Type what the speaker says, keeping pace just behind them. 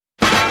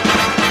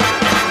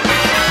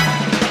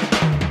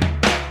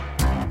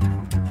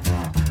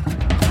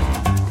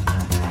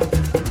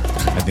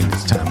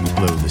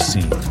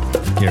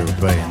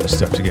everybody in this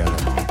stuff together.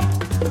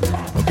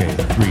 Okay,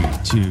 3,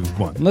 2,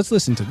 1. Let's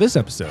listen to this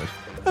episode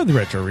of the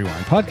Retro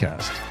Rewind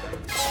podcast.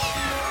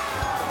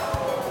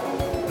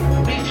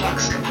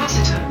 Reflux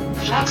capacitor,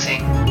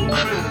 fluxing,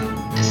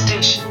 crew,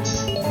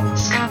 distinctions,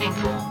 scanning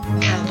for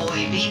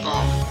Cowboy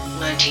Bebop,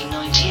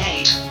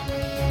 1998.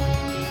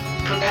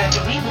 Prepare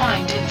to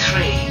rewind in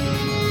 3,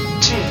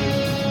 2,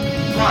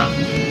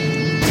 1.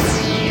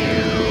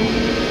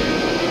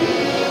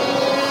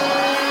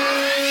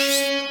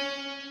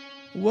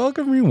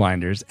 Welcome,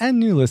 Rewinders and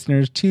new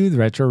listeners, to the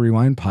Retro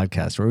Rewind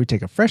podcast, where we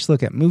take a fresh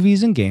look at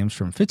movies and games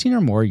from 15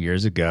 or more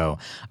years ago.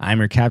 I'm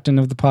your captain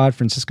of the pod,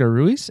 Francisco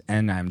Ruiz,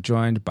 and I'm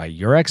joined by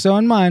your XO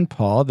and mine,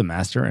 Paul, the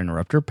Master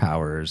Interrupter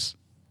Powers.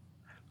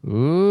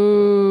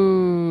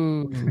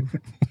 Ooh.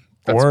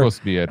 That's supposed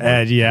to be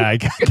Edward. Yeah, I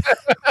got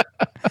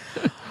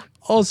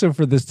Also,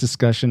 for this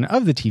discussion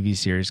of the TV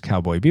series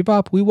Cowboy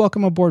Bebop, we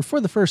welcome aboard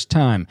for the first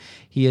time.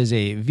 He is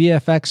a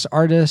VFX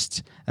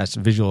artist, that's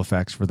visual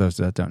effects for those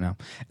that don't know,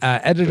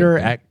 editor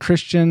at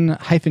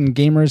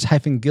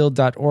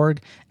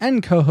Christian-Gamers-Guild.org,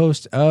 and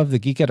co-host of the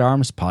Geek at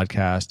Arms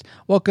podcast.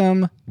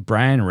 Welcome,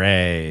 Brian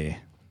Ray.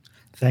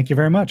 Thank you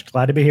very much.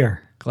 Glad to be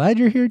here. Glad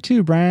you're here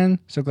too, Brian.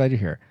 So glad you're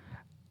here.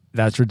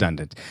 That's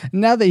redundant.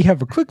 Now that you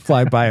have a quick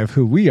flyby of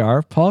who we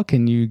are, Paul,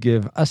 can you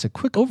give us a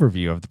quick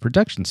overview of the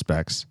production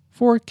specs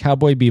for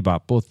Cowboy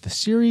Bebop, both the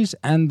series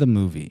and the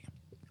movie?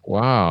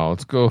 Wow,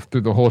 let's go through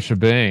the whole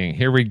shebang.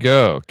 Here we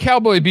go.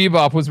 Cowboy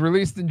Bebop was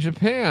released in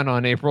Japan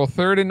on April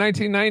 3rd in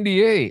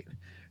 1998.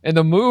 And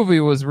the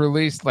movie was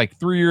released like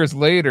 3 years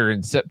later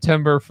in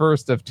September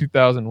 1st of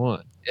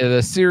 2001.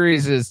 The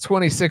series is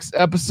 26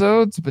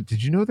 episodes, but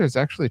did you know there's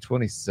actually a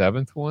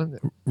 27th one?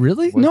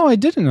 Really? No, I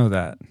didn't know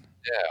that.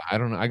 Yeah, I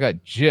don't know. I got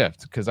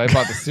gypped because I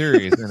bought the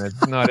series and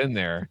it's not in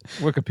there.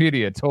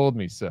 Wikipedia told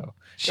me so.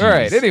 Jeez. All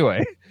right,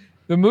 anyway.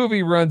 The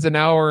movie runs an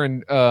hour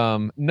and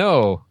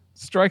no,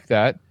 strike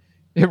that.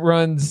 It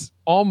runs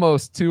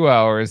almost 2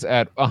 hours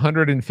at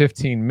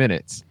 115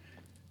 minutes.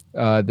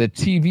 The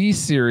TV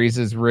series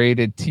is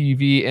rated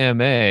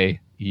TVMA,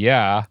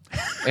 yeah,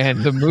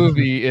 and the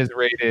movie is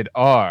rated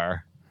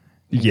R,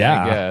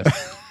 yeah, I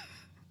guess,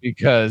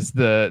 because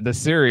the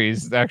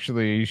series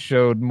actually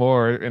showed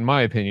more, in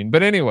my opinion.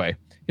 But anyway,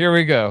 here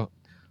we go.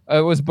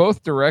 It was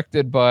both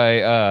directed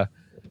by.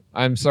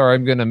 I'm sorry,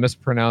 I'm going to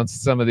mispronounce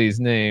some of these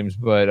names,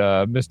 but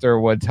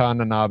Mr.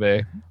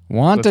 Watanabe.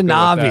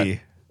 Watanabe.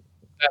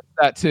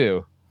 That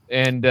too.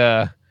 And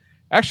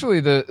actually,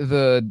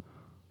 are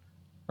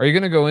you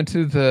going to go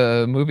into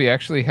the movie?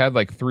 Actually, had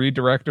like 3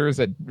 directors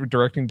that were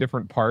directing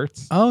different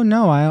parts. Oh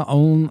no,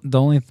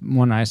 the only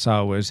one I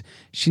saw was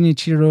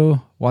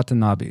Shinichiro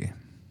Watanabe.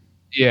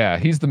 Yeah,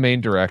 he's the main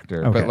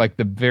director. Okay. But like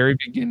the very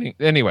beginning.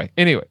 Anyway,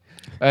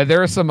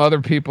 there are some other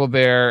people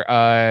there,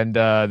 and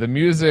the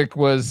music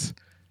was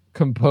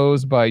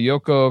composed by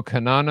Yoko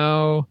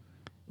Kanano,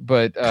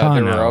 but there were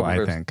Kano,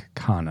 others. I think.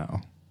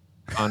 Kano,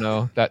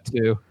 that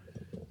too.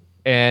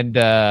 And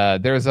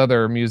there's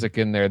other music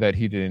in there that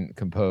he didn't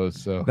compose.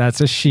 So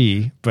that's a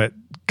she, but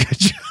good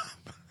job.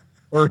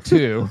 Or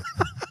 2.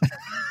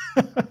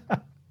 All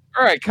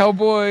right,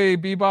 Cowboy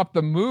Bebop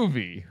the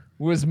movie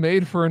was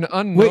made for an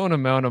unknown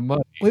amount of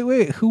money.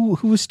 Wait,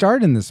 who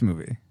starred in this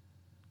movie?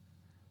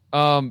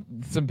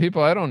 Some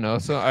people I don't know.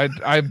 So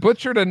I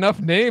butchered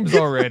enough names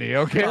already.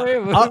 Okay,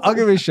 I'll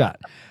give it a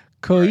shot.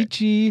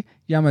 Koichi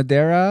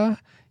Yamadera,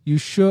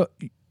 Unsho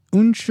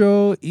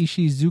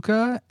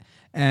Ishizuka,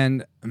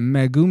 and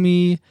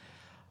Megumi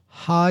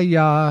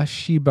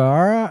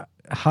Hayashibara.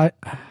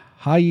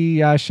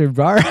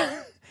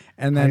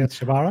 And then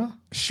Hayashibara?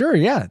 Sure,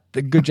 yeah.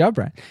 Good job,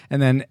 Brian.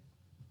 And then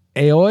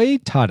Aoi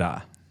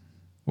Tada.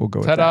 We'll go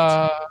with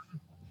Ta-da!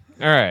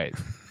 All right.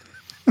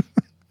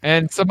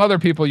 And some other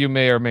people you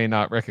may or may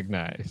not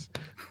recognize.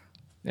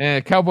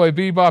 And Cowboy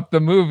Bebop,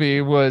 the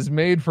movie, was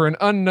made for an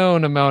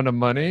unknown amount of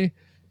money.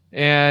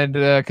 And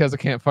because I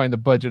can't find the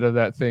budget of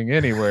that thing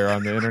anywhere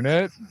on the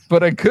internet.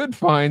 But I could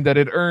find that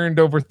it earned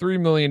over $3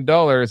 million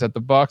at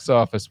the box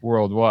office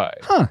worldwide.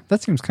 Huh,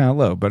 that seems kind of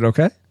low, but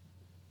okay.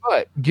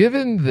 But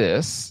given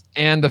this,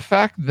 and the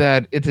fact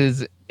that it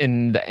is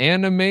in the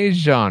anime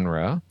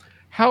genre,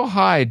 how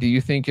high do you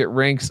think it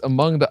ranks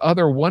among the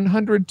other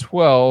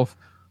 112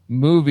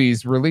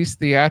 movies released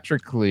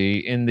theatrically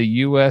in the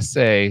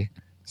USA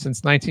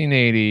since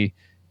 1980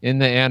 in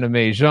the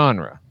anime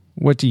genre?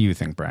 What do you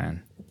think,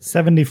 Brian?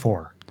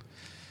 74.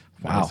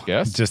 Wow. Nice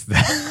guess. Just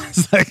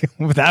it's like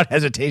without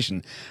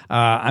hesitation.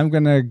 I'm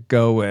gonna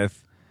go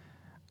with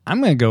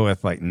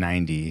like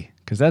 90,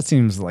 because that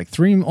seems like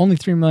only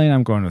 3 million.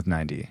 I'm going with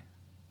 90.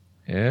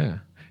 Yeah.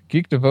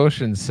 Geek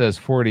Devotion says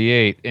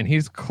 48, and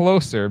he's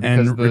closer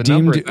because And the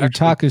Redeemed number is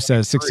Utaku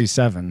says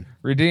 67.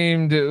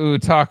 Redeemed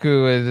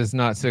Utaku is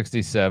not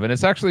 67.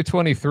 It's actually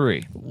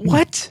 23.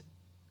 What?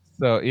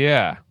 So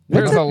yeah,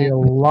 There's a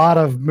lot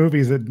of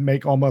movies that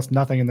make almost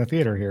nothing in the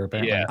theater here.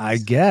 Apparently. Yeah. I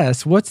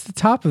guess. What's at the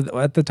top of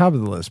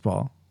the list,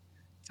 Paul?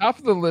 Top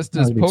of the list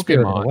is That'd be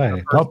Spirited Pokemon.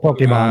 Away. Oh,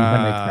 Pokemon.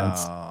 That makes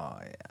sense. Oh,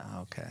 yeah.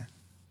 Okay.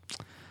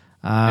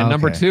 And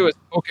number Okay. 2 is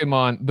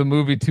Pokemon, the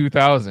movie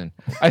 2000.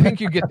 I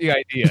think you get the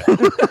idea.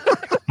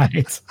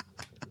 Right.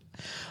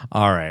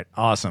 All right.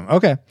 Awesome.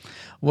 Okay.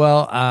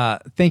 Well,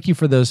 thank you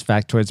for those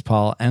factoids,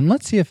 Paul. And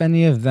let's see if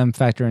any of them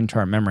factor into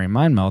our memory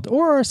mind meld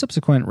or our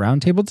subsequent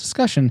roundtable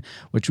discussion,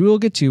 which we will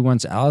get to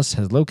once Alice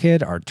has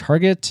located our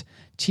target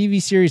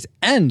TV series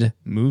and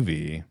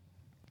movie.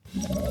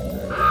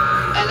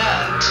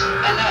 Alert,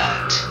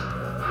 alert.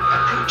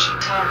 Approaching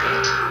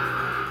target.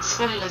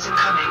 Spoilers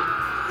incoming.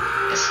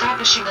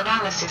 Establishing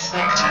analysis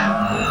vector.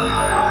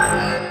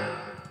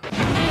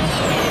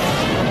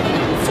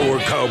 4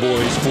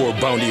 cowboys, 4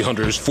 bounty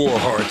hunters, 4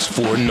 hearts,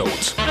 4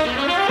 notes.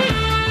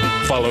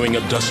 Following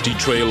a dusty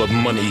trail of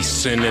money,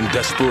 sin, and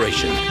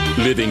desperation.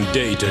 Living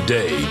day to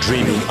day,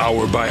 dreaming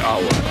hour by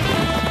hour.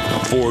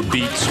 4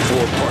 beats,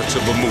 4 parts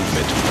of a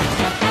movement.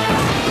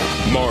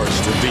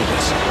 Mars to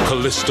Venus,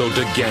 Callisto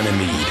to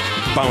Ganymede.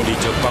 Bounty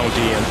to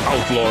bounty and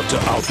outlaw to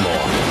outlaw.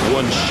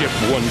 1 ship,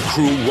 1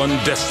 crew, 1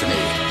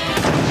 destiny.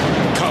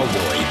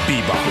 Cowboy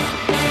Bebop.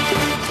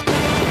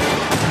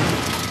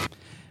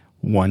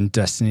 1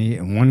 destiny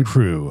and 1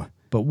 crew,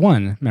 but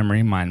 1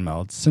 memory mind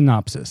meld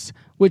synopsis,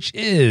 which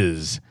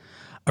is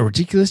a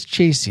ridiculous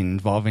chase scene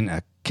involving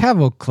a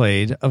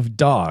cavalcade of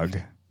dog.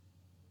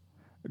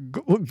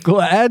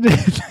 Glad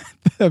the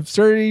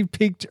absurdity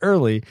peaked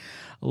early.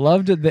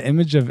 Loved the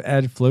image of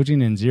Ed floating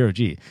in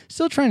 0G.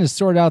 Still trying to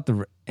sort out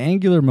the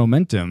angular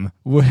momentum.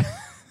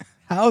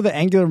 How the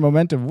angular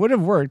momentum would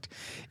have worked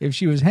if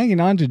she was hanging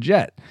on to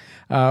Jet.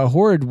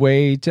 Horrid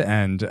way to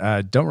end.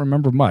 Don't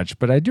remember much,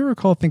 but I do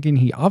recall thinking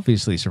he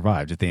obviously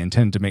survived if they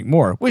intend to make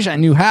more. Wish I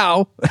knew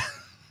how.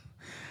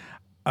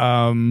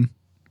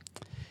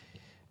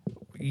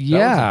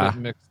 Yeah. That was a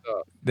bit mixed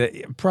up.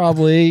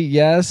 Probably,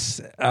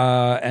 yes.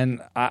 And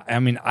I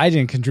mean, I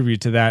didn't contribute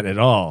to that at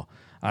all.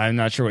 I'm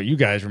not sure what you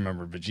guys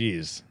remember, but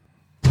geez.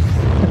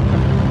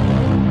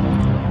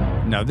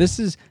 No, this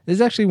is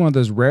actually one of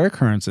those rare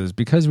occurrences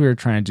because we were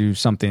trying to do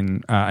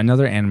something,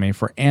 another anime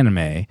for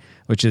anime,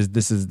 which is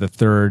this is the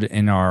third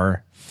in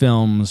our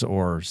films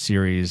or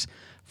series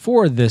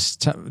for this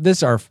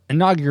our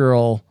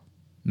inaugural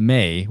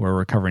May where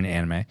we're covering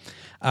anime.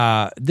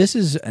 This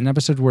is an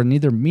episode where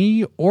neither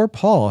me or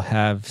Paul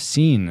have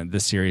seen the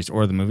series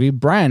or the movie.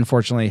 Brian,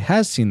 fortunately,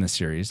 has seen the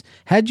series.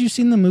 Had you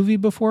seen the movie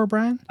before,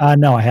 Brian?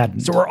 No, I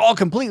hadn't. So we're all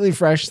completely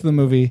fresh to the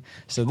movie.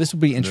 So this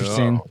will be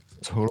interesting. No,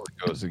 totally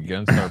goes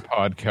against our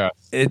podcast.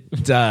 It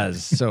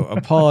does. So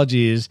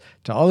apologies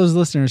to all those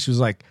listeners who's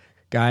like,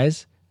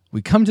 guys,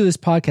 we come to this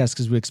podcast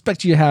because we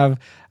expect you to have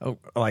a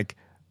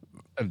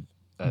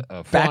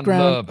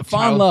background,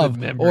 fond love,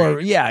 or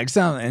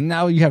exactly. And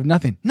now you have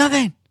nothing.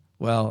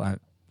 Well,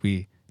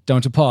 we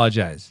don't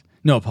apologize.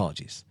 No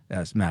apologies,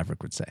 as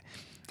Maverick would say.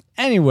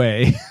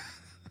 Anyway,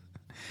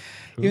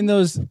 even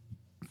those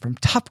from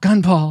Top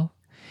Gun, Paul,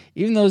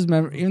 even though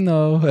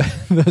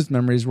those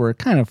memories were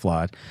kind of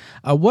flawed,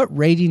 what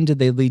rating did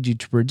they lead you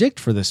to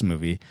predict for this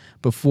movie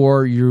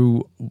before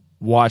you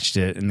watched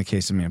it, in the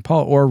case of me and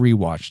Paul, or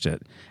rewatched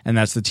it? And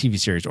that's the TV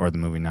series or the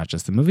movie, not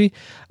just the movie.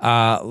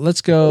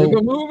 Let's go. Or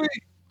the movie?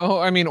 Oh,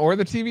 I mean, or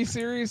the TV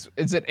series?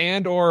 Is it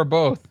and or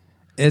both?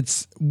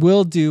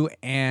 We'll do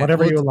and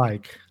Whatever you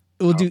like.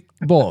 We'll do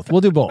both.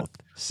 We'll do both.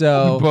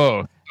 So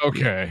both.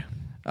 Okay.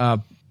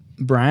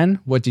 Brian,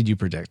 what did you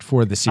predict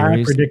for the I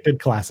series? predicted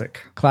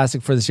classic.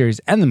 Classic for the series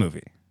and the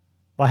movie.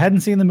 Well, I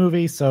hadn't seen the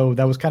movie, so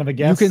that was kind of a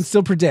guess. You can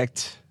still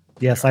predict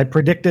Yes, I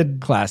predicted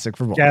classic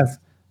for both.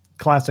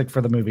 classic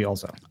for the movie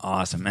also.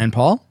 Awesome. And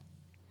Paul?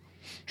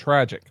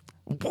 Tragic.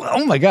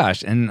 Oh my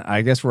gosh. And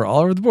I guess we're all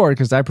over the board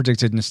because I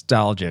predicted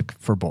nostalgic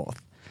for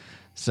both.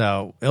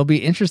 So it'll be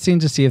interesting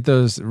to see if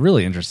those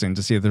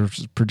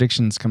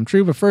predictions come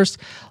true. But first,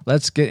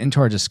 let's get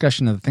into our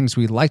discussion of the things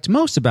we liked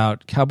most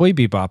about Cowboy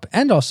Bebop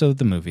and also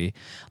the movie.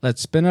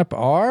 Let's spin up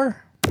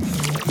our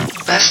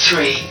Best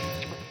 3.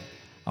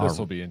 This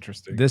will be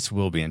interesting. This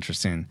will be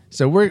interesting.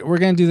 So we're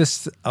going to do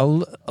this a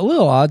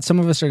little odd. Some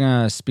of us are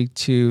going to speak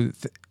to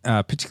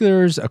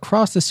particulars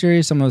across the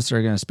series. Some of us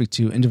are going to speak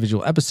to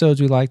individual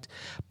episodes we liked.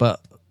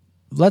 But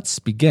let's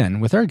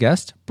begin with our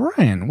guest,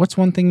 Brian. What's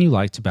one thing you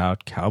liked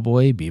about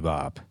Cowboy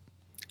Bebop?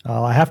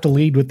 I have to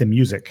lead with the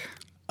music.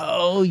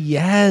 Oh,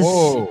 yes.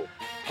 Whoa.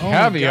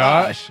 Caveat,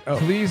 gosh. Oh.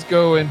 please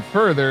go in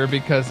further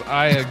because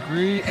I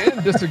agree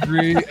and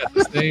disagree at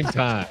the same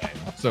time.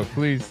 So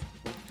please.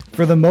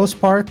 For the most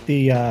part,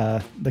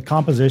 the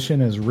composition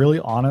is really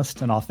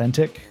honest and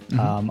authentic.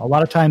 Mm-hmm. A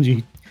lot of times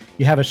you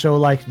have a show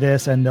like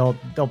this and they'll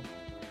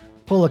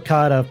pull a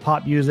cut of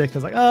pop music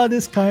that's like, oh,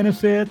 this kind of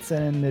fits,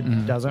 and it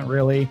doesn't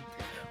really.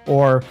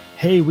 Or,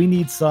 hey, we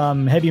need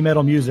some heavy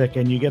metal music,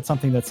 and you get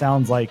something that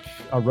sounds like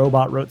a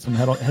robot wrote some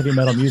heavy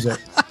metal music.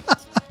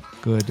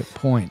 Good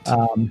point.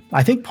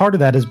 I think part of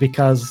that is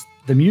because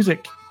the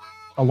music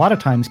a lot of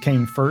times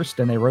came first,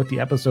 and they wrote the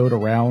episode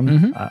around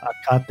a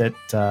cut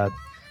that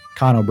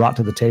Kano brought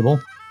to the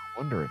table.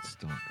 Wonder it's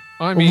done.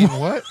 I mean,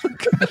 what?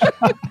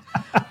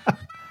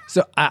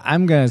 So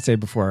I'm going to say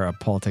before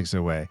Paul takes it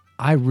away,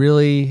 I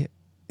really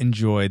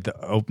enjoyed the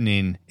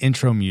opening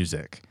intro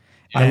music.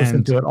 I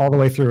listened to it all the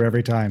way through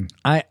every time.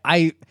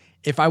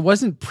 if I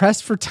wasn't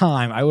pressed for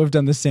time, I would have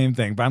done the same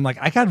thing. But I'm like,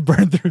 I got to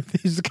burn through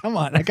these. Come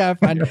on, I got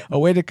to find a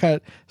way to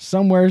cut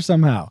somewhere,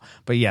 somehow.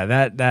 But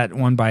yeah, that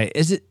one by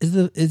is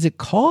it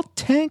called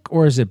Tank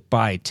or is it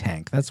by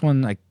Tank? That's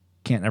one I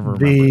can't ever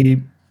remember.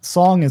 The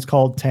song is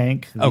called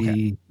Tank. The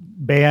Okay.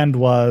 band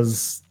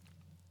was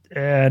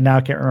now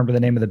I can't remember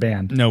the name of the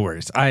band. No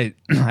worries. I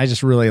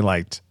just really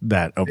liked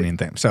that opening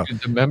theme. So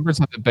Did the members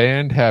of the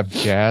band have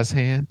jazz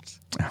hands?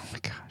 oh my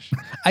gosh,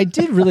 I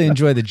did really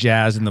enjoy the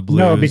jazz and the blues.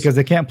 No, because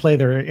they can't play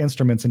their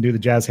instruments and do the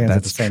jazz hands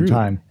at the same true.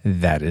 time.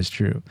 That is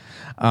true.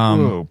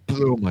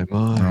 Blew my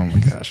mind. Oh my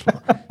gosh.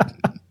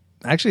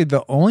 Actually,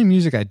 the only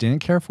music I didn't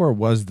care for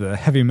was the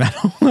heavy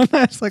metal one.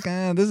 I was like,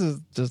 this is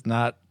just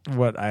not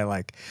what I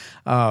like.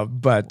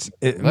 But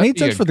it Let made me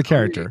sense for the agree.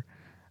 character.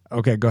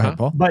 Okay, go ahead,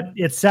 Paul. But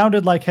it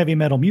sounded like heavy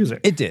metal music.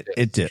 It did.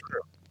 It did.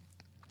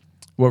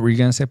 What were you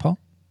going to say, Paul?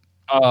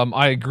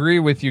 I agree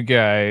with you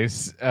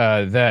guys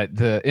that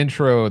the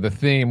intro, the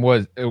theme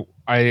was.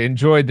 I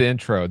enjoyed the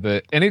intro.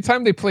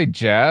 Anytime they played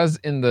jazz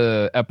in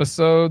the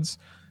episodes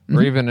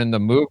or even in the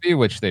movie,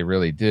 which they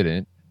really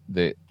didn't,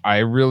 I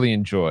really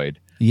enjoyed.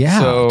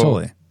 Yeah, So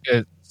totally.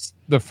 It's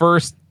the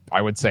first,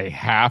 I would say,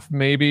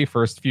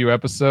 first few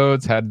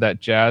episodes had that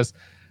jazz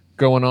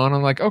going on.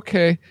 I'm like,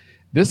 okay,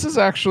 this is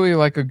actually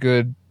like a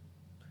good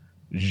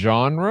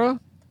genre.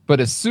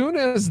 But as soon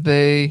as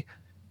they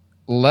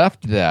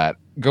left that,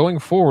 going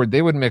forward,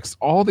 they would mix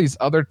all these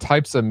other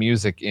types of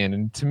music in.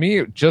 And to me,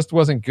 it just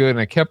wasn't good. And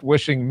I kept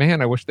wishing,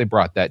 man, I wish they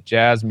brought that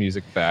jazz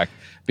music back,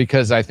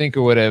 because I think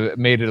it would have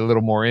made it a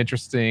little more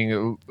interesting,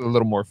 a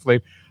little more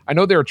flavor. I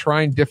know they were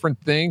trying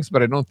different things,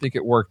 but I don't think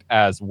it worked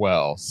as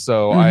well.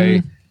 So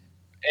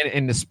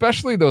and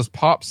especially those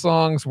pop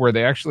songs where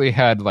they actually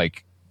had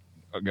like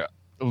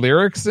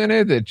lyrics in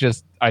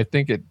it, I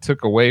think it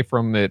took away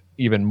from it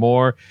even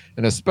more.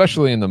 And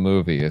especially in the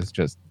movie, it's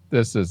just,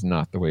 this is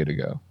not the way to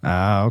go.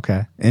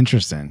 Okay.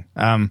 Interesting.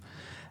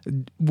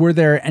 Were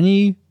there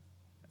any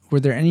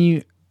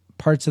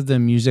parts of the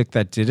music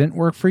that didn't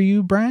work for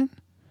you, Brian?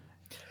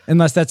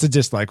 Unless that's a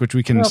dislike, which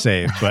we can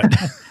save, but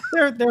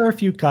There are a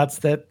few cuts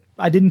that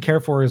I didn't care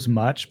for as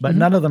much, but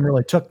none of them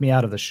really took me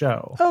out of the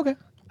show. okay.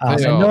 They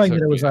So all knowing took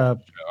that it was me out a of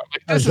the show. I'm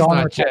like, a this is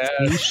genre not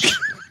jazz.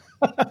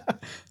 pastiche.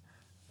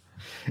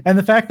 And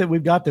the fact that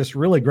we've got this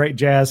really great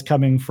jazz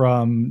coming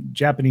from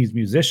Japanese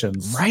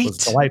musicians Right. was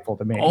delightful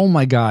to me. Oh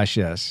my gosh,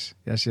 yes.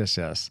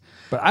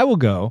 But I will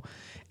go,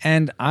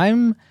 and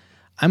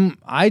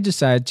I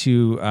decided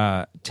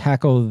to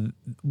tackle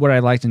what I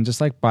liked and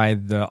disliked by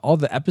all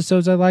the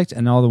episodes I liked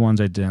and all the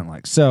ones I didn't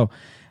like. So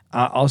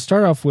I'll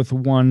start off with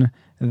one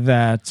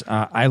that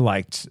I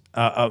liked.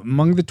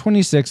 Among the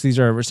 26, these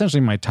are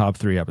essentially my top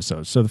 3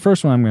 episodes. So the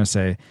first one I'm going to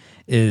say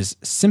is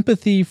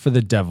Sympathy for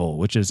the Devil,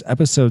 which is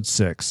episode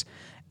 6.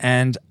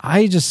 And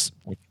I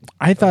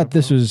thought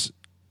this was,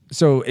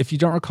 so if you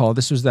don't recall,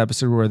 this was the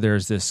episode where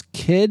there's this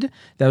kid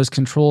that was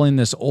controlling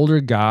this older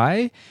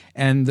guy,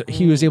 and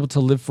he was able to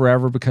live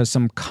forever because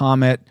some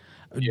comet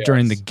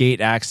during the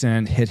gate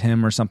accident hit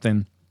him or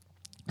something.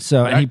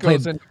 So, and That he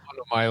goes played. into one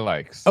of my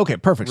likes. Okay,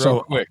 perfect. Real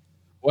So, quick.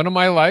 One of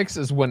my likes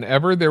is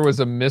whenever there was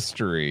a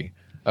mystery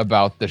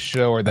about the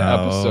show or the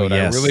episode,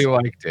 yes. I really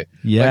liked it.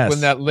 Yes.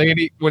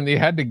 Like when they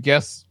had to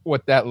guess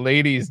what that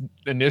lady's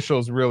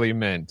initials really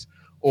meant,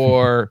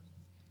 or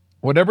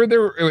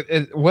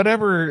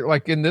whatever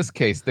like in this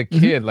case, the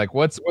kid, like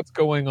what's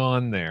going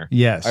on there.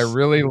 yes. I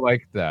really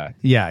liked that.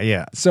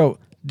 Yeah. So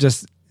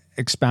just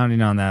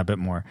expounding on that a bit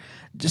more,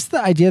 just the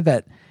idea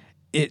that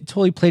it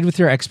totally played with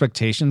your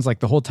expectations. Like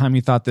the whole time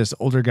you thought this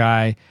older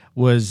guy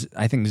was,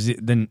 I think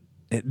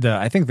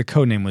I think the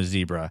code name was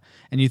Zebra,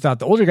 and you thought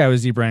the older guy was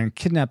Zebra and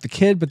kidnapped the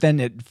kid, but then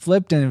it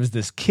flipped and it was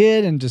this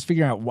kid, and just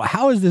figuring out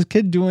how is this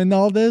kid doing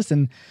all this.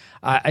 And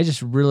I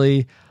just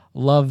really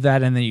love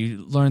that. And then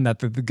you learn that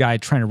the guy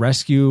trying to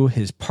rescue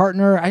his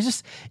partner. It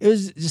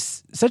was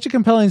just such a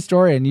compelling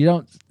story. And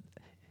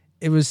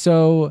it was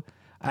so,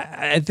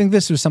 I think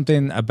this was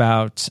something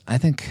about, I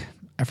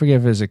forget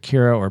if it was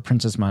Akira or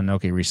Princess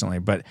Mononoke recently,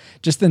 but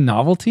just the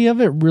novelty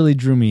of it really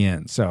drew me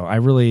in. So I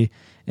really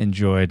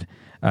enjoyed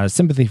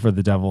Sympathy for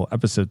the Devil,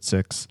 episode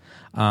 6.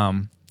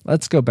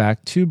 Let's go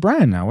back to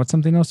Brian now. What's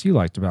something else you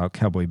liked about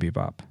Cowboy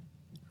Bebop?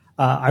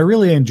 I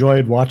really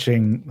enjoyed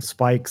watching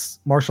Spike's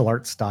martial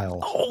arts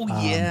style. Oh,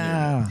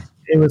 yeah.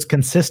 It was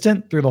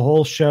consistent through the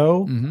whole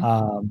show.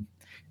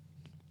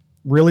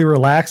 Really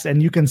relaxed,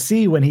 and you can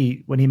see when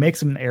he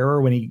makes an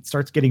error, when he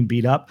starts getting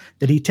beat up,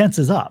 that he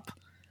tenses up,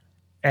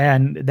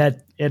 and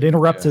that it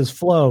interrupts his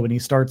flow, and he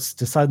starts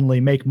to suddenly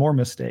make more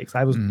mistakes.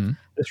 I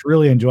just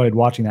really enjoyed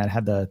watching that. It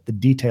had the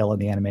detail in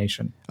the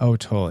animation. Oh,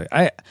 totally.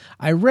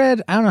 I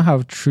read, I don't know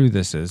how true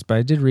this is, but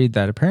I did read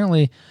that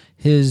apparently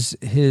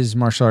his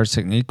martial arts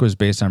technique was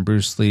based on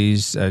Bruce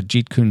Lee's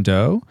Jeet Kune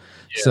Do.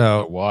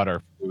 The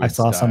water. I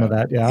saw some of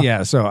that. Yeah.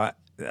 Yeah. So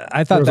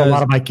I thought There was that a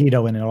lot of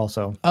Aikido in it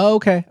also. Oh,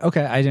 okay.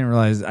 I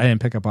didn't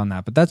pick up on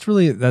that, but that's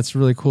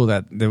really cool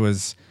that it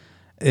was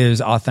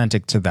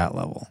authentic to that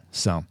level.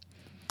 So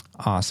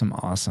awesome.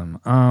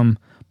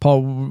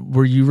 Paul,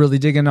 were you really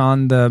digging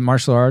on the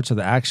martial arts or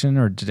the action,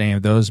 or did any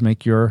of those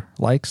make your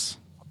likes?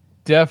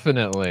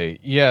 Definitely,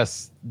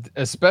 yes.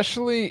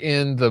 Especially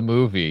in the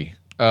movie,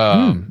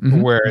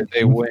 where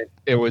they went.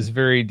 It was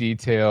very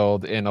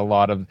detailed in a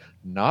lot of,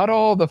 not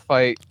all the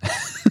fight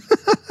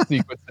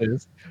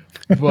sequences,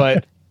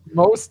 but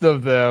most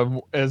of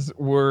them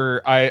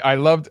I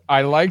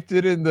liked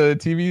it in the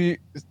TV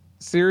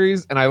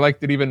series, and I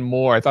liked it even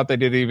more. I thought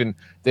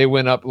they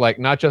went up like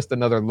not just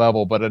another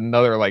level, but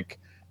another like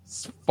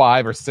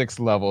 5 or 6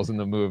 levels in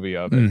the movie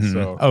of it.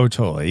 So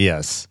Totally,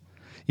 yes.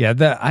 Yeah,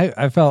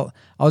 I felt,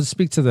 I'll just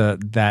speak to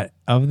that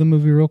of the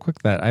movie real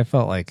quick, that I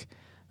felt like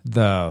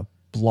the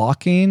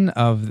blocking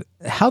of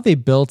how they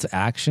built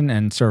action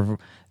and sort of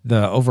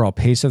the overall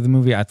pace of the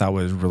movie, I thought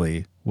was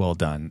really well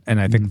done.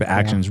 And I think the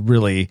actions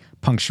really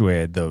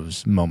punctuated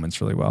those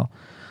moments really well.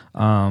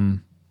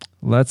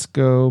 Let's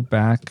go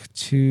back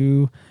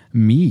to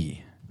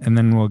me, and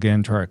then we'll get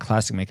into our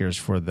classic makers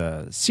for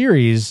the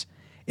series,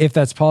 if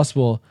that's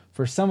possible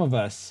for some of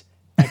us.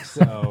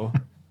 XO.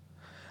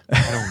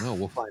 I don't know.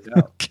 We'll find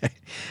out. Okay.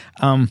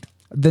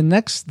 The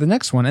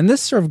next one, and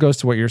this sort of goes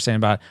to what you're saying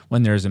about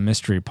when there's a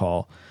mystery,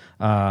 Paul.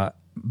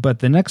 But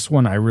the next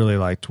one I really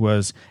liked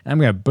was, and I'm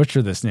going to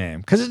butcher this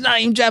name because it's not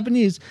even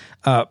Japanese.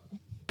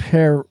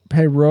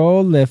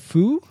 Perrault le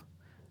Fou.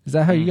 Is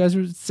that how you guys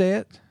would say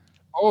it?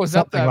 Oh, is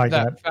Something that like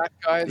that that. fat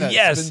guy that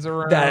Yes, spins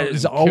around? that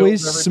is and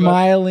always kills everybody?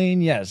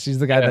 smiling. Yes, he's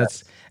the guy Yes.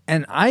 that's.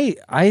 And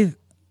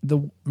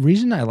the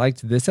reason I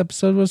liked this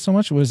episode was so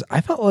much was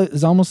I felt like it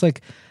was almost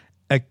like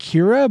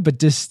Akira, but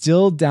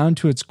distilled down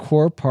to its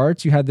core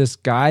parts. You had this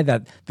guy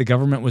that the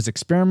government was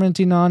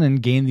experimenting on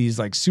and gained these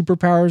like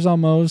superpowers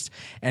almost,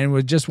 and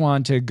would just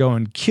want to go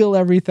and kill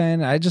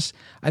everything. I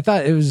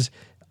thought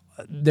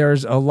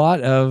there's a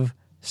lot of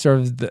sort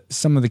of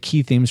some of the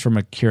key themes from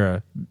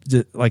Akira,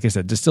 like I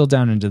said, distilled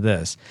down into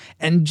this,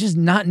 and just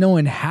not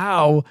knowing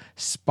how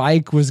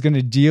Spike was going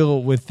to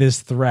deal with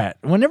this threat.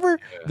 Whenever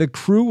the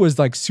crew was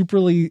like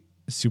superly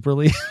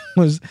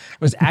was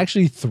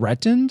actually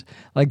threatened,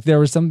 like there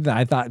was something that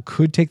I thought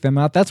could take them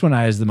out, that's when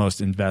I was the most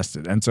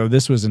invested. And so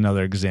this was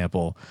another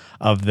example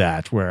of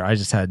that, where I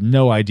just had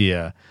no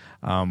idea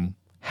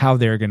how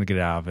they were going to get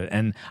out of it.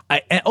 And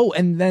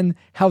then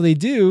how they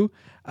do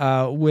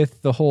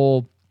with the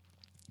whole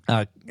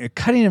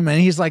cutting him,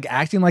 and he's like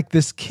acting like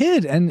this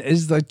kid, and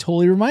is like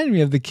totally reminding me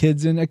of the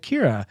kids in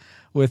Akira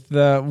with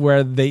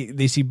where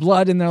they see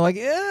blood and they're like,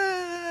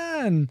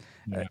 and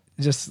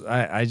so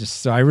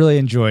I really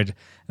enjoyed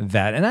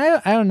that. And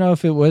I don't know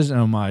if it was an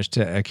homage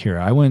to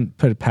Akira. I wouldn't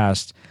put it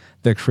past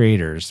the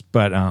creators,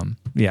 but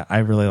yeah, I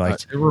really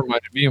liked It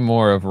reminded me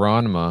more of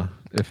Ranma.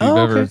 If you've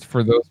ever,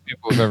 for those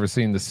people who've ever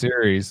seen the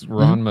series,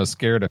 Ranma's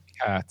scared of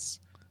cats.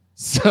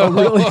 So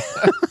really.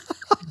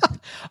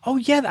 Oh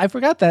yeah, I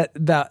forgot that,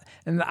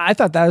 and I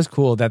thought that was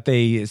cool that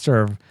they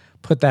sort of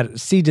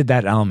seeded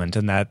that element,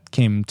 and that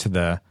came to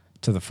the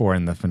fore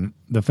in the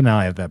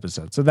finale of the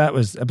episode. So that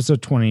was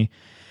episode 20.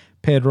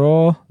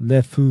 Perrault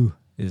le Fou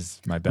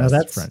is my best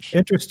that's French.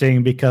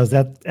 Interesting, because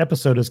that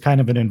episode is kind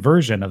of an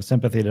inversion of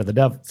Sympathy for the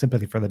Devil.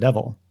 Sympathy for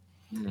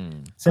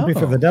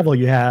the Devil,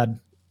 you had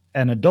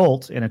an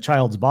adult in a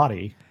child's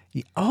body.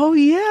 Oh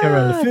yeah.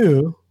 Perrault le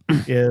Fou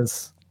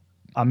is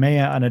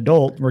an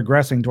adult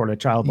regressing toward a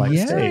childlike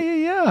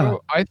state. Yeah.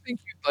 Oh, I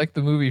think you'd like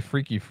the movie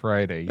Freaky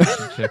Friday. You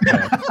should check it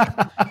out.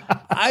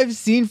 I've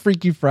seen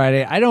Freaky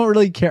Friday. I don't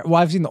really care.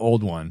 Well, I've seen the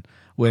old one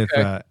with.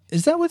 Okay.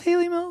 Is that with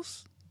Haley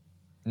Mills?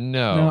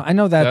 No, I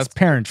know that's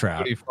Parent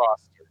Trap. Jodie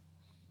Foster.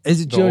 Is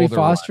it the Jodie older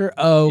Foster?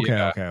 Oh, okay,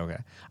 Yeah. okay.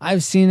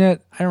 I've seen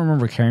it. I don't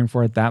remember caring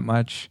for it that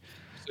much.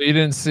 So you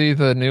didn't see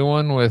the new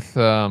one with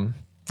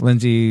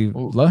Lindsay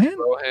Lohan?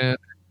 Lohan?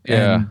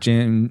 Yeah. And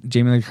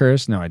Jamie Lee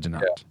Curtis? No, I did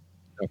not. Yeah.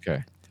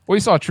 Okay. Well, you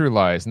saw True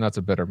Lies, and that's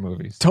a better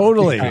movie. So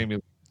Totally. Jamie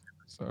Lee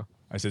Curtis, so.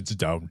 I said it's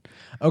down.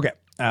 Okay.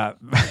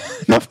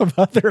 Enough of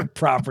other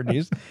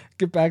properties.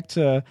 Get back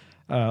to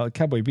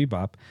Cowboy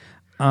Bebop.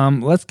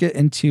 Let's get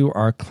into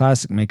our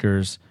classic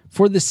makers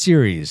for the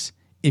series,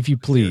 if you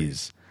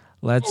please.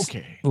 Let's.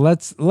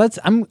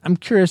 I'm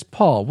curious,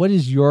 Paul. What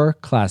is your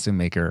classic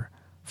maker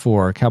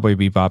for Cowboy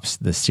Bebop's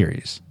the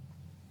series?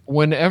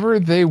 Whenever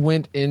they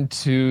went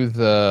into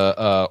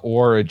the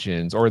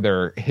origins or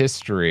their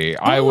history,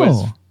 I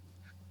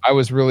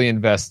was really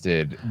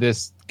invested.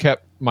 This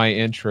kept my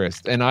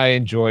interest, and I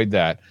enjoyed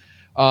that.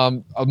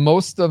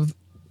 Most of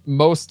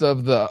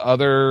the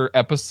other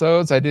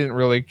episodes, I didn't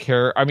really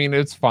care. I mean,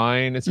 it's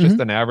fine. It's just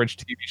an average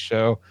TV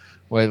show.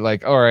 With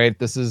like, all right,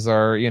 this is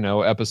our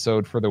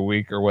episode for the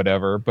week or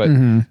whatever. But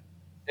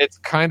it's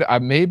kind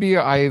of maybe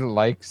I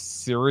like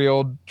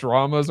serial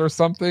dramas or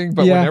something.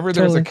 But whenever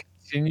there's a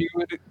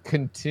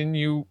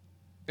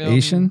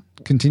continuation,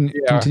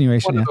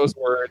 Continuation. one of those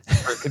words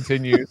or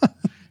continues.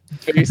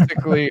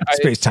 Basically,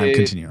 Space-time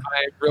continuum.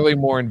 I'm really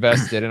more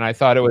invested, and I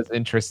thought it was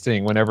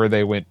interesting whenever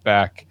they went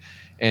back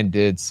and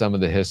did some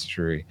of the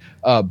history.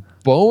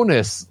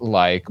 Bonus,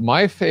 like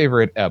my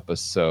favorite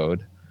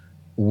episode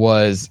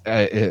was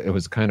it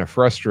was kind of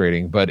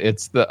frustrating, but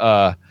it's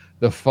the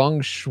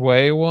feng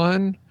shui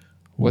one.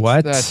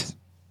 What's that?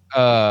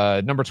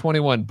 number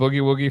 21,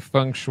 Boogie Woogie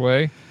Feng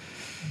Shui.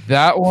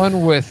 That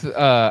one with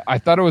I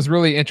thought it was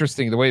really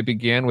interesting the way it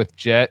began with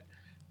Jet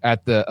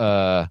at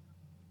the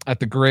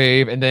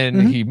grave, and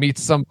then he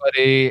meets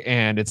somebody,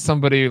 and it's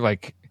somebody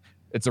like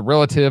it's a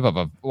relative of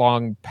a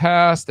long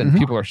past, and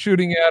people are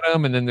shooting at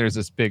him, and then there's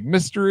this big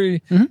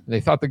mystery. And they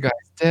thought the guy's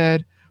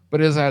dead, but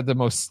it had the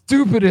most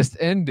stupidest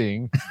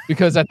ending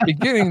because at the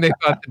beginning they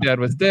thought the dad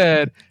was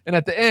dead, and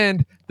at the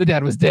end the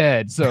dad was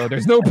dead. So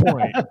there's no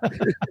point.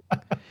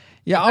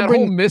 Yeah, I'll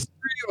bring whole mystery,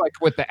 like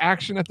with the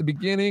action at the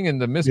beginning and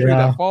the mystery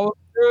that followed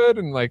good,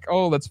 and like,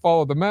 oh, let's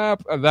follow the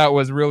map. That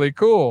was really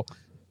cool.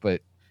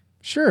 But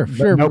sure.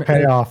 No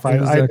payoff.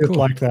 I did cool.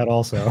 like that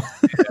also.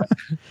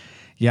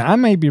 Yeah, I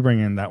may be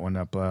bringing that one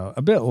up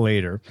a bit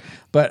later,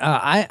 but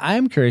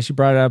I'm curious. You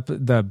brought up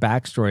the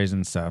backstories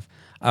and stuff.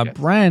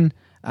 Brian,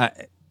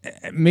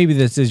 maybe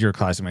this is your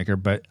classic maker,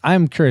 but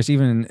I'm curious,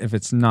 even if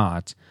it's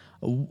not,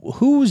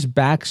 whose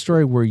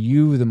backstory were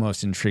you the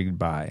most intrigued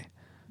by?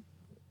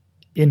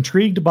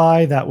 Intrigued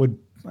by that would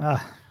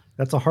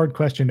that's a hard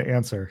question to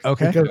answer.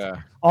 Okay, because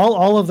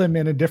all of them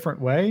in a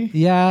different way.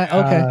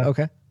 Yeah.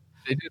 Okay.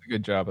 They did a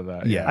good job of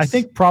that. Yes. I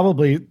think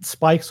probably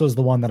Spikes was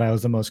the one that I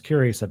was the most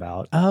curious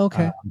about. Oh,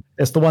 okay.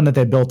 It's the one that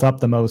they built up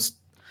the most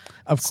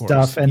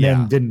stuff and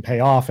then didn't pay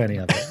off any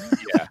of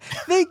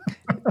it.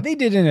 They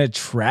did in a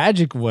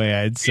tragic way,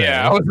 I'd say.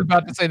 Yeah, I was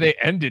about to say they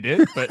ended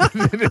it, but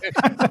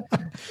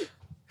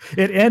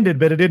it ended,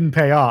 but it didn't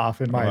pay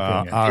off, in my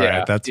opinion. All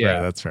right, that's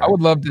fair. That's fair. I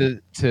would love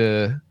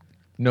to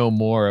know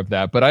more of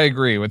that, but I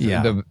agree with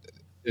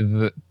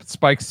the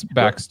Spike's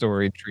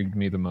backstory intrigued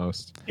me the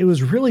most. It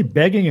was really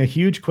begging a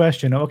huge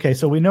question. Okay,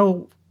 so we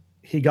know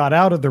he got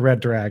out of the Red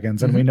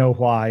Dragons, and we know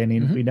why,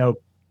 and we know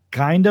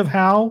kind of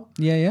how.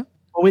 Yeah.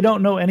 But we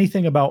don't know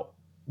anything about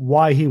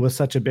why he was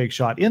such a big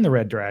shot in the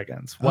Red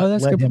Dragons. What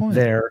that's led a good him point.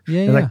 there?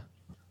 Yeah. Like,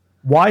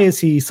 why is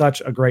he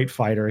such a great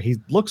fighter? He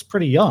looks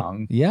pretty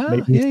young. Yeah.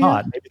 Maybe he's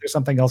not. Maybe there's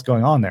something else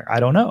going on there. I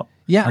don't know.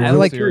 Yeah, I'm I really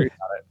like curious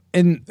about it.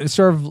 and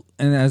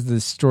as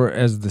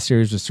the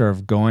series was sort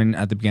of going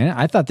at the beginning,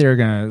 I thought they were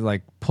gonna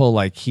like pull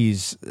like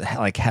he's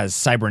like has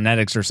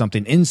cybernetics or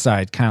something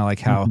inside, kind of like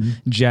how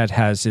Jet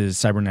has his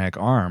cybernetic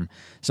arm.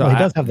 So he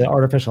does have the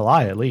artificial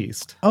eye, at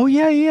least. Oh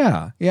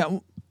yeah.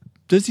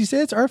 Does he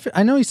say it's artificial?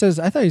 I know he says.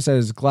 I thought he said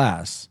it's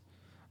glass,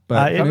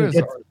 but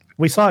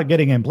we saw it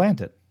getting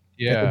implanted.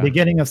 Yeah. At the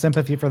beginning of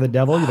Sympathy for the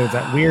Devil, there's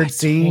that weird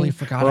scene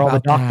where all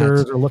the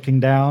doctors are looking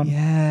down.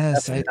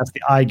 Yes. That's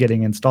the eye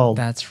getting installed.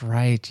 That's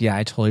right. Yeah,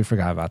 I totally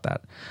forgot about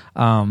that.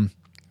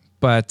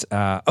 But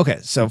okay,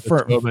 so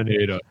for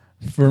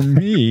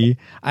me,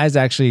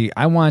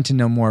 I wanted to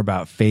know more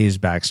about Faye's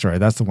backstory.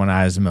 That's the one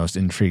I was most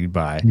intrigued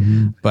by.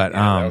 But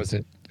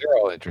they're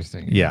all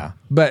interesting. Yeah.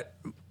 But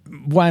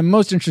what I'm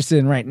most interested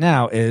in right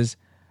now is,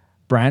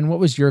 Brian, what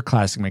was your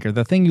classic maker?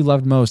 The thing you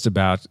loved most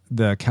about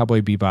the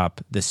Cowboy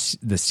Bebop,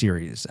 the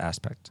series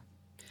aspect?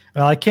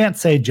 Well, I can't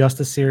say just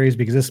the series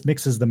because this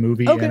mixes the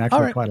movie and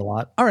actually quite a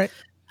lot. All right.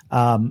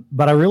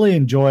 But I really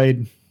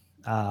enjoyed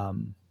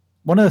one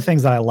of the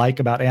things that I like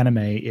about anime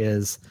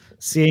is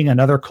seeing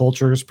another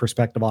culture's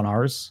perspective on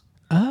ours.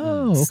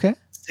 Oh, okay.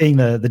 Seeing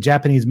the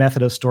Japanese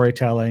method of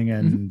storytelling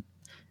and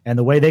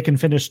the way they can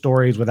finish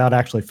stories without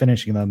actually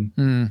finishing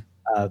them.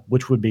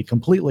 Which would be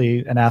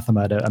completely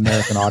anathema to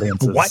American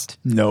audiences. What?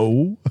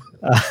 No.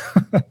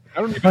 I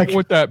don't even know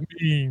what that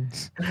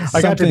means.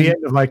 I got to the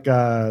end of like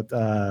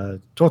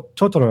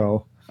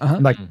Totoro.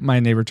 I'm like, My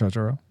Neighbor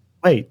Totoro.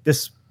 Wait,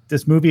 this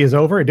movie is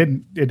over? It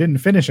didn't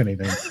finish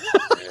anything.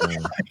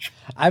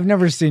 I've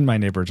never seen My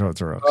Neighbor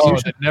Totoro. Oh,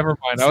 never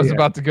mind. I was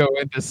about to go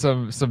into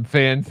some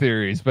fan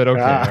theories, but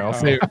okay, I'll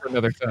save it for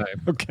another time.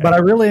 Okay. But I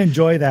really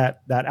enjoy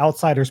that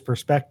outsider's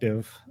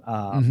perspective.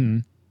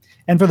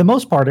 And for the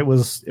most part, it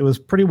was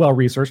pretty well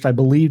researched. I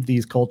believed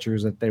these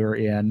cultures that they were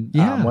in.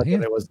 Whether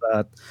it was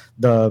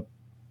the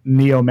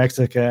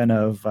Neo-Mexican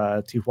of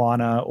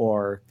Tijuana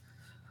or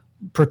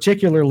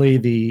particularly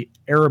the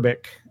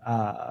Arabic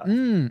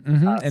in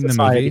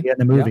society in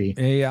the movie.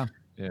 Yeah.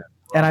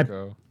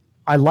 And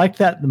I liked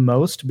that the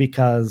most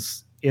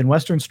because in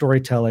Western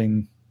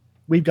storytelling,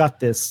 we've got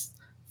this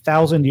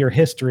 1,000-year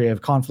history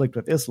of conflict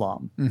with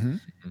Islam.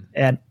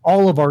 And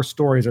all of our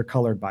stories are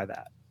colored by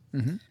that.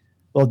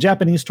 Well,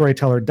 Japanese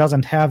storyteller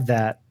doesn't have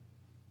that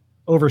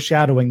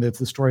overshadowing that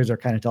the stories are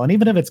kind of telling.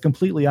 Even if it's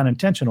completely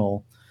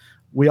unintentional,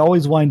 we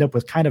always wind up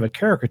with kind of a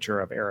caricature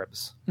of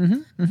Arabs.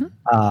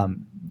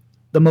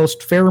 The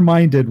most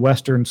fair-minded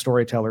Western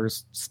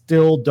storytellers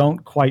still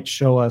don't quite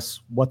show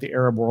us what the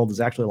Arab world is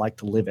actually like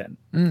to live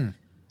in.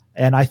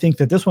 And I think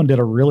that this one did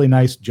a really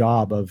nice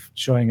job of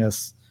showing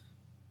us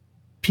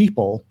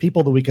people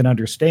that we can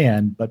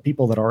understand, but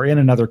people that are in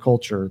another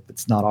culture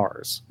that's not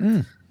ours.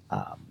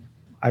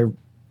 I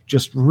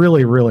just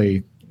really,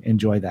 really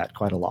enjoy that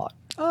quite a lot.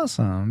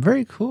 Awesome.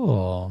 Very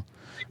cool.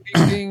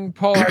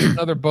 Paul has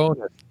another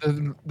bonus.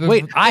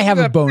 Wait, I have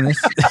a bonus.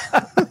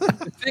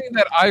 The thing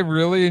that I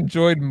really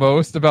enjoyed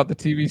most about the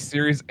TV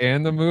series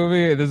and the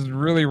movie, this is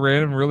really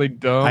random, really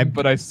dumb,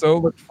 but I so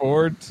look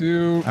forward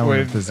to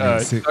when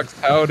Chuck's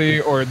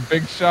Howdy or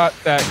Big Shot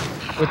that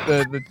with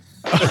the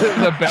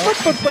the belt.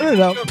 Put it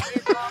up.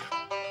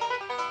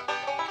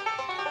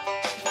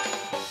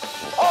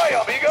 Hi,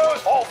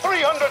 amigos! All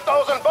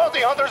 300,000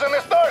 bounty hunters in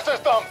the star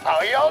system!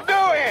 How y'all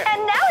doing?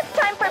 And now it's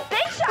time for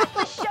Big Shot,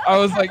 the show. I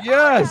was like,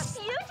 yes.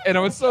 And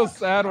I was so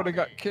sad when it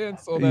got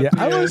canceled. Yeah,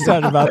 I was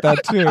sad about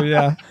that too.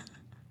 Yeah.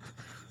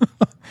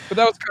 But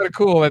that was kind of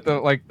cool. At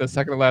the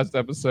second to last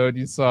episode,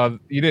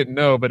 you didn't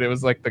know, but it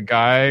was like the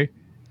guy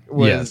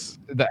was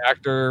the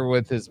actor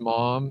with his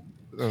mom.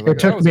 It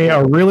took me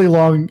a really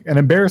an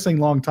embarrassing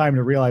long time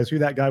to realize who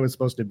that guy was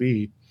supposed to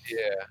be. Yeah.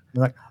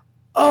 I'm like,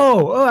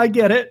 oh, I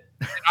get it.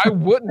 I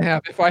wouldn't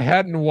have if I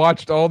hadn't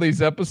watched all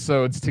these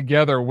episodes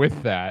together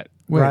with that.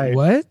 Wait, Right.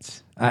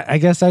 what? I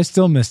guess I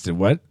still missed it.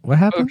 What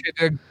happened?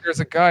 Okay, there's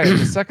a guy in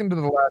the second to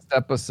the last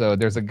episode.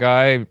 There's a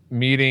guy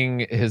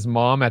meeting his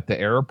mom at the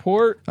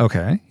airport.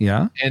 Okay,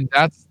 yeah. And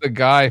that's the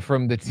guy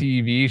from the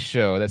TV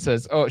show that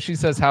says, she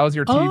says, how's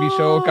your TV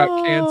show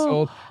got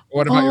canceled?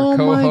 What about your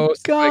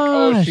co-host? My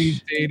Like, gosh.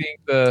 she's dating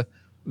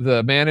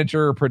the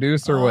manager or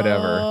producer or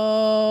whatever.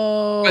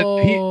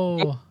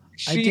 Oh,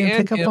 She I didn't and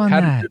pick up him on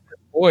had a that. different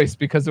voice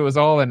because it was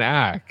all an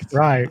act.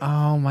 Right.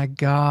 Oh my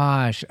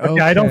gosh.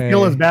 Okay, I don't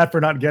feel as Okay. bad for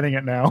not getting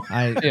it now.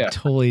 I Yeah.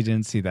 totally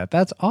didn't see that.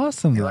 That's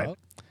awesome, though. Right.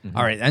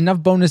 All right,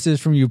 enough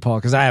bonuses from you, Paul,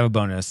 because I have a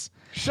bonus.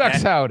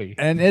 Shucks howdy.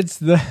 And it's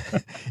those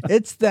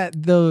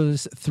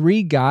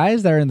three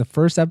guys that are in the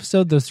first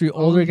episode, those three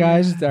older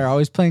guys that are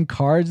always playing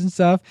cards and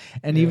stuff.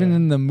 And even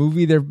in the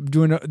movie, they're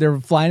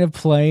flying a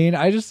plane.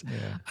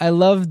 I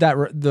love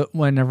that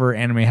whenever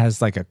anime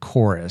has like a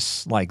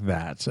chorus like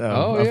that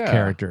of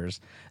characters.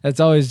 It's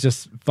always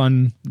just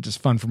fun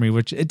for me,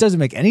 which it doesn't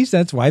make any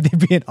sense why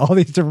they'd be in all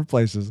these different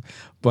places,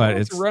 but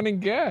It's a running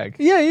gag.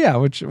 yeah,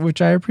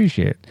 which I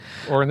appreciate.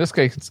 Or in this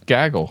case, it's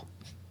gaggle.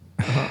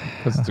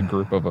 Because it's a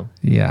group of them.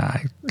 Yeah,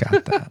 I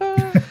got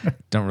that.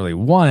 Don't really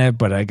want it,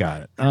 but I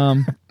got it.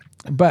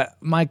 But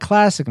my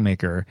classic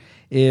maker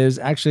is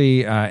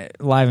actually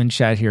live in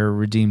chat here.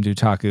 Redeemed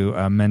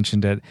Utaku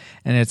mentioned it,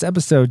 and it's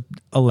episode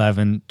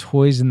 11,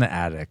 Toys in the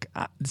Attic.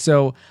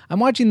 So I'm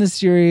watching this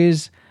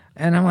series,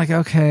 and I'm like,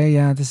 okay,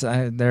 yeah,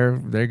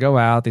 they go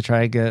out, they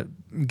try to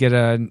get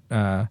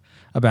a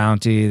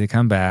bounty, they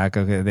come back.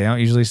 Okay, they don't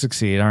usually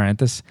succeed. All right,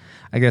 this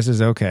I guess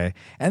is okay.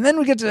 And then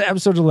we get to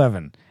episode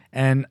 11.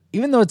 And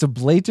even though it's a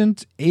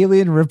blatant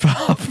alien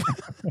ripoff,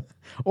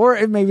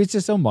 or maybe it's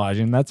just homage,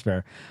 and that's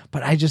fair.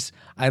 But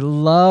I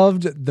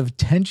loved the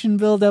tension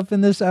build up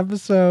in this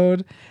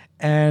episode.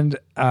 And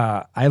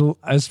I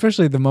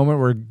especially the moment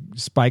where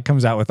Spike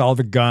comes out with all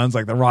the guns,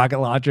 like the rocket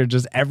launcher,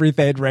 just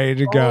everything ready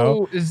to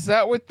go. Oh, is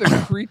that with the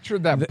creature,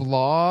 that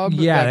blob?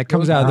 Yeah, that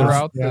comes goes out of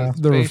throughout the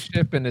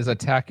spaceship and is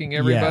attacking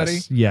everybody?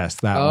 Yes,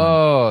 that one.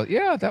 Oh,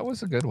 yeah, that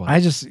was a good one.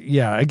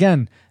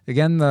 Again,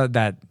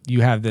 that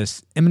you have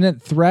this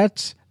imminent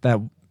threat that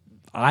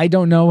I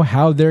don't know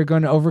how they're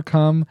going to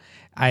overcome.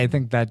 I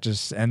think that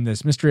and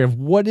this mystery of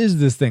what is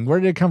this thing? Where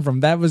did it come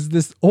from? That was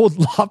this old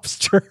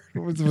lobster. It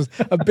was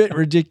a bit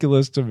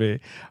ridiculous to me,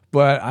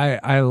 but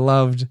I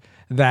loved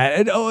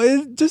that.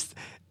 And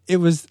it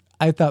was,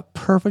 I thought,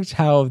 perfect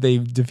how they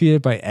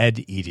defeated by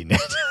Ed eating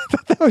it.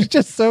 That was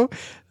just so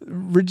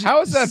ridiculous.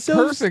 How is that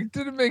perfect?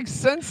 Didn't make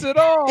sense at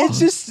all.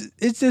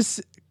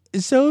 It's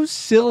so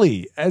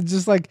silly and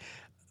just like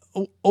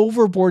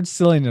overboard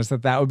silliness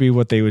that would be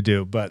what they would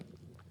do. But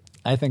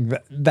I think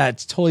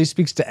that totally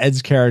speaks to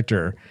Ed's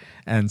character,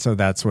 and so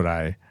that's what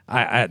I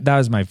that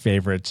was my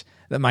favorite.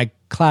 That my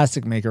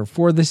classic maker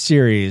for the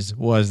series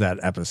was that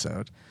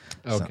episode.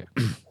 Okay.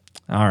 So,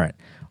 all right.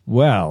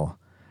 Well,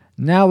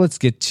 now let's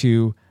get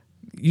to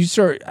you.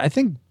 Start. I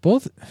think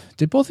both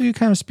of you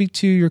kind of speak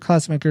to your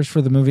classic makers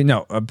for the movie?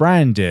 No,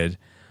 Brian did.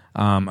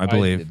 I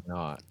believe. I did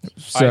not.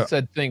 So- I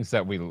said things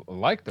that we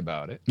liked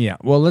about it. Yeah.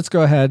 Well, let's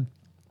go ahead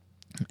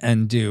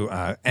and do.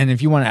 And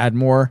if you want to add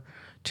more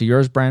to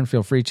yours, Brian,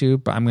 feel free to.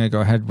 But I'm going to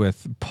go ahead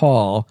with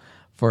Paul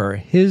for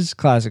his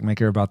classic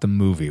maker about the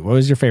movie. What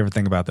was your favorite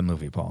thing about the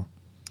movie, Paul?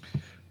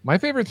 My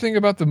favorite thing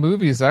about the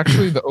movie is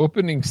actually the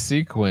opening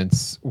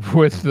sequence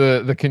with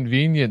the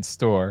convenience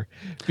store,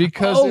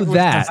 because it was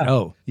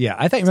yeah.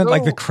 I thought you meant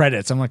like the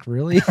credits. I'm like,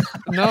 really?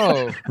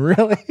 no,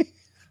 Really?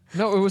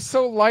 no, it was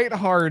so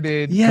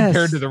lighthearted Yes.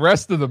 compared to the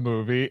rest of the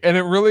movie, and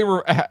it really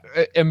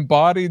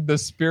embodied the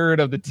spirit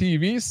of the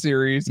TV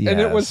series,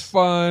 and it was Yes.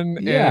 fun.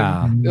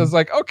 Yeah. And it was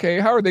like, okay,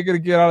 how are they going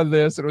to get out of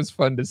this? It was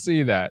fun to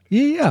see that.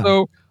 Yeah.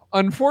 So,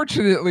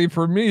 unfortunately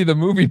for me, the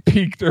movie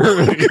peaked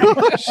early.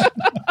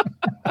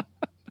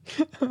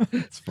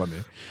 It's funny.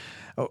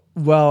 Oh,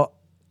 well,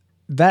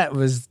 that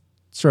was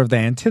sort of the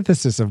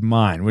antithesis of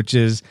mine, which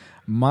is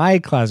my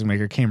classic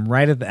maker came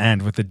right at the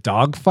end with the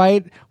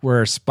dogfight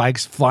where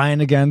Spike's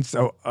flying against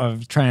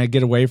of trying to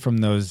get away from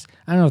those.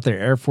 I don't know if they're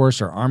Air Force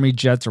or Army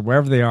jets or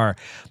wherever they are,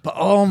 but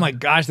oh my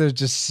gosh, that was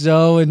just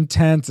so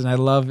intense, and I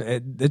love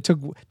it. It took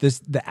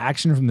the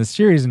action from the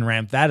series and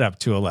ramped that up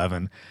to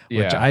 11,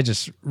 which Yeah.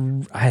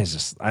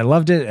 I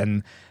loved it.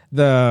 And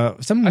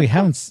something we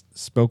haven't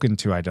spoken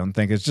to, I don't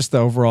think, is just the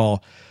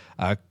overall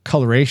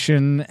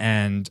coloration,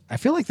 and I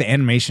feel like the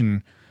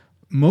animation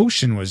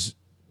motion was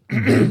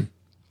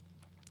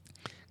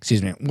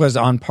was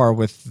on par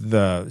with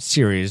the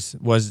series.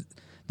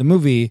 The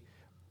movie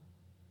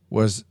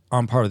was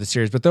on par with the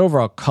series, but the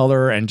overall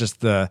color and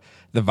just the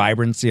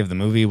vibrancy of the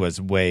movie was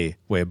way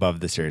above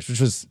the series, which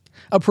was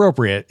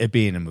appropriate, it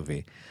being a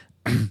movie.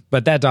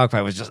 But that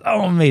dogfight was just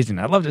amazing.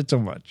 I loved it so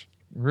much.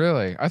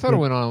 Really? I thought it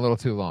went on a little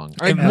too long.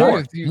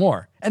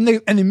 More. And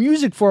the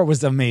music for it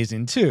was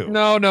amazing too.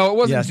 No, it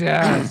wasn't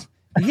jazz.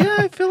 Yeah,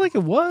 I feel like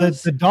it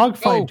was. The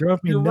dogfight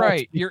drove me You're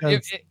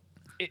nuts. right.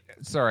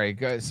 Sorry,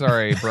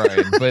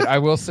 Brian, but I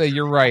will say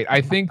you're right. I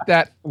think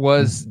that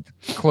was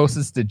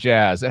closest to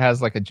jazz. It has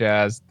like a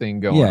jazz thing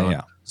going on.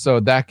 Yeah. So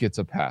that gets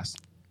a pass.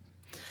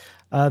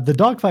 The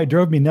dogfight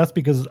drove me nuts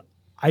because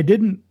I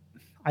didn't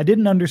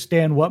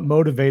understand what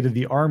motivated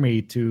the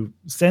army to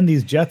send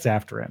these jets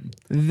after him.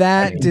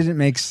 That didn't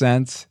make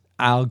sense.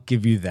 I'll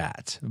give you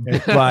that.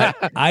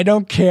 But I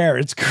don't care.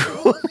 It's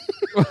cool.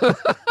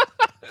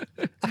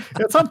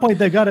 At some point,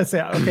 they've got to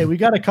say, okay, we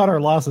got to cut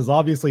our losses.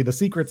 Obviously, the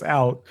secret's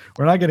out.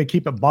 We're not going to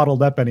keep it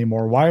bottled up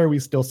anymore. Why are we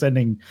still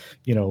sending,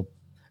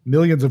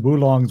 millions of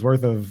oolongs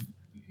worth of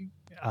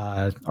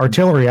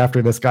artillery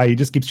after this guy? He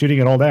just keeps shooting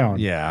it all down.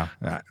 Yeah,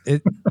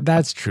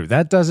 that's true.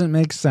 That doesn't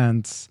make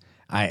sense.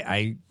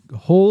 I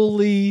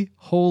wholly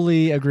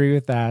agree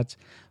with that.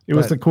 It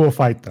was a cool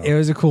fight, though. It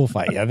was a cool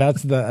fight. Yeah,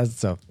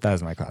 that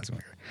was my classic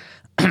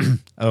movie.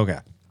 Okay.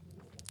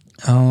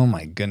 Oh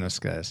my goodness,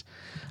 guys.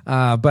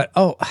 But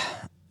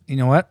you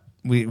know what?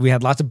 We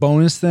had lots of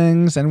bonus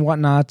things and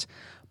whatnot,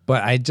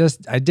 but I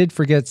did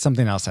forget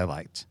something else I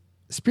liked.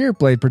 Spirit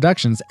Blade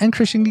Productions and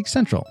Christian Geek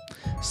Central.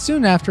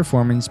 Soon after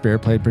forming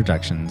Spirit Blade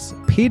Productions,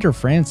 Peter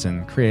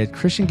Franson created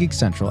Christian Geek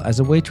Central as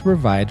a way to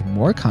provide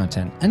more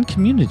content and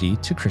community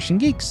to Christian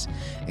geeks.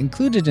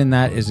 Included in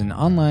that is an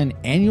online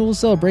annual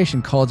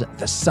celebration called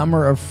the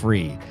Summer of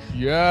Free.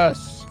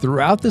 Yes.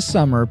 Throughout the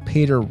summer,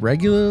 Peter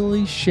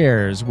regularly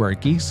shares where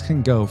geeks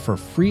can go for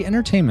free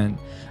entertainment,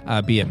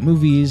 be it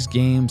movies,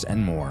 games,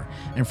 and more.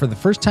 And for the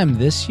first time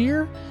this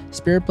year,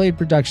 Spirit Blade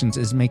Productions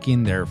is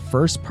making their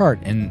first part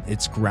in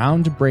its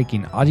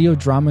groundbreaking audio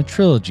drama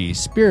trilogy,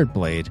 Spirit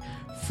Blade,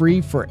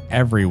 free for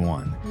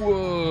everyone.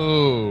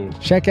 Whoa!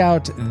 Check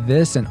out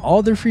this and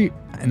all the free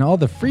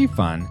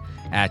fun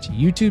at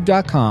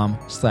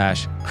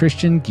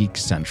youtube.com/Christian Geek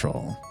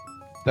Central.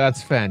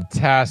 That's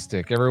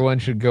fantastic. Everyone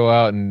should go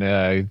out and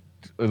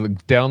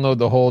download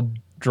the whole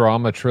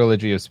drama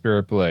trilogy of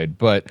Spirit Blade.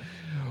 But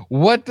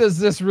what does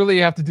this really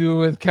have to do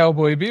with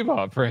Cowboy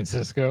Bebop,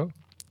 Francisco?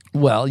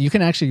 Well, you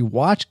can actually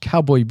watch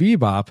Cowboy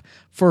Bebop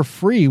for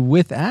free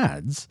with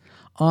ads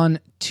on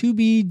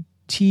tubitv.com.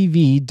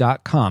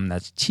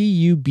 That's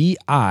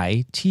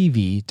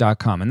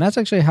TUBITV.com. And that's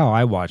actually how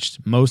I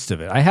watched most of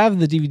it. I have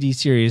the DVD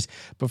series,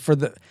 but for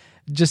the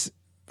just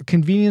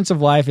convenience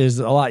of life is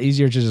a lot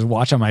easier to just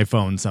watch on my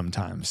phone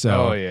sometimes.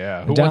 So,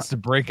 who wants to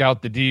break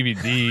out the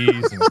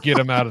DVDs and get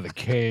them out of the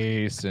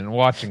case and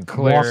watch in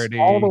clarity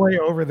all the way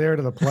over there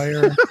to the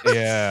player?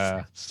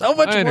 Yeah, so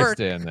much work. I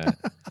understand that.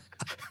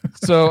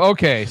 So,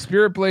 okay,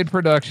 Spirit Blade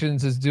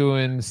Productions is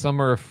doing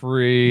Summer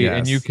Free,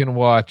 and you can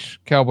watch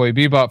Cowboy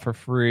Bebop for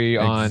free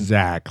on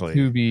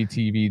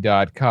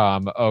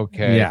tubitv.com.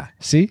 Okay. Yeah.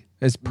 See?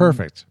 It's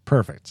perfect.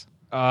 Perfect.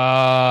 Okay.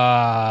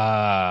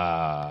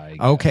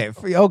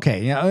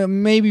 Yeah,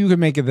 maybe you could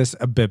make this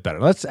a bit better.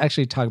 Let's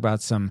actually talk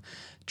about some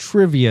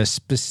trivia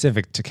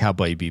specific to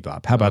Cowboy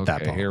Bebop. How about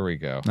that, Paul? Here we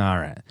go. All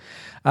right.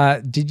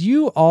 Did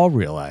you all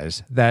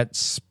realize that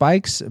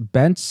Spike's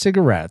bent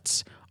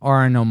cigarettes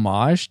are an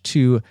homage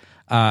to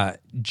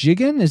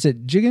Jigen? Is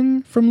it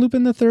Jigen from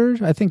Lupin the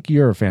Third? I think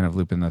you're a fan of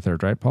Lupin the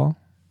Third, right, Paul?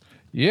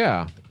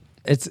 Yeah.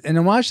 It's an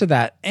homage to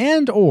that,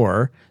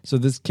 so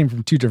this came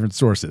from two different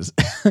sources.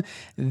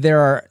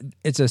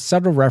 It's a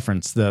subtle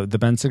reference. The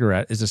bent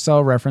cigarette is a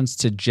subtle reference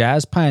to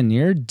jazz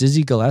pioneer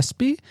Dizzy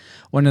Gillespie,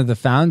 one of the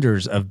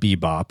founders of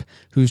bebop,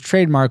 whose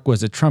trademark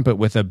was a trumpet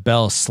with a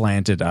bell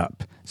slanted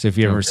up. So if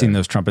you've ever seen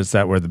those trumpets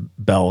where the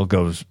bell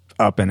goes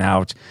up and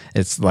out,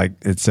 it's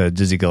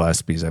Dizzy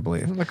Gillespie's, I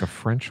believe. Isn't it like a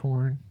French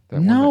horn?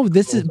 No,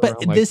 this is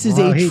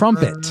a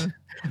trumpet.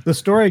 The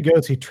story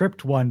goes he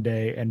tripped one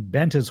day and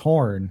bent his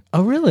horn.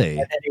 Oh, really?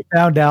 And then he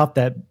found out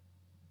that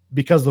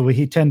because of the way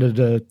he tended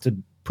to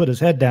put his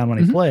head down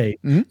when he played,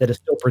 that it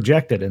still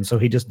projected. And so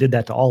he just did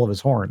that to all of his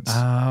horns.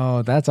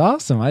 Oh, that's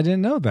awesome. I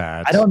didn't know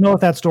that. I don't know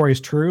if that story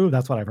is true.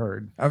 That's what I've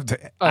heard.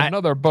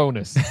 Another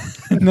bonus.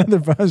 Another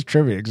bonus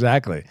trivia,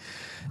 exactly.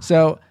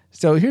 So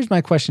here's my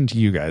question to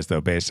you guys,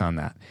 though, based on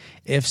that.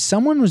 If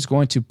someone was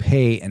going to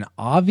pay an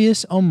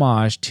obvious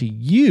homage to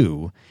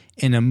you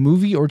in a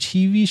movie or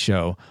TV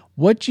show,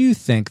 what do you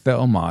think the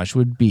homage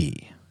would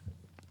be?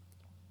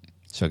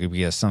 So it could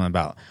be something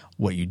about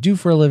what you do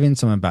for a living,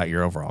 something about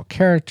your overall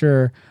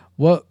character.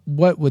 What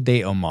would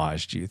they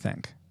homage, do you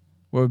think?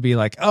 What would be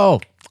like,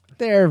 oh,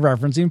 they're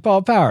referencing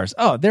Paul Powers.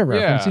 Oh, they're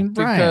referencing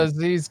Brian.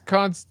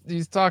 Because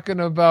he's talking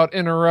about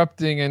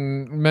interrupting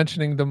and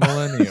mentioning the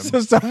millennium.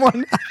 So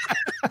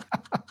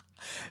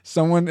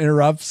someone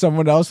interrupts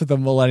someone else with a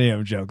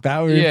millennium joke. That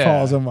would be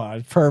Paul's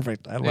homage.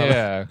 Perfect. I love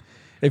it.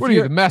 What are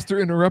you, the master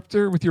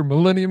interrupter with your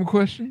Millennium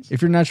questions?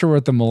 If you're not sure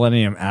what the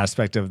Millennium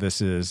aspect of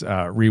this is,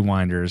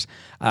 Rewinders,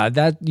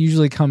 that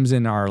usually comes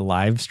in our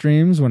live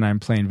streams when I'm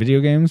playing video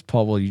games.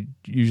 Paul will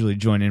usually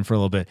join in for a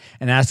little bit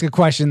and ask a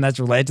question that's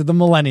related to the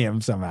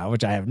Millennium somehow,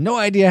 which I have no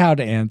idea how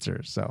to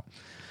answer. So,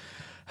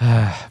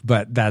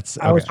 but that's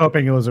okay. I was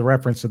hoping it was a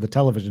reference to the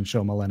television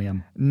show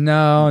Millennium.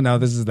 No,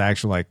 this is the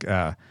actual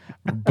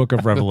Book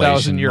of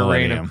Revelation. The 1,000-year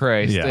reign of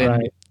Christ. Yeah.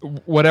 Right.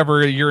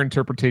 Whatever your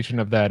interpretation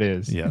of that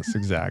is. Yes,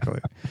 exactly.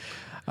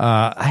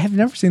 I have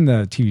never seen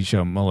the TV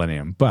show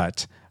Millennium,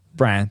 but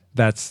Brian,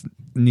 that's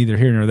neither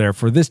here nor there.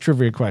 For this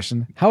trivia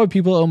question, how would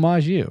people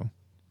homage you?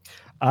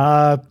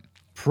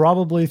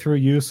 Probably through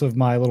use of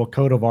my little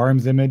coat of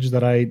arms image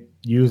that I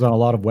use on a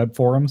lot of web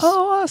forums.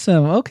 Oh,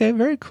 awesome. Okay,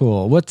 very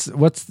cool. What's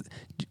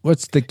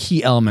the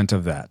key element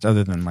of that,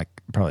 other than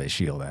probably a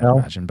shield, I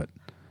imagine, but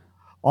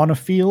on a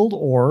field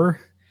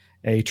or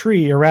a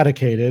tree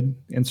eradicated,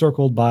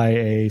 encircled by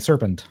a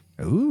serpent.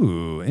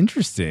 Ooh,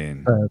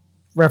 interesting.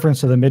 Reference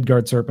to the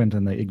Midgard serpent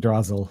and the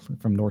Yggdrasil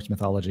from Norse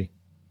mythology.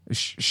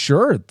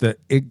 Sure, the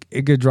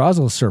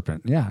Yggdrasil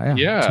serpent. Yeah,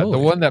 totally. The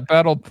one that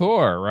battled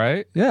Thor,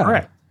 right? Yeah,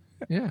 correct.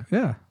 Yeah.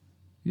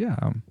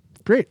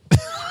 Great.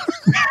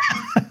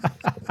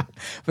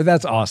 But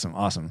that's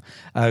awesome.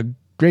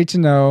 Great to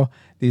know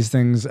these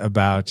things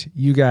about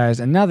you guys.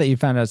 And now that you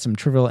found out some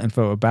trivial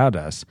info about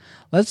us,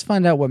 let's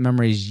find out what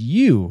memories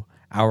you,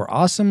 our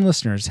awesome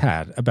listeners,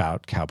 had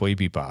about Cowboy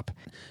Bebop.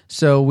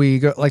 So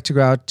we like to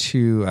go out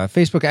to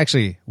Facebook.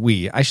 Actually,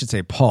 I should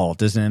say Paul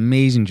does an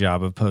amazing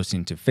job of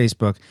posting to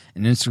Facebook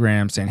and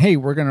Instagram saying, hey,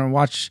 we're going to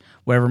watch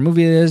whatever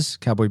movie it is,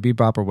 Cowboy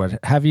Bebop or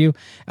what have you.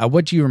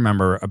 What do you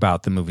remember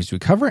about the movies we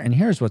cover? And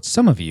here's what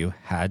some of you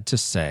had to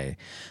say.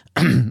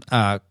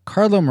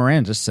 Carlo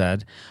Miranda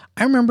said,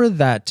 I remember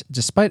that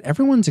despite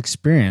everyone's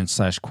experience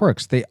 /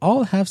 quirks, they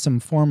all have some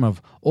form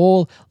of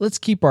let's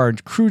keep our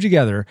crew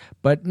together,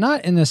 but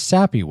not in a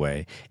sappy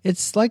way.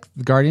 It's like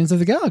the Guardians of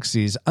the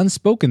Galaxy's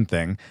unspoken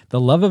thing, the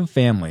love of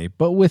family,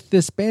 but with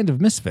this band of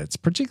misfits,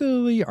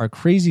 particularly our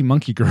crazy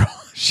monkey girl.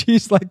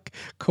 She's like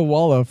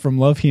Koala from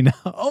Love Hina.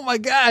 Oh my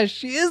gosh,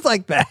 she is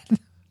like that.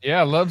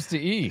 Yeah, loves to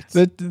eat.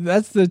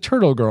 That's the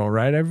turtle girl,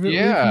 right?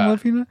 Yeah. From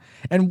Love Hina?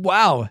 And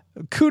wow,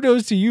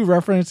 kudos to you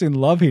referencing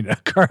Love Hina,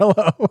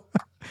 Carlo.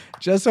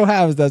 Just so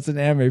happens that's an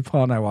anime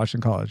Paul and I watched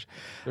in college.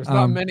 There's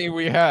not many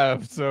we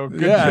have, so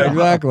good yeah, job.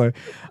 Exactly.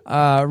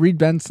 Reed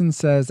Benson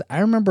says, I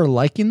remember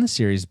liking the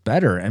series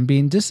better and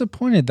being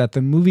disappointed that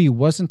the movie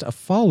wasn't a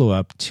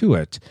follow-up to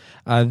it,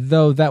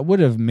 though that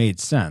would have made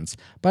sense.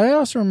 But I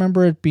also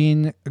remember it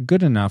being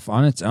good enough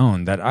on its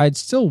own that I'd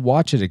still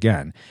watch it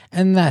again.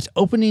 And that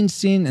opening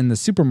scene in the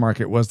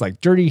supermarket was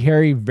like Dirty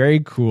Harry,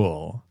 very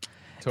cool.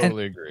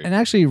 Totally agree. And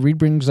actually, Reed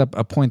brings up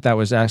a point that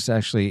was asked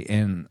actually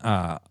in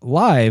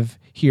live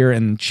here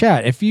in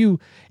chat. If you've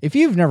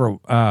never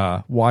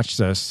watched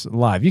us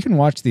live, you can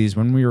watch these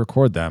when we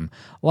record them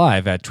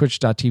live at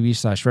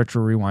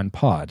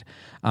twitch.tv/retrorewindpod.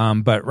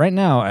 But right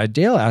now,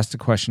 Dale asked a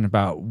question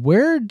about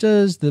where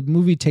does the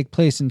movie take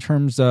place in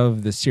terms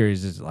of the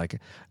series? Is it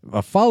like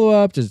a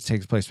follow-up? Does it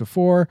take place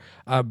before?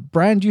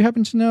 Brian, do you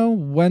happen to know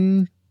what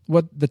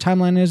the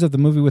timeline is of the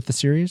movie with the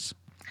series?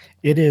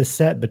 It is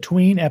set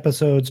between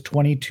episodes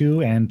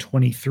 22 and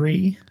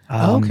 23.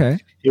 Okay.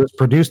 It was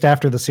produced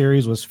after the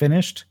series was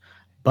finished,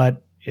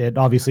 but it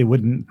obviously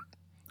wouldn't.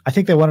 I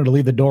think they wanted to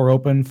leave the door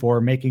open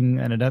for making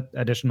an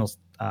additional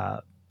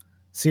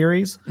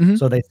series,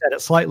 so they set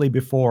it slightly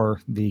before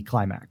the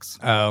climax.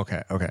 Oh,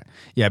 okay.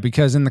 Yeah,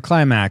 because in the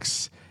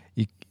climax,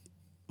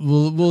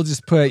 we'll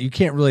just put you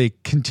can't really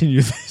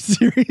continue the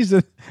series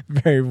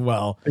very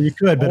well. You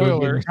could, but it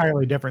would be an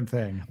entirely different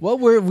thing. Well,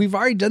 we've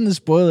already done the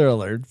spoiler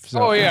alert.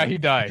 So. Oh yeah, he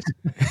dies.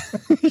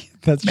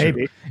 That's true.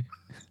 Maybe.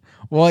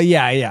 Well,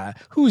 yeah.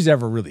 Who's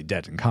ever really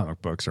dead in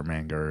comic books or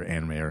manga or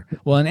anime?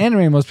 In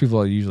anime, most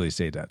people usually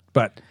say that.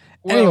 But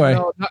anyway,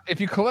 no, if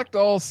you collect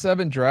all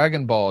 7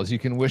 Dragon Balls, you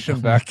can wish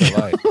them back to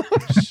life.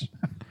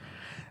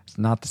 It's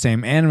not the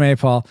same anime,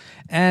 Paul.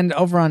 And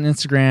over on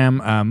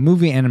Instagram,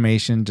 Movie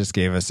Animation just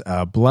gave us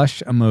a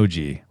blush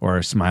emoji or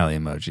a smiley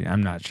emoji.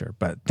 I'm not sure,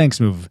 but thanks,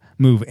 Move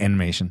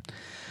Animation.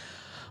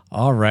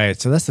 All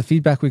right, so that's the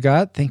feedback we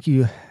got. Thank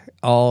you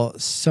all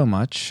so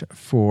much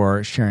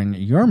for sharing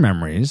your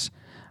memories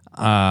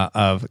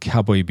of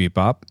Cowboy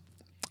Bebop.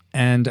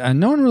 And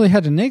no one really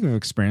had a negative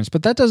experience,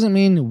 but that doesn't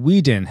mean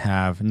we didn't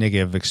have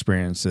negative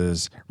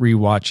experiences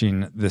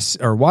rewatching this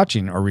or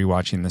watching or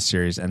rewatching the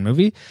series and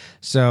movie.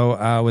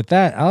 So with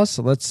that, Alice,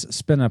 let's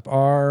spin up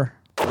our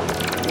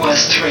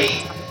Worst 3.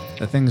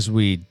 the things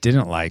we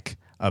didn't like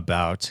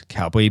about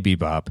Cowboy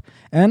Bebop.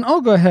 And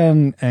I'll go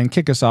ahead and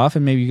kick us off,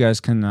 and maybe you guys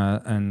can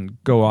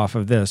and go off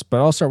of this.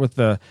 But I'll start with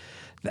the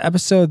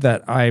episode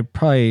that I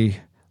probably...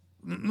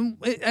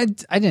 I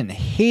didn't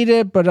hate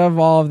it, but of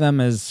all of them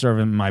is sort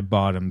of in my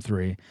bottom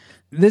 3.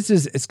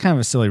 It's kind of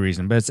a silly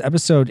reason, but it's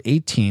episode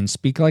 18,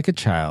 Speak Like a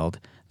Child.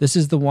 This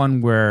is the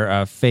one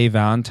where Faye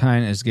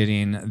Valentine is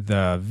getting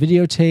the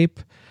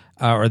videotape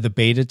or the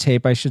beta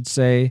tape, I should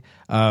say,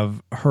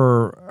 of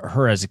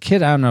her as a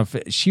kid. I don't know if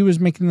she was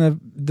making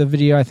the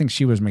video. I think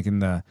she was making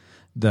the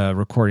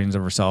recordings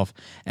of herself,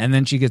 and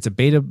then she gets a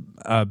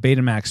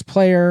Betamax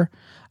player.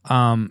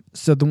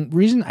 So the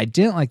reason I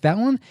didn't like that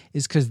one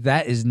is because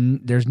that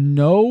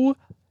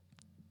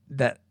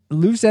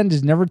loose end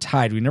is never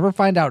tied. We never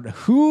find out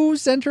who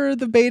sent her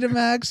the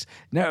Betamax.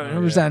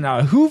 Never find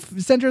out who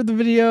sent her the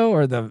video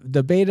or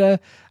the beta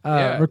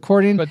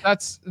recording. But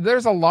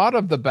there's a lot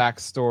of the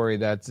backstory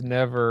that's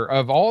never,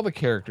 of all the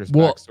characters'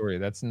 backstory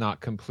that's not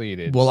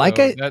completed. Well,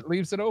 that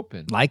leaves it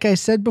open. Like I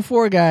said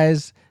before,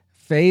 guys,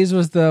 FaZe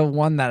was the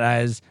one that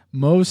I was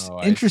most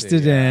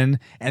interested in,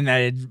 and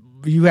that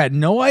you had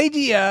no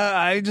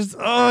idea. It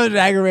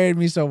aggravated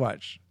me so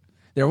much.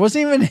 There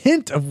wasn't even a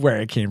hint of where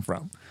it came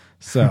from.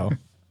 So.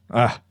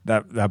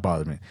 That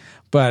bothered me,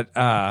 but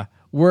I'm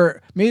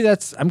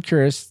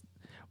curious.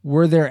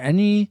 Were there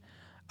any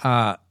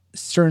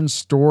certain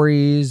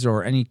stories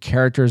or any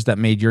characters that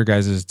made your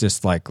guys'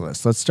 dislike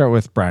list? Let's start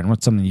with Brian.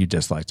 What's something you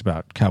disliked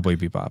about Cowboy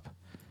Bebop?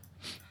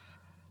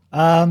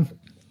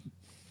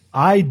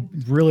 I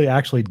really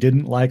actually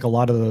didn't like a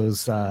lot of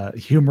those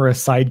humorous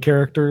side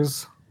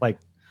characters, like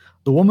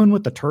the woman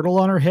with the turtle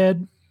on her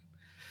head.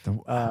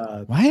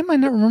 Why am I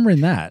not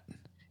remembering that?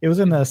 It was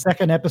in the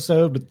second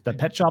episode with the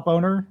pet shop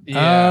owner.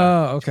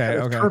 Yeah. Oh, okay.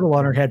 Okay. Turtle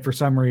on her head for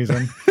some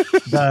reason.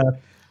 the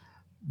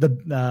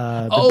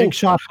big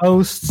shot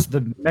hosts,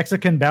 the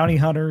Mexican bounty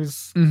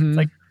hunters,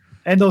 and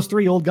those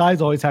three old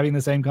guys always having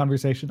the same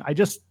conversation. I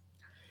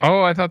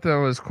thought that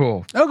was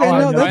cool. Okay,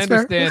 I that's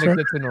understand fair. if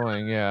it's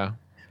annoying. Yeah,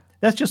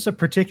 that's just a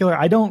particular.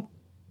 I don't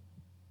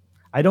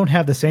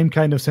have the same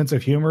kind of sense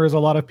of humor as a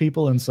lot of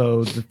people, and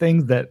so the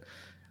things that.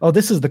 Oh,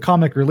 this is the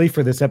comic relief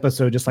for this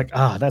episode. Just like,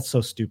 that's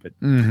so stupid.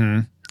 Mm-hmm.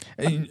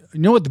 You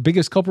know what the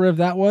biggest culprit of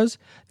that was?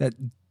 That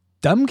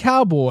dumb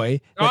cowboy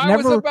that I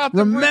was about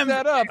to bring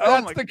that up.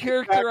 That's the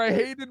character I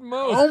hated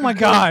most. Oh my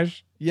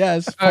gosh.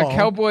 Yes.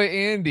 Cowboy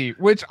Andy,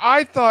 which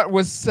I thought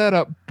was set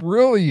up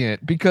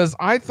brilliant because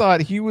I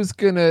thought he was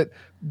going to...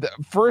 The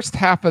first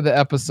half of the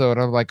episode,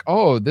 I'm like,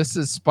 oh, this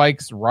is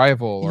Spike's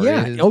rival. Or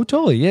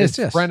totally. Yes,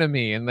 his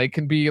frenemy, and they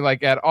can be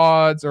like at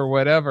odds or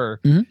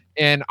whatever. Mm-hmm.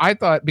 And I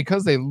thought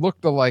because they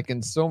looked alike,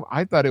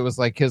 I thought it was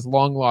like his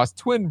long lost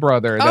twin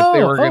brother that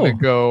they were going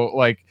to go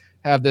like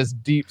have this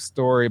deep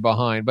story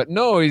behind. But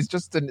no, he's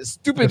just a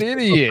stupid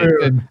idiot.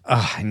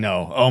 I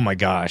know. Oh my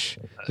gosh,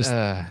 just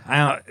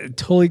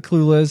totally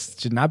clueless.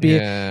 Should not be.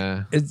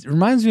 Yeah. It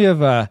reminds me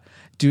of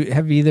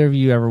have either of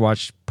you ever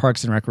watched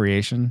Parks and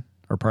Recreation?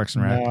 Or Parks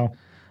and Rec? No.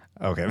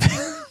 Okay.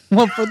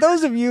 Well, for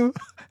those of you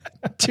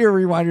tier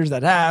rewinders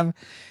that have,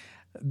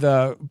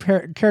 the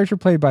character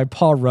played by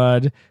Paul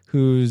Rudd,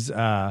 who's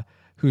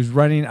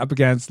running up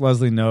against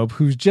Leslie Knope,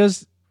 who's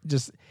just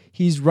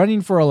he's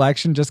running for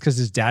election just because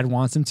his dad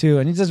wants him to,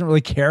 and he doesn't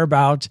really care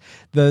about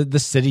the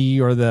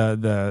city or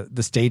the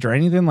state or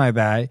anything like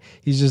that.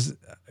 He's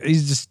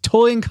just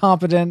totally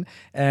incompetent,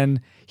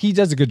 and he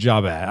does a good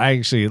job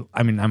at it.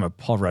 I'm a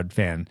Paul Rudd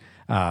fan.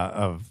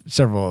 Of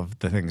several of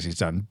the things he's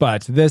done,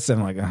 but this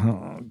I'm like,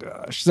 oh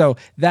gosh. So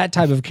that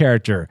type of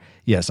character,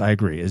 yes, I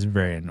agree, is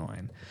very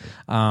annoying.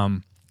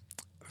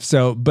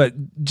 But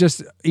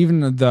just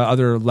even the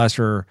other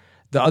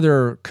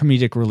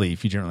comedic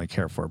relief, you didn't really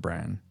care for,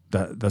 Brian.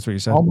 That's what you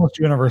said. Almost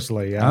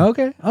universally, yeah.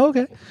 Okay.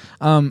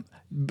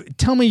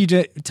 Tell me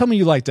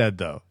you liked Ed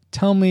though.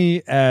 Tell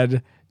me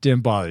Ed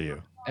didn't bother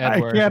you.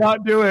 Edward. I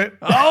cannot do it.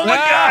 Oh my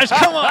gosh!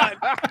 Come on.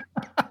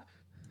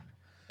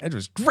 It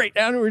was great.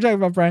 I know what we're talking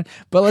about, Brian.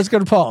 But let's go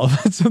to Paul.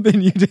 That's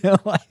something you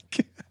didn't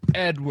like.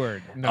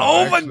 Edward. No,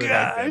 oh my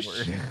gosh.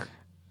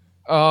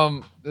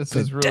 This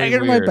is really dagger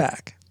weird. in my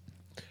back.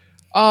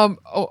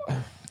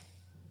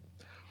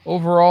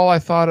 Overall, I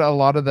thought a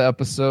lot of the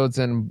episodes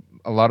and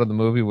a lot of the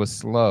movie was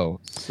slow.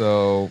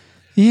 So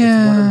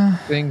yeah, it's one of the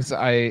things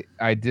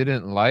I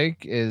didn't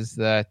like is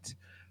that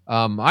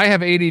I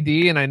have ADD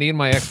and I need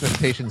my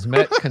expectations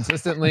met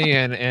consistently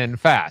and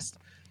fast.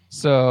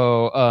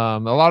 So a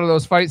lot of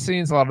those fight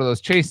scenes, a lot of those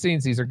chase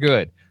scenes, these are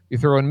good. You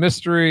throw in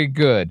mystery,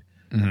 good.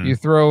 Mm-hmm. You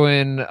throw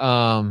in,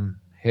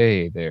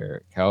 hey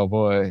there,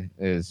 cowboy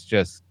is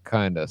just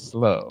kind of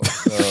slow.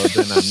 So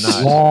then I'm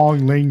not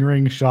long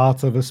lingering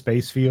shots of a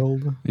space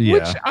field,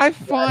 which I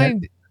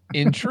find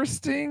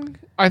interesting.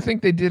 I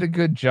think they did a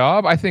good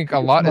job. I think a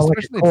lot,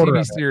 especially the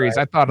TV series.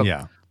 Right? I thought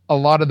a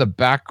lot of the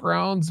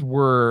backgrounds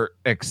were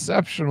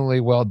exceptionally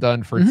well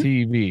done for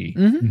TV.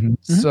 Mm-hmm. Mm-hmm.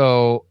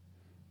 So,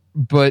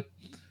 but.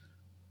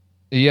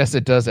 Yes,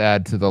 it does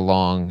add to the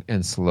long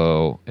and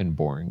slow and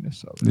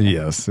boringness of it.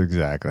 Yes,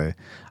 exactly.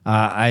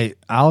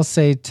 I'll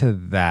say to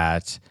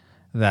that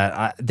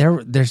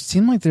there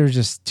seemed like there were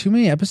just too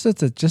many episodes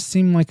that just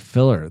seemed like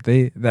filler.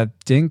 That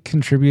didn't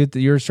contribute.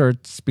 You were sort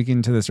of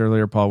speaking to this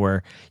earlier, Paul,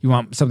 where you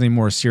want something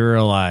more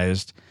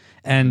serialized,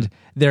 and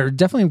there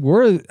definitely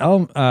were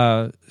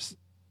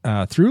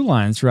through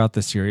lines throughout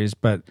the series,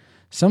 but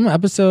some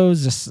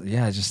episodes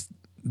just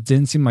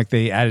didn't seem like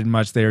they added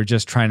much. They were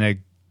just trying to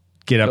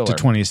get up to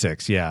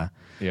 26. Yeah.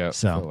 Yeah.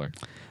 So filler.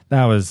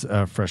 that was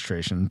a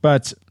frustration.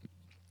 But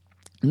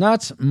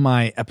not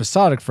my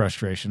episodic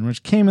frustration,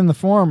 which came in the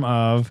form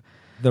of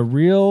the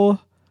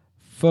Real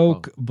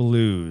Folk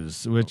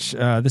Blues, which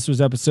this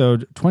was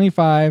episode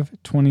 25,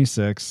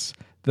 26,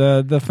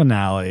 the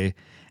finale.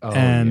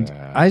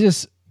 I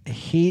just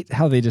hate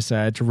how they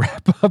decided to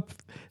wrap up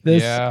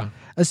this. Yeah.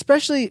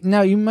 Especially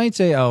now, you might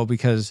say, "Oh,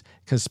 because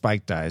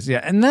Spike dies."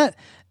 Yeah, and that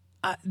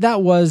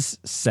was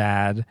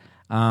sad.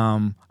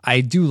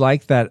 I do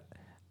like that.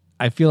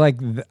 I feel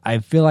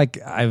like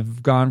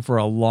I've gone for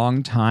a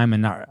long time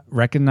and not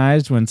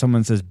recognized when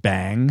someone says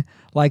 "bang"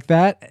 like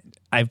that.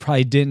 I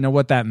probably didn't know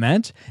what that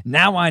meant.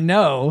 Now I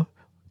know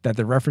that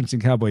they're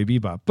referencing Cowboy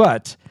Bebop.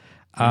 But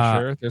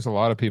Sure, there's a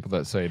lot of people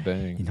that say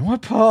 "bang." you know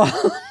what, Paul?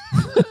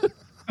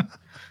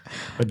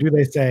 But do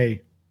they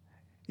say?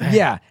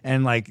 Yeah,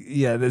 and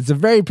it's a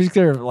very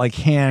particular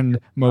hand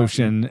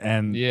motion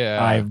and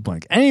eye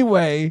blink.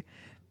 Anyway,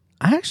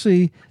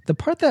 the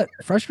part that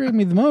frustrated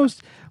me the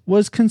most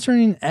was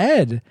concerning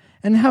Ed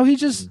and how he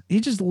just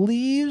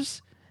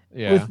leaves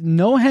with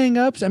no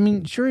hang-ups. I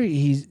mean, sure,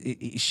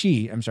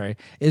 she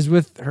is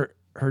with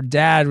her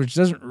dad, which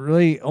doesn't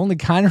really, only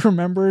kind of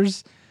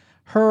remembers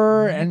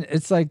her, and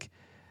it's like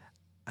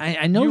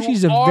I know You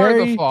she's a are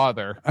very the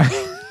father.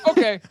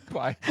 Okay,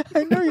 bye.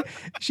 I know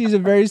she's a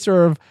very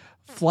sort of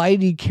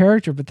flighty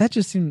character, but that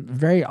just seemed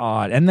very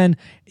odd. And then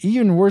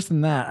even worse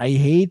than that, I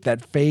hate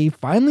that Faye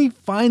finally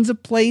finds a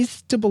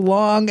place to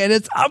belong and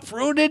it's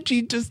uprooted.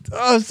 She just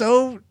I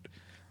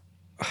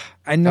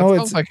know it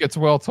sounds like it's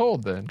well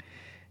told then.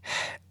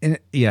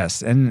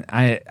 Yes, and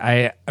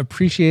I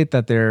appreciate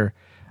that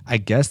I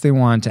guess they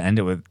wanted to end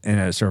it in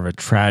a sort of a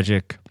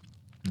tragic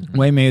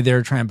way. Maybe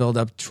they're trying to build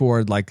up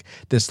toward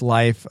this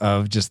life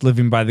of just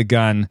living by the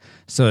gun,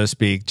 so to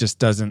speak, just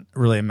doesn't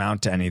really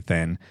amount to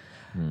anything.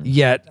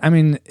 Yet, I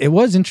mean, it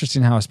was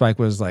interesting how Spike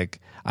was like,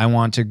 I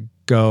want to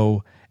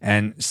go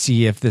and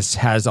see if this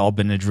has all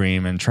been a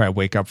dream and try to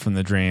wake up from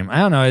the dream. I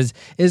don't know,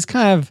 is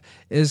kind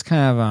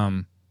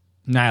of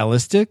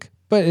nihilistic,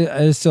 but it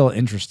is still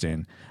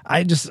interesting.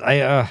 I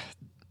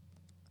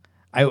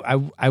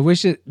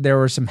wish there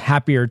were some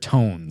happier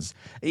tones.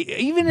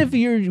 Even if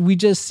we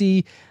just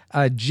see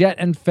Jet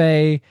and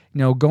Faye,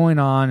 going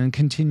on and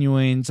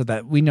continuing, so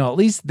that we know at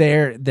least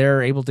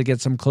they're able to get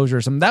some closure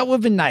or something. That would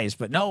have been nice,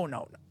 but no.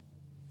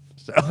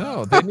 So.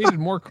 No, they needed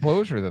more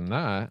closure than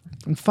that.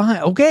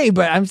 Fine, okay,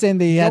 but I'm saying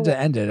they had to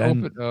end it.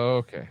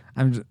 Okay.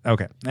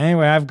 Okay.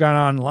 Anyway, I've gone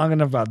on long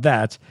enough about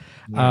that.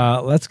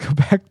 Let's go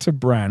back to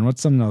Brian.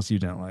 What's something else you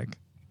didn't like?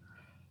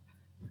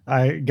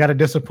 I gotta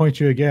disappoint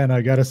you again.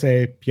 I gotta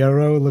say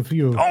Pierrot Le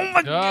Fou. Oh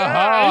my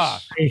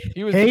gosh! I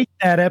hate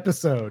that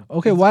episode.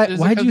 Okay,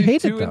 why do you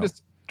hate it though?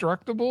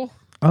 Indestructible?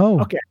 Oh,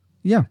 okay.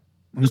 Yeah,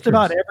 just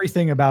about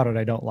everything about it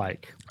I don't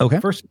like. Okay.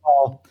 First of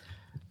all,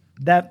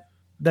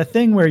 the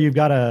thing where you've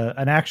got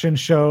an action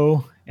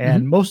show,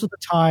 and most of the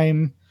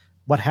time,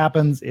 what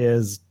happens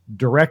is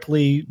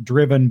directly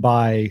driven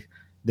by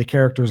the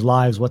characters'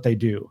 lives, what they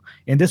do.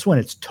 In this one,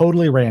 it's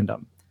totally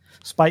random.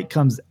 Spike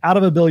comes out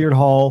of a billiard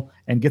hall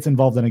and gets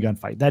involved in a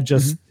gunfight. That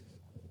just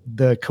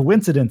the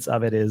coincidence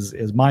of it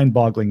is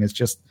mind-boggling. It's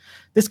just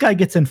this guy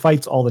gets in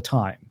fights all the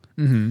time.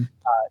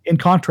 In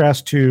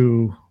contrast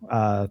to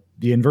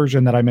the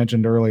inversion that I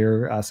mentioned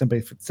earlier,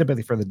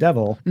 Sympathy for the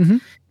Devil, he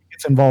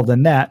gets involved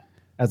in that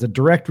as a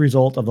direct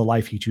result of the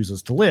life he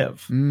chooses to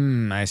live.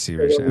 I see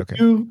what you're saying.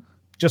 Okay.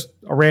 Just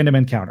a random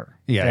encounter.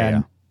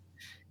 Yeah.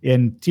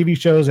 In TV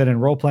shows and in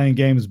role-playing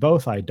games,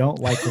 both, I don't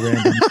like the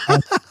random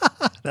encounters.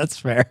 That's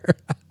fair.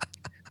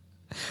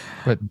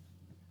 But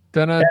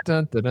dun. That's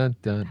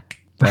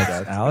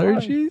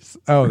allergies?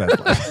 Oh,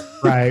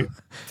 that's right.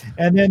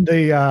 And then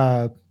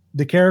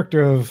the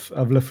character of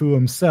LeFou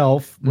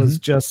himself was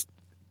just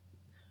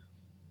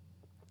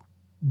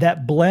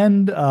that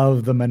blend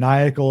of the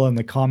maniacal and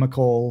the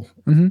comical.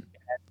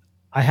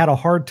 I had a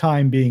hard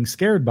time being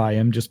scared by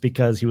him just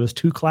because he was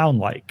too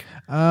clown-like.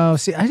 Oh,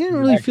 see, I didn't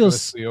really feel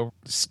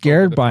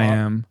scared by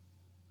him.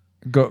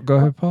 Go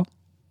ahead, Paul.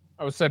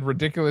 I said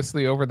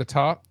ridiculously over the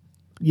top.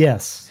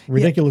 Yes,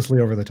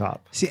 ridiculously over the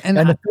top. See, and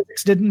the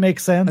physics didn't make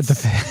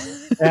sense.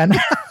 And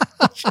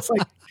it's just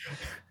like,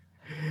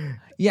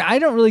 yeah, I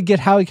don't really get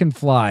how he can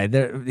fly. He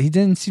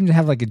didn't seem to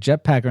have like a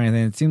jetpack or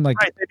anything. It seemed like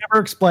they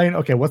never explain.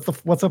 Okay, what's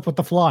up with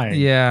the flying?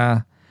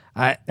 Yeah,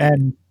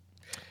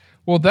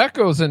 well, that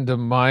goes into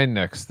my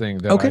next thing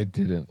that I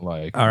didn't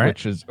like. All right,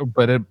 which is,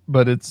 but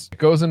it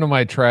goes into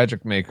my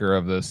tragic maker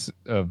of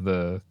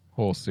the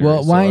whole series.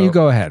 Well, why don't you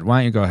go ahead? Why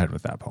don't you go ahead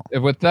with that, Paul?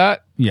 With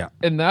that, yeah,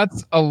 and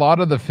that's a lot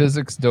of the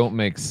physics don't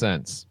make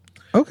sense.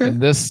 Okay,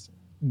 and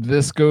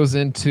this goes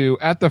into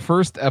at the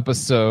first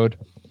episode,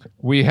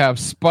 we have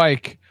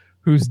Spike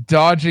who's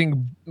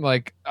dodging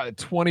like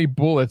 20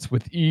 bullets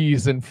with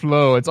ease and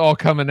flow. It's all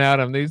coming at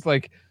him. He's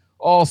like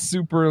all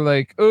super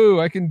like,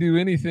 oh, I can do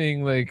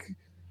anything. Like,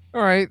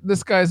 all right,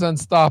 this guy's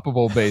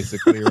unstoppable,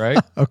 basically, right?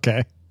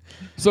 Okay.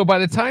 So by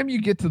the time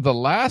you get to the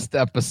last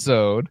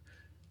episode,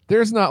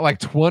 there's not like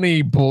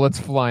 20 bullets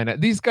flying at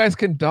these guys.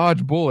 Can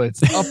dodge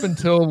bullets up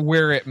until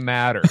where it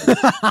matters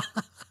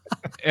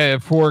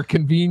for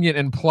convenient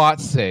and plot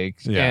sake.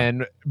 Yeah.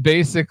 And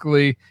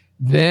basically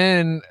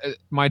Then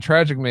my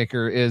tragic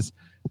maker is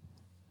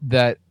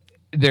that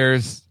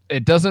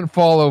it doesn't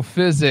follow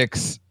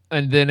physics,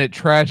 and then it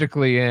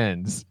tragically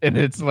ends, and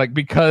it's like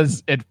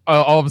because it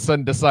all of a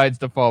sudden decides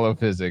to follow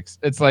physics.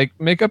 It's like,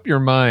 make up your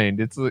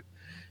mind.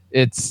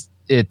 It's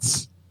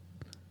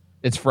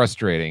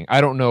frustrating.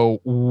 I don't know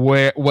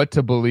what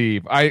to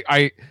believe.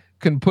 I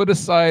can put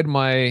aside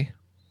my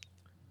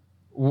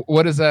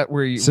what is that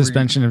where you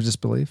suspension of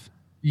disbelief.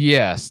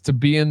 Yes, to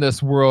be in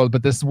this world,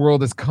 but this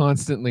world is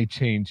constantly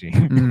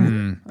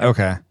changing.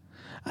 Okay.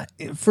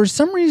 For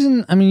some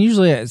reason, I mean,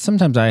 usually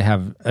sometimes I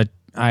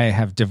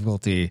have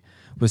difficulty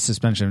with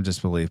suspension of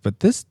disbelief,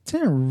 but this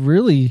didn't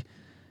really.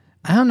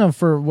 I don't know,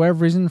 for whatever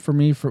reason, for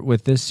me,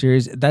 with this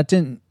series, that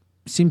didn't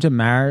seem to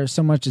matter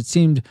so much. It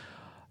seemed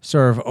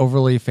sort of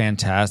overly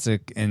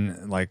fantastic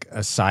in like a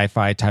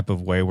sci-fi type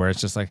of way, where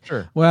it's just like,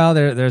 sure, well,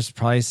 there's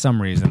probably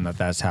some reason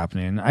that's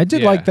happening. I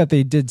did like that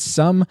they did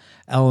some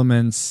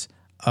elements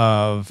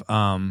of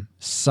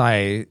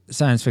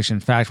science fiction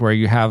fact, where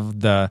you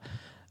have the.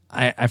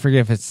 I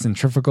forget if it's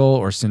centrifugal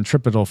or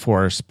centripetal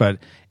force, but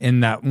in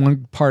that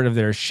one part of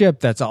their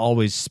ship that's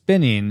always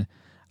spinning,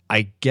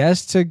 I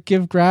guess to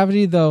give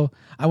gravity, though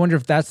I wonder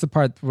if that's the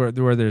part where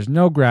there's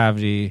no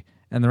gravity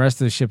and the rest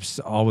of the ship's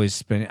always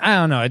spinning. I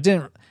don't know. It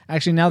didn't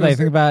actually, now that I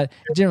think about it,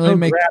 it didn't really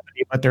make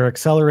gravity, but they're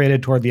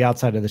accelerated toward the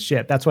outside of the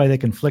ship. That's why they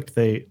can flick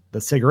the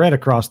cigarette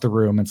across the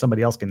room and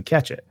somebody else can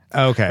catch it.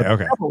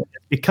 Okay.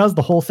 Because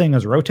the whole thing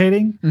is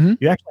rotating,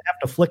 you actually have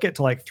to flick it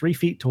to like 3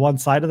 feet to one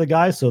side of the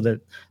guy so that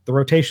the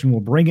rotation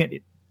will bring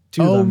it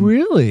to them. Oh,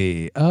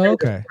 really? Oh,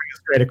 okay. Bring it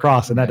straight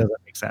across, and that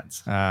doesn't make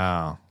sense.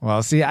 Oh,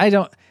 well, see, I'm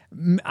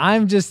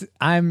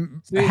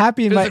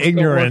happy in my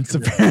ignorance,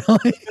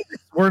 apparently.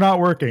 We're not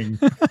working.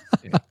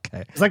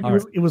 Okay. It's like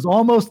it was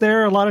almost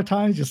there a lot of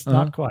times, just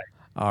not quite.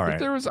 All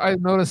right. I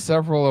noticed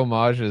several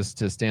homages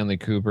to Stanley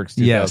Kubrick's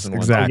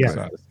 2001. Yes,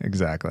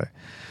 exactly.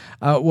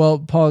 Well,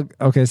 Paul,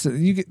 okay, so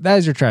that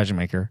is your tragic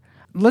maker.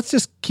 Let's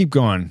just keep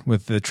going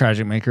with the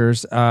tragic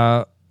makers.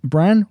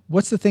 Brian,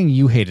 what's the thing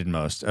you hated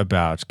most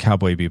about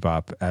Cowboy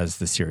Bebop as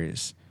the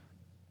series?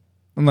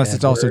 Unless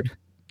it's also...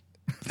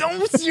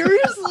 No,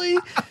 seriously?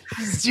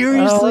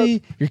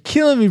 Seriously? You're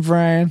killing me,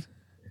 Brian.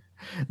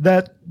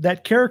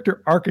 That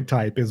character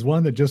archetype is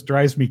one that just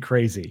drives me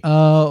crazy.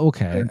 Oh,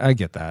 okay. I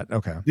get that.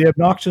 Okay. The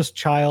obnoxious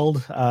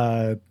child.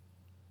 Well,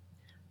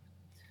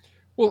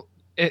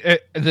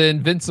 the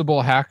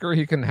invincible hacker,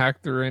 he can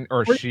hack through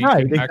she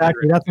right, can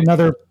exactly. That's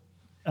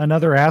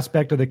another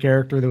aspect of the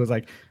character that was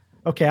like,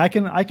 okay, I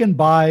can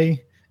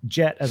buy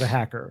Jet as a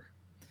hacker.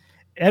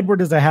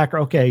 Edward is a hacker.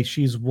 Okay,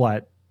 she's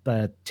what,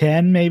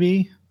 10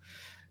 maybe?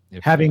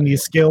 Having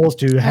these skills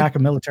to hack a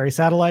military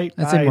satellite.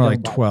 I'd say more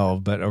like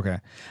 12, but okay.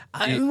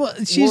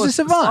 She's a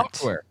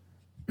savant.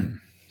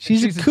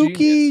 She's a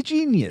kooky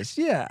genius.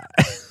 Yeah.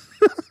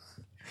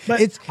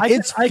 But it's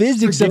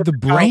physics of the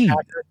brain.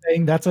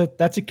 Thing. That's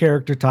a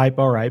character type,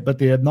 all right. But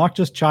the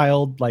obnoxious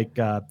child, like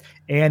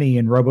Annie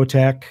in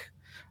Robotech,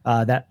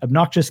 that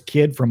obnoxious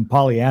kid from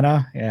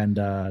Pollyanna, and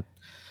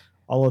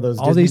all of those.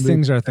 All Disney these movies.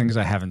 things are things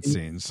I haven't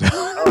seen. So.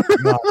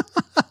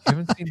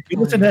 You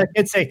listen to that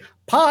kid say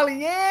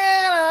Pollyanna.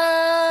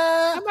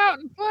 Come out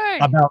and play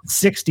about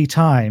 60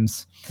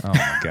 times. Oh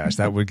my gosh,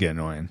 that would get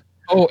annoying.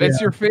 Oh, it's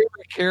your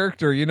favorite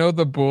character. You know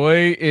the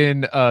boy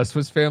in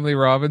Swiss Family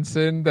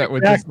Robinson that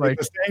would just like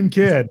the same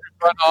kid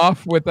run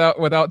off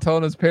without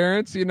telling his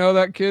parents. You know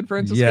that kid,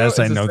 Francisco? Yes,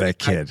 I know that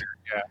kid.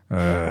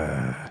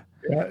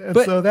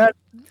 But so that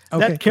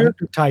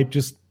character type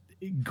just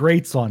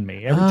grates on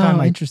me every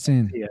time I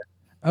interesting. see it.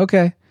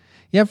 Okay.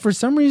 Yeah, for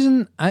some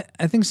reason, I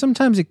think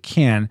sometimes it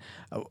can.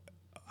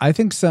 I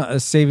think a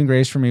saving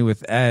grace for me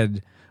with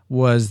Ed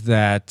was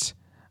that,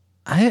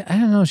 I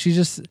don't know, she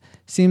just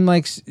seemed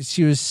like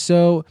she was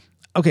so...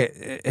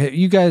 Okay,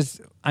 you guys,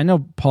 I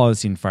know Paul has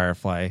seen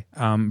Firefly.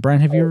 Brian,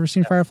 have you ever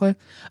seen Firefly?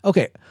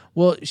 Okay,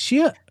 well,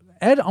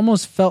 Ed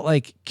almost felt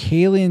like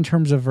Kaylee in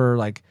terms of her,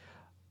 like,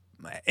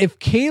 if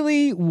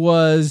Kaylee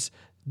was...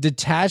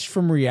 detached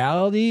from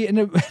reality in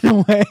a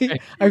way.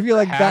 I feel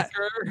like that,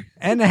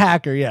 and a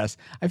hacker. Yes,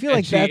 I feel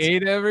like she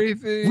ate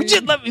everything. Would you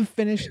let me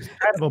finish? It's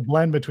kind of a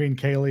blend between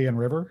Kaylee and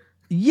River.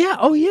 Yeah.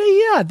 Oh,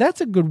 yeah.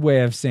 That's a good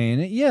way of saying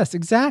it. Yes,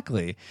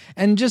 exactly.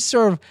 And just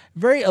sort of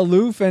very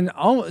aloof and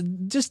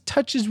just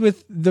touches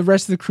with the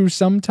rest of the crew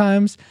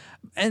sometimes.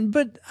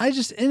 But I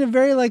just in a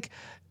very like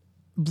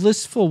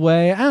blissful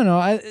way. I don't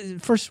know.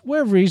 For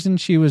whatever reason,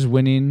 she was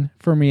winning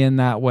for me in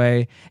that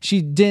way.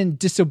 She didn't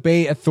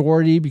disobey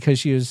authority because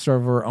she was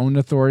sort of her own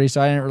authority,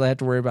 so I didn't really have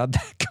to worry about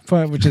that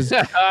component, which is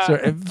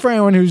for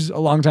anyone who's a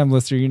longtime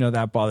listener, you know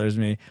that bothers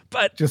me.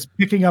 But just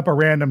picking up a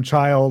random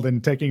child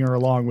and taking her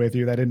along with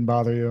you, that didn't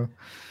bother you?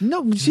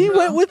 No, she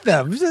went with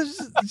them.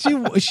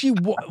 She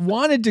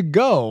wanted to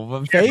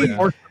go. They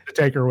forced them to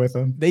take her with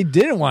them. They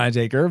didn't want to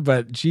take her,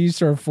 but she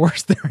sort of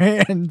forced their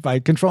hand by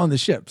controlling the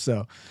ship.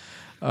 So.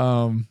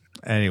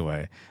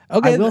 Anyway,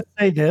 okay. I will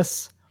say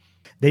this: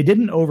 they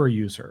didn't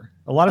overuse her.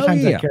 A lot of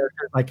times, that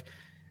character, like,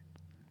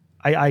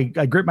 I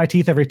grit my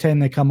teeth every time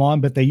they come on,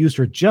 but they used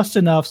her just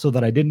enough so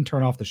that I didn't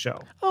turn off the show.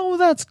 Oh, well,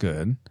 that's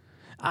good.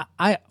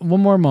 I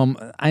one more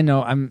moment. I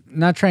know I'm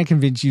not trying to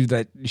convince you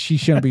that she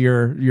shouldn't be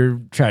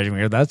your tragic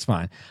maker. That's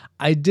fine.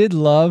 I did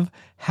love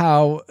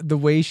how the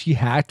way she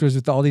hacked was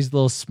with all these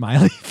little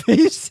smiley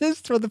faces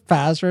for the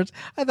passwords.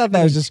 I thought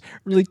that was just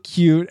really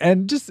cute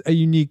and just a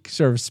unique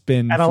sort of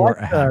spin. And I for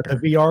like the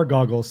VR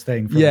goggles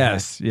thing.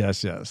 Yes.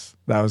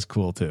 That was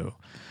cool too.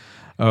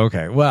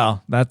 Okay,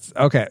 well, that's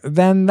okay.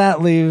 Then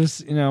that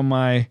leaves,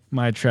 my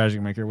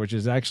tragic maker, which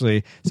is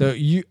actually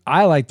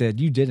I liked it,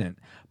 you didn't.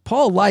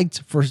 Paul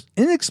liked for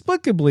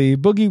inexplicably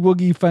Boogie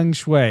Woogie Feng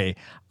Shui.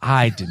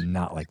 I did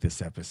not like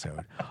this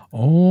episode.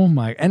 Oh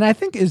my! And I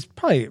think it's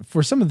probably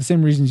for some of the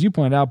same reasons you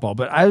pointed out, Paul.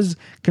 But I was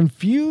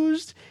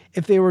confused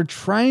if they were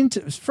trying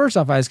to. First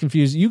off, I was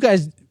confused. You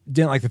guys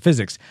didn't like the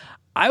physics.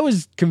 I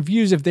was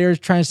confused if they were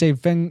trying to say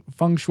feng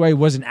shui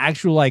was an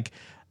actual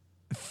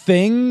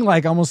thing,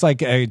 like almost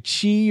like a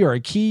chi or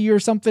a key or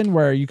something,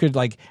 where you could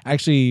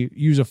actually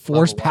use a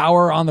force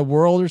power on the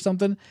world or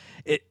something.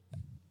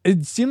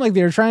 It seemed like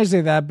they were trying to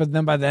say that, but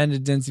then by the end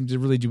it didn't seem to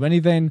really do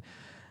anything.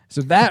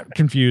 So that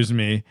confused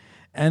me.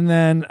 And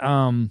then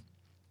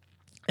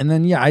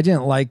yeah, I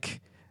didn't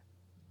like.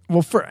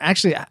 Well, for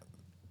actually,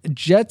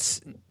 Jet's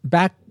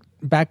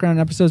background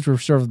episodes were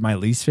sort of my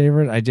least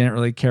favorite. I didn't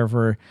really care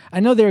for.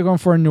 I know they were going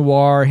for a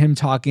noir, him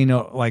talking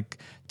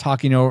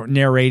or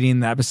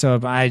narrating the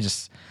episode, but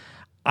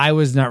I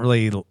was not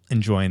really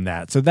enjoying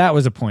that. So that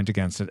was a point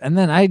against it. And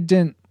then I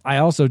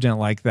also didn't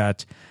like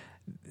that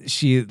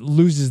she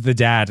loses the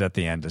dad at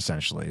the end,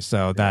 essentially.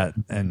 So that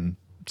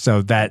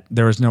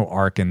there was no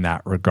arc in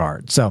that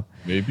regard. So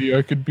maybe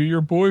I could be your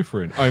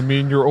boyfriend. I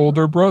mean, your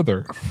older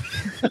brother.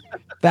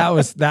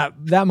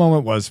 that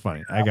moment was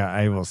funny.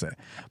 I will say,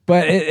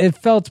 but it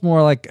felt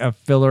more like a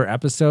filler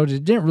episode.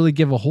 It didn't really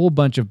give a whole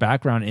bunch of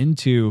background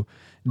into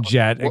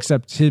Jet,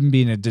 except him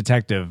being a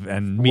detective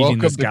and meeting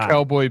this guy. Welcome to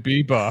Cowboy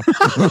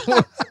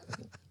Bebop.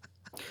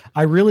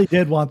 I really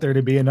did want there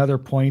to be another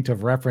point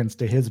of reference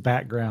to his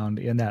background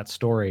in that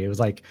story. It was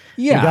like,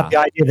 we got the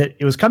idea that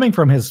it was coming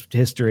from his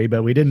history,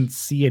 but we didn't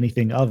see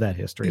anything of that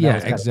history. Yeah,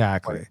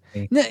 exactly.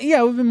 Yeah,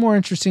 it would have been more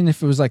interesting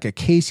if it was like a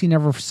case he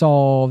never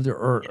solved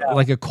or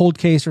like a cold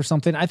case or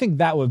something. I think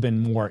that would have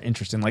been more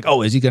interesting. Like,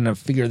 oh, is he going to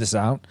figure this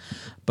out?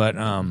 But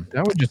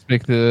that would just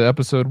make the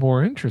episode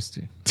more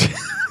interesting.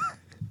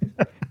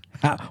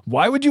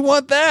 Why would you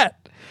want that?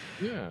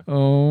 Yeah.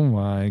 Oh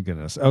my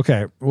goodness.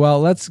 Okay. Well,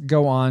 let's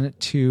go on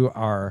to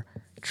our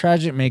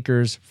tragic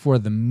makers for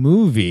the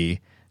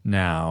movie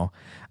now.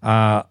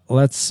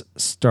 Let's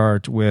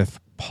start with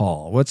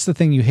Paul. What's the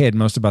thing you hated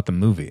most about the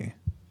movie?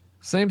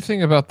 Same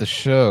thing about the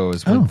show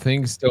is when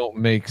things don't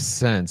make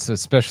sense,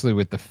 especially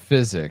with the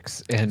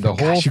physics and the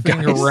whole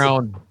thing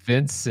around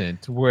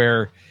Vincent,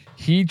 where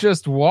he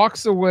just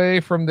walks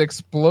away from the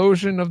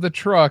explosion of the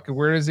truck.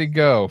 Where does he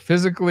go?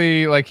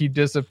 Physically, he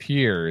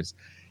disappears.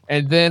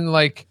 And then,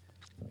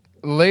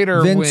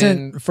 later,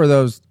 Vincent, for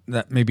those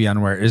that may be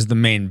unaware, is the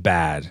main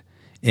bad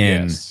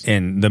in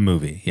the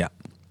movie. Yeah.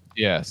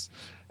 Yes.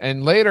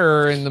 And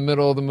later in the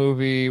middle of the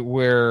movie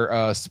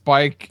where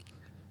Spike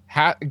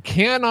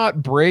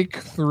cannot break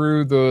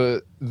through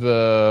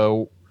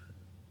the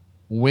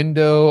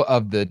window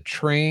of the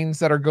trains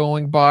that are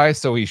going by,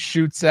 so he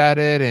shoots at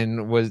it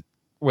and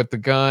with the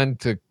gun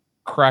to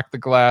crack the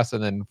glass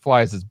and then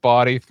flies his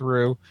body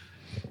through.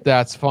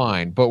 That's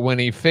fine. But when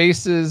he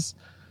faces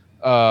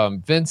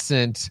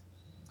Vincent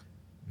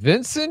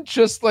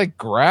just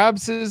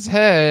grabs his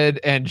head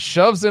and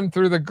shoves him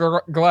through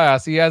the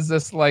glass. He has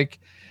this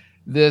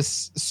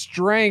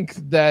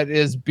strength that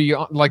is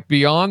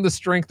beyond the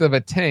strength of a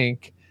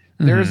tank.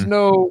 Mm-hmm.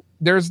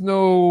 There's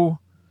no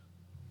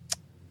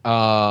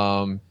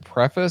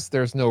preface.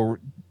 There's no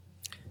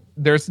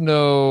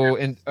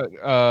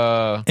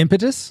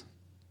impetus.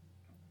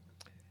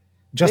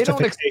 They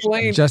don't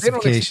explain yes.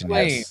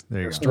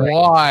 There you go.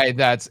 Why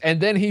that's,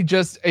 and then he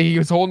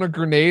was holding a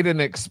grenade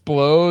and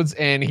explodes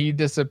and he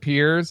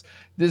disappears.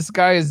 This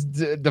guy is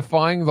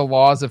defying the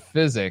laws of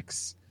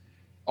physics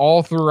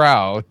all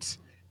throughout,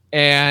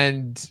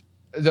 and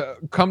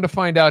come to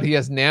find out he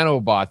has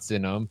nanobots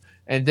in him.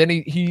 And then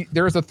he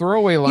there's a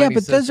throwaway line. Yeah,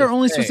 but those are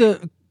only supposed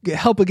to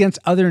help against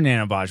other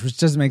nanobots, which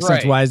doesn't make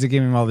sense. Why is it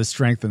giving him all this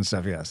strength and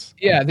stuff? Yes.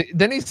 Yeah.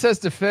 Then he says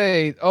to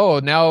Faye, "Oh,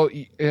 now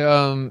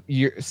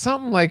you're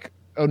something like."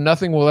 Oh,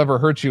 nothing will ever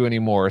hurt you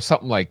anymore, or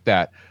something like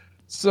that.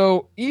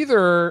 So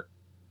either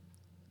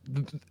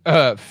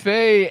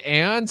Faye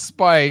and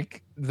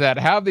Spike that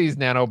have these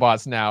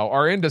nanobots now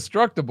are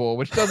indestructible,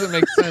 which doesn't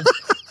make sense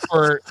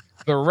for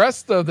the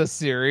rest of the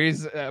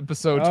series,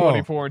 episode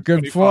 24 and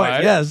 25. Good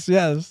point.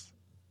 Yes.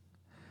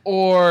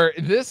 Or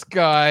this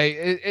guy,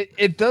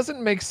 it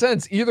doesn't make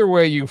sense either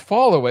way you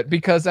follow it,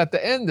 because at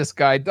the end this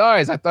guy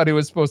dies. I thought he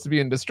was supposed to be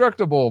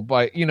indestructible,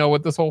 but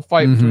with this whole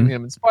fight between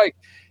him and Spike.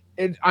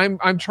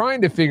 I'm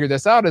trying to figure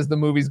this out as the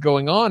movie's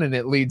going on, and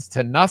it leads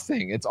to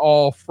nothing. It's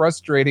all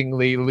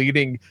frustratingly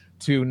leading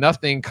to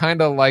nothing,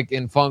 kind of like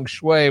in Feng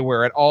Shui,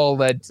 where it all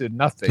led to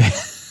nothing.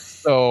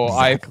 So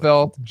exactly. I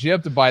felt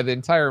gypped by the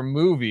entire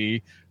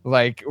movie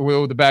like,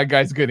 well, the bad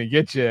guy's gonna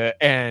get you,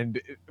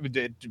 and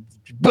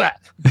blah.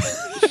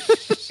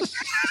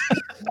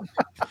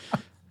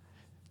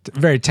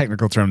 Very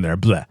technical term there.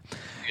 Blah.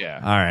 Yeah.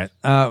 All right.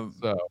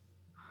 So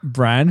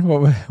Brian,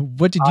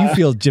 what did you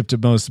feel gypped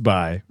most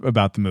by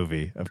about the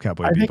movie of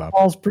Cowboy I think Bebop?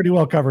 Paul's pretty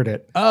well covered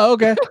it. Oh,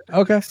 okay.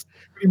 Okay.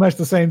 Pretty much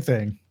the same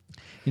thing.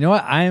 You know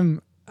what?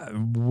 I'm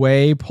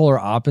way polar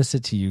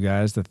opposite to you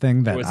guys. The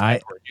thing that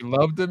you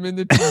loved him in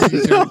the TV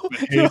series, but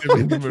hated him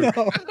in the movie.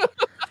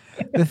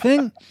 the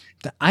thing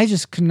that I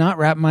just could not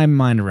wrap my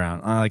mind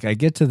around. Like, I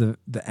get to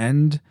the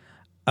end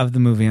of the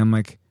movie, I'm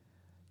like,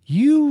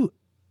 you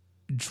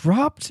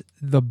dropped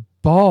the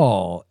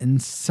ball in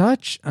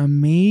such a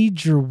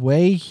major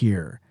way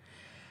here.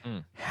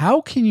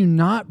 How can you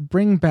not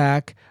bring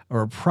back a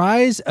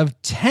reprise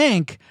of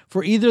Tank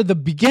for either the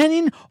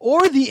beginning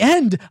or the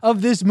end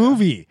of this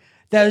movie?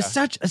 That is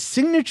such a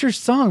signature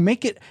song.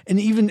 Make it an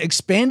even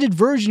expanded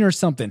version or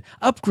something.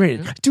 Upgrade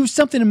it. Do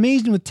something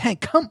amazing with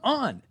Tank. Come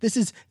on. This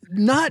is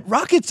not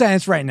rocket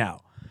science right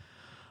now.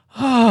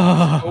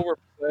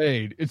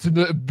 Overplayed. It's in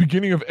the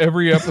beginning of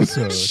every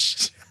episode.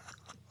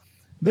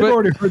 They've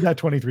already heard that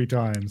 23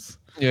 times.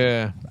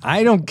 Yeah.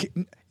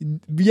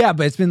 Yeah,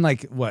 but it's been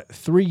like, what,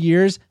 3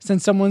 years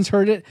since someone's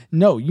heard it?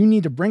 No, you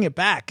need to bring it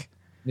back.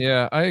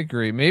 Yeah, I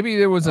agree. Maybe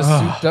there was a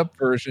souped up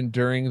version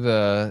during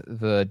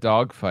the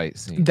dogfight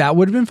scene. That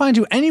would have been fine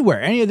too.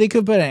 Anywhere. They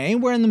could put it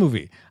anywhere in the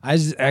movie. I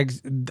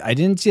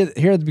didn't see it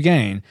here at the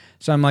beginning.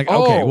 So I'm like,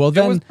 okay, well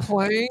then. It was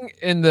playing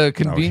in the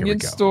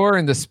convenience store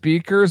and the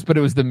speakers, but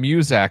it was the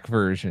Muzak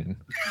version.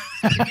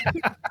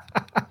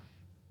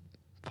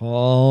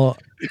 Paul.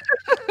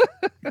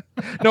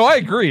 No, I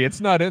agree.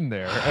 It's not in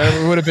there.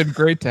 It would have been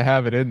great to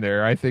have it in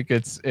there. I think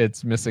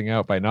it's missing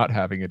out by not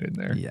having it in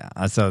there. Yeah.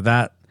 So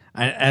that,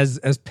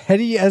 as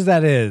petty as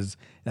that is,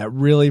 that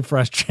really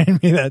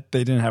frustrated me that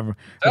they didn't have.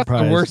 That's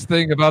the worst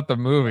thing about the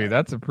movie.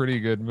 That's a pretty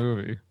good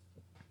movie.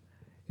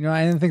 You know,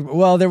 I didn't think.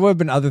 Well, there would have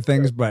been other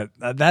things, but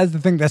that's the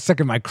thing that stuck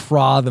in my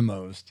craw the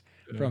most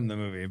from the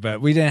movie. But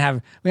we don't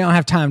have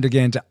time to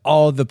get into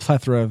all the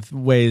plethora of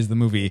ways the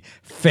movie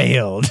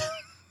failed.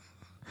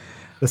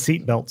 The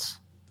seatbelts.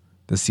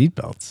 The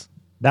seatbelts.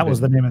 That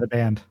was the name of the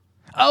band.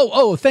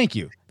 Oh, thank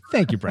you,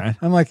 Brian.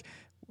 I'm like,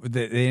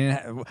 they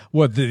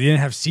didn't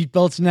have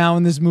seatbelts now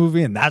in this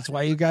movie, and that's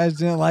why you guys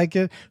didn't like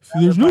it.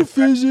 There's no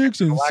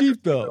physics and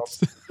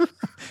seatbelts.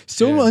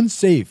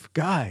 Unsafe,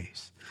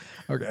 guys.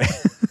 Okay.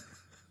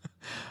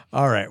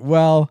 All right.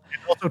 Well,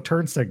 and also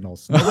turn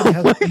signals. Nobody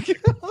has.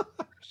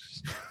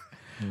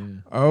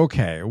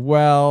 Okay.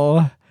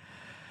 Well,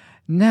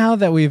 now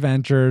that we've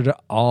entered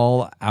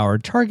all our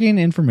targeting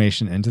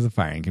information into the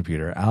firing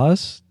computer,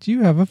 Alice, do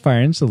you have a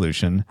firing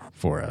solution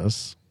for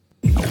us?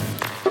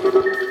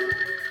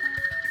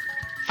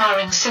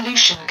 Firing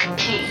solution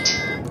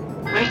complete.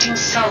 Rating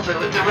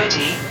salvo at the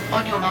ready.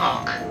 On your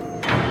mark.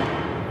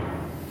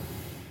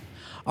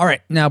 All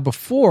right. Now,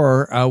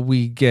 before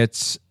we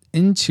get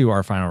into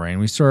our final rating,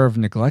 we sort of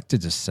neglected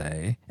to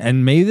say,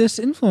 and maybe this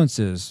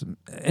influenced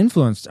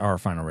our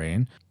final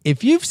rating.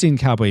 If you've seen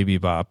Cowboy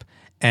Bebop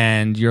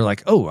and you're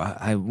like, oh,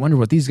 I wonder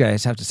what these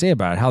guys have to say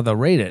about it, how they'll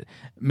rate it,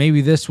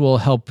 maybe this will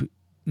help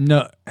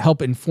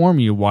inform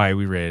you why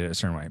we rated it a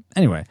certain way.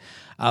 Anyway,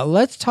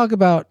 let's talk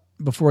about,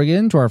 before we get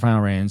into our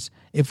final ratings,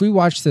 if we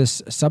watch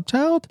this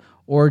subtitled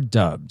or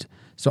dubbed.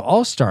 So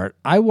I'll start.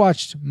 I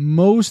watched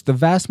the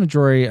vast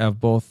majority of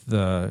both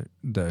the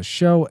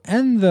show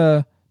and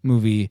the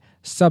movie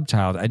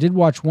subtitled. I did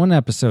watch one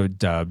episode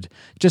dubbed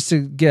just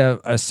to get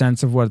a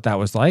sense of what that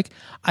was like.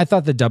 I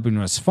thought the dubbing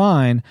was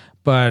fine,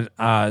 but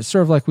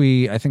sort of like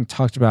I think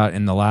talked about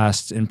in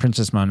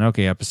Princess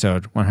Mononoke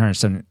episode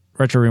 170,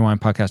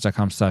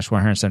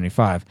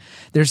 retrorewindpodcast.com/175.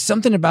 There's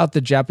something about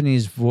the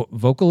Japanese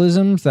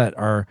vocalisms that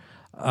are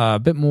a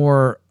bit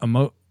more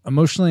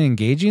emotionally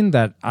engaging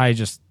that I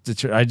decided to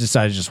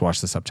just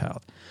watch the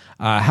subtitled.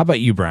 How about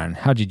you, Brian?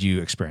 How did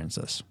you experience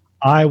this?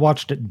 I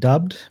watched it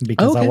dubbed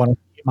because I want to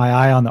keep my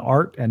eye on the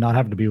art and not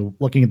have to be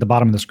looking at the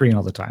bottom of the screen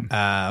all the time.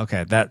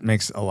 Okay, that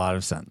makes a lot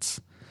of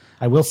sense.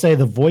 I will say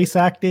the voice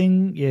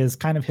acting is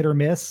kind of hit or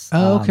miss.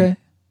 Oh, okay.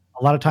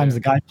 A lot of times the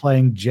guy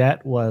playing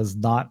Jet was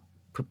not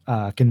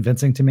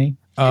convincing to me.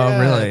 Oh,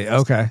 really?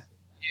 Okay.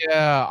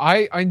 Yeah,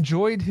 I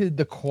enjoyed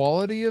the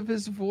quality of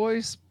his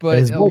voice, but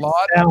his voice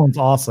sounds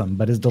awesome,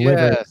 but his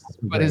delivery. Yes,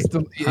 but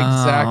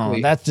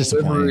exactly. That's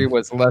disappointing. Delivery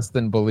was less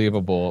than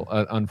believable.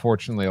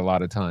 Unfortunately, a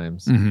lot of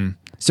times. Mm-hmm.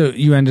 So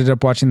you ended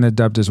up watching the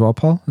dubbed as well,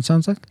 Paul? It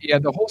sounds like. Yeah,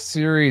 the whole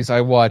series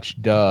I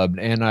watched dubbed,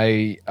 and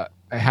I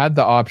had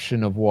the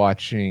option of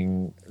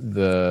watching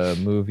the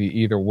movie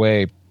either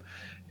way,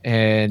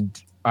 and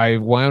I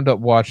wound up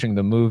watching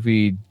the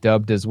movie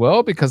dubbed as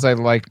well because I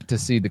liked to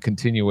see the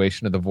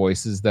continuation of the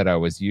voices that I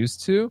was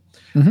used to.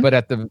 Mm-hmm. But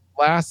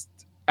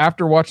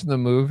after watching the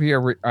movie,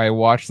 I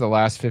watched the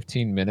last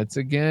 15 minutes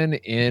again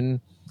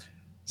in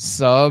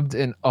subbed,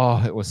 and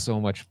it was so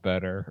much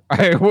better.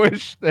 I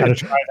wish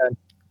that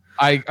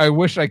I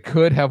wish I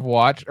could have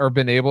watched or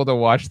been able to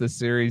watch the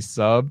series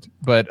subbed,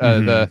 but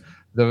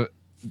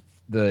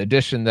the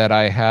edition that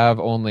I have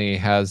only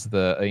has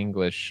the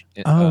English.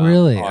 Oh,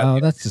 really? audio. Oh,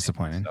 that's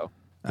disappointing. So,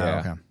 Oh, yeah.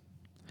 okay.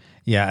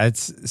 Yeah,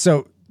 it's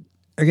so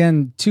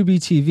again, Tubi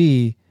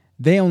TV,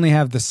 they only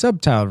have the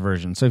subtitled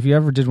version. So if you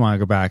ever did want to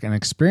go back and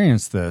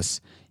experience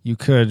this, you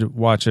could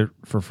watch it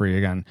for free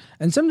again.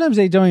 And sometimes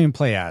they don't even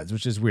play ads,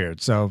 which is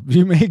weird. So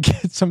you may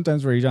get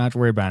sometimes where you don't have to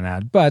worry about an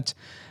ad. But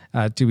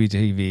Tubi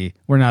TV,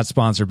 we're not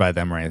sponsored by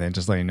them or anything.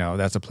 Just let you know,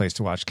 that's a place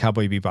to watch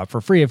Cowboy Bebop for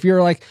free. If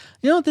you're like,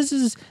 this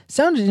is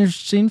sounded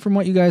interesting from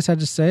what you guys had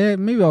to say,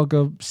 maybe I'll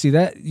go see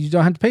that. You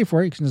don't have to pay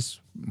for it. You can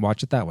just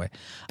watch it that way.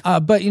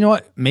 But you know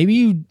what?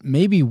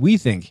 Maybe we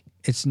think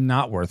it's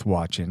not worth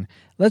watching.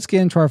 Let's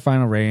get into our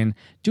final rating.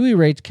 Do we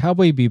rate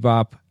Cowboy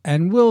Bebop?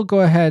 And we'll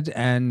go ahead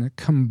and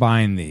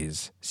combine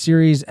these,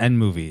 series and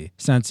movie,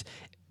 since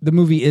the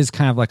movie is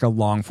kind of like a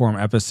long form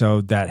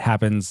episode that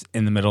happens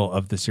in the middle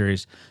of the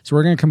series. So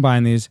we're going to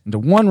combine these into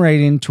one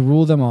rating to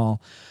rule them all.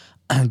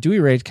 Do we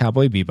rate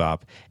Cowboy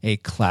Bebop a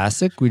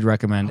classic? We'd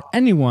recommend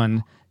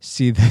anyone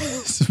see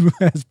this,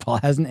 as Paul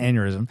has an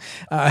aneurysm.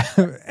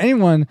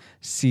 Anyone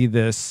see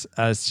this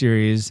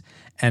series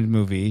and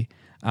movie,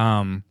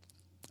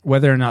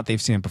 whether or not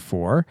they've seen it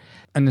before.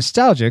 A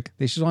nostalgic,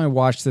 they should only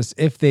watch this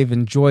if they've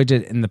enjoyed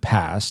it in the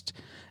past,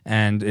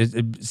 and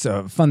it's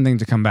a fun thing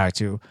to come back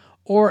to.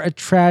 Or a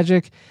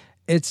tragic,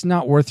 it's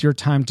not worth your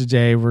time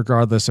today,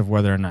 regardless of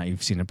whether or not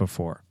you've seen it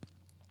before.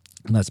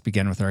 Let's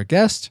begin with our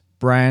guest.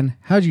 Brian,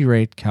 how do you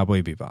rate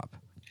Cowboy Bebop?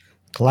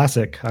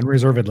 Classic,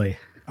 unreservedly.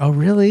 Oh,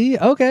 really?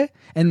 Okay.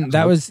 And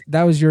that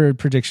was your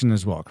prediction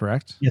as well,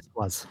 correct? Yes, it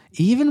was.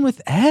 Even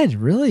with Ed,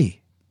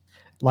 really?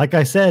 Like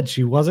I said,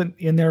 she wasn't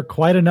in there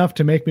quite enough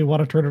to make me want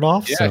to turn it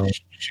off. Yeah, So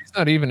she's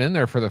not even in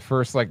there for the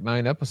first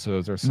 9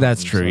 episodes or something.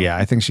 That's true. so- Yeah,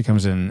 I think she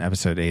comes in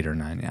episode 8 or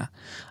 9.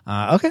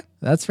 Yeah. Okay,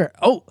 that's fair.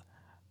 Oh,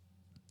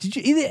 did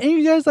you any of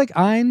you guys like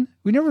Ein?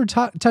 We never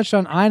touched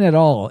on Ein at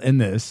all in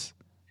this.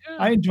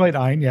 I enjoyed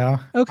Ein, yeah.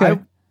 Okay.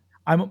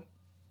 I'm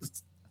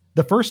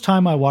the first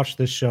time I watched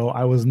this show,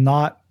 I was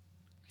not.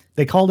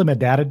 They called him a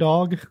data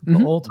dog the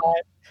Mhm. whole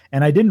time,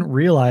 and I didn't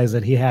realize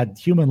that he had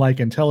human-like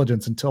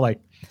intelligence until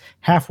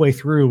halfway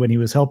through when he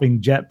was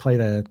helping Jet play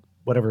the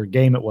whatever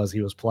game it was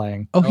he was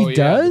playing. Oh, he yeah,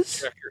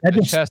 does? That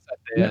The just- chest at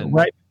the end.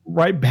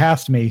 Right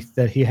past me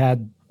that he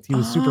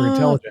was super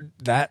intelligent.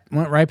 That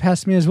went right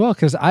past me as well,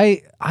 because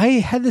I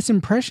had this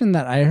impression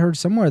that I heard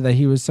somewhere that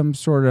he was some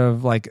sort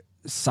of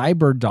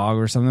cyber dog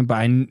or something, but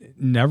I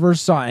never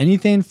saw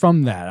anything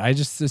from that. I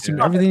just assumed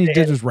everything he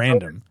did was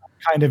random.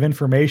 Kind of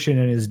information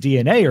in his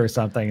DNA or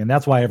something, and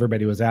that's why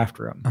everybody was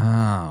after him.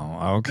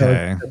 Oh,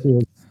 okay.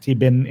 He'd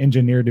been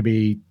engineered to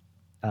be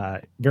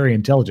very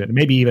intelligent,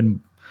 maybe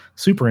even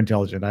super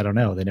intelligent. I don't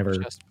know. They never.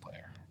 Chess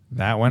player.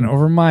 That went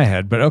over my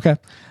head, but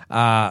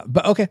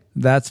okay.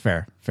 That's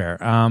fair.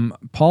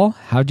 Paul,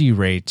 how do you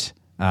rate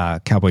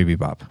Cowboy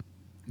Bebop?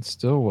 It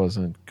still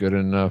wasn't good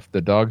enough.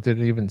 The dog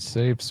didn't even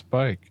save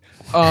Spike.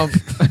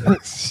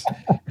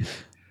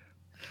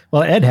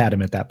 Well, Ed had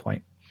him at that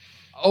point.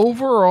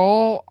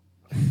 Overall,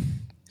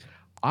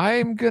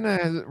 I'm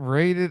gonna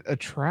rate it a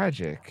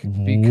tragic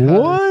because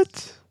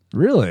What?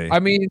 Really? I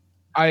mean,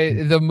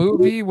 the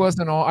movie I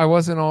wasn't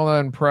all that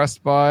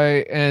impressed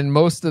by, and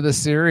most of the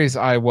series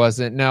I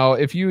wasn't. Now,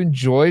 if you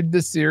enjoyed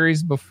the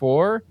series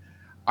before,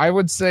 I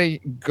would say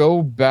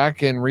go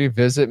back and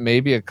revisit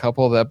maybe a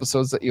couple of the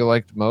episodes that you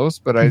liked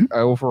most, but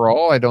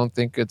overall I don't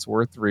think it's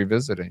worth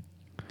revisiting.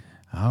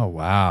 Oh,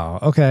 wow.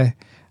 Okay.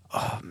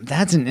 Oh,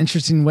 that's an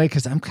interesting way,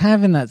 because I'm kind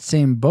of in that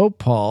same boat,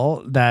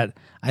 Paul, that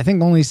I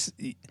think I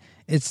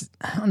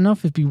don't know if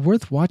it'd be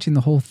worth watching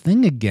the whole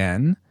thing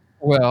again.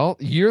 Well,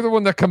 you're the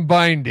one that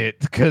combined it,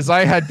 because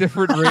I had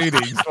different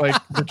ratings.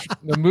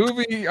 The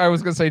movie, I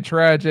was going to say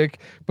tragic,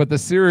 but the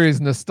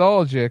series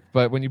nostalgic.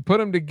 But when you put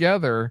them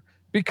together,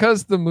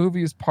 because the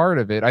movie is part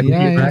of it, I think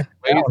it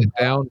weighs it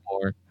down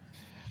more.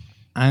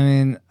 I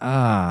mean,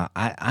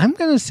 I'm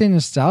going to say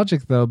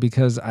nostalgic, though,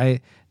 because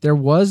there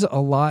was a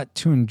lot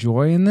to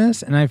enjoy in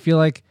this. And I feel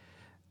like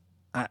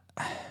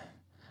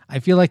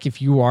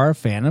if you are a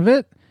fan of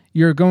it,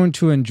 you're going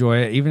to enjoy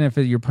it, even if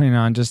you're putting it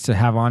on just to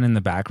have on in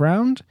the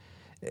background.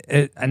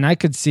 And I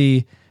could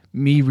see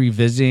me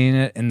revisiting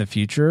it in the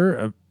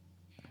future.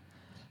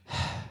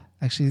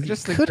 Actually,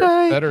 just think could there's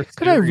I? better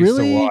Could I series to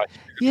really? watch.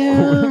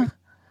 Yeah.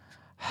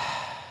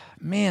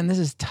 Man, this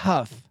is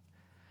tough.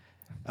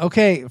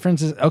 Okay,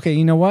 Francis. Okay,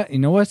 you know what? You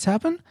know what's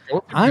happened?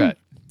 Go with your gut.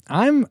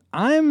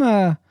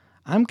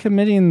 I'm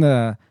committing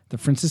the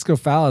Francisco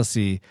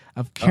fallacy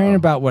of caring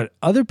about what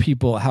other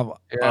people have,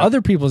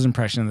 other people's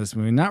impression of this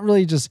movie, not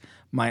really just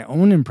my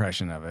own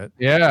impression of it.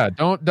 Yeah,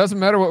 doesn't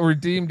matter what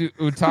Redeemed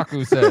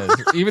Otaku says,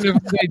 even if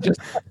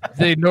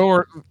they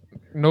are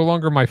no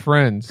longer my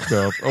friends.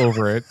 So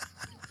over it.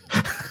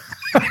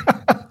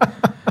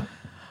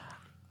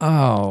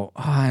 Oh,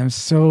 I'm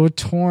so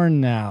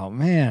torn now,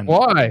 man.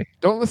 Why?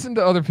 Don't listen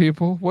to other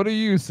people. What do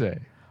you say?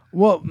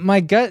 Well,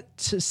 my gut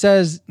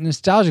says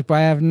nostalgic, but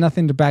I have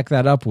nothing to back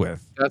that up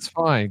with. That's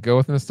fine. Go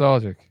with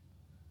nostalgic.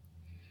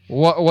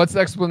 What's the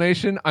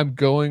explanation? I'm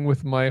going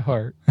with my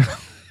heart.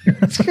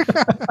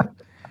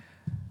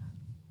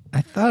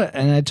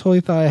 I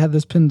totally thought I had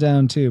this pinned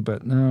down too,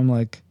 but now I'm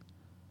like,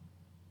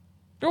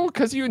 Oh,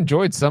 because you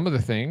enjoyed some of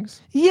the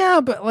things.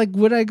 yeah, but like,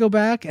 would I go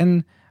back?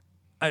 And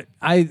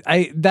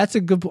I that's a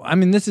good. I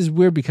mean, this is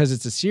weird because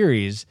it's a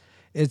series.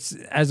 It's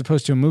as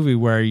opposed to a movie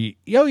where you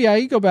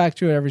go back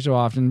to it every so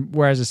often.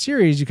 Whereas a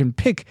series, you can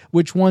pick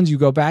which ones you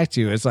go back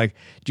to. It's like,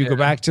 do you go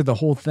back to the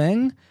whole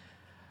thing?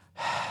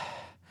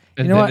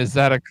 And know then what? is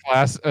that a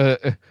class?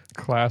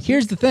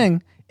 Here's the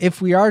thing: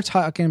 if we are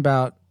talking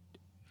about,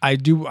 I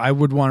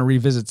would want to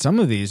revisit some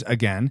of these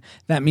again.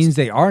 That means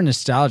they are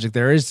nostalgic.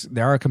 There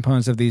are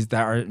components of these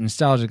that are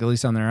nostalgic, at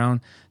least on their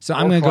own. So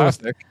I'm going to go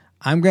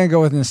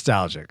with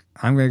nostalgic.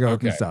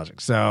 With nostalgic.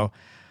 So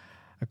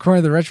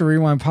according to the Retro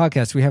Rewind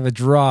podcast, we have a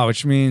draw,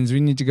 which means we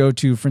need to go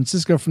to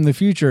Francisco from the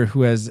future,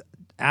 who has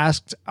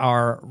asked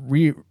our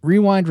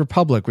Rewind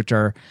Republic, which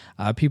are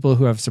people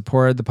who have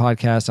supported the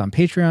podcast on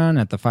Patreon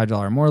at the $5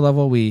 or more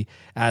level. We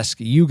ask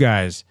you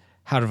guys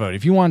how to vote.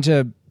 If you want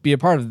to be a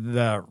part of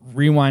the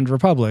Rewind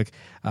Republic,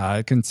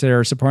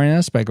 consider supporting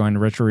us by going to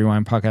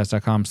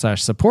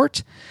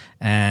retrorewindpodcast.com/support.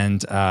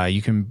 And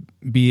you can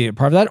be a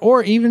part of that.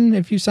 Or even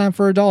if you sign up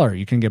for $1,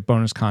 you can get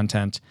bonus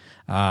content.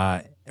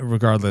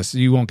 Regardless,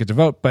 you won't get to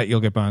vote, but you'll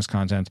get bonus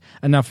content.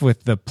 Enough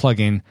with the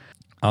plugging.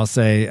 I'll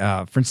say,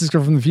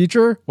 Francisco from the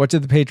future, what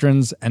did the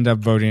patrons end up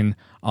voting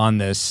on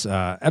this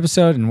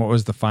episode, and what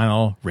was the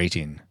final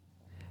rating?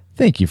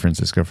 Thank you,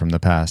 Francisco from the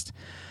past.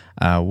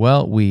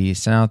 Well, we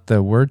sent out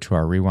the word to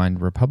our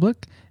Rewind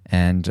Republic,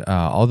 and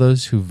all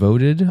those who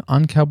voted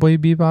on Cowboy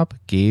Bebop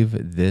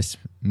gave this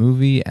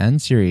movie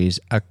and series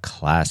a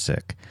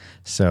classic.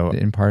 So,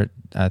 in part,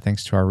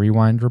 thanks to our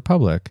Rewind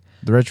Republic,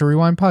 the Retro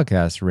Rewind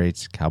podcast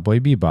rates Cowboy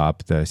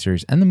Bebop, the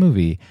series and the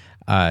movie,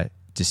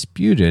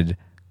 disputed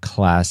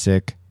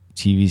classic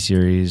TV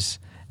series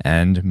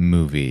and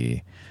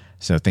movie.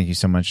 So thank you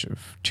so much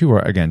to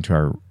our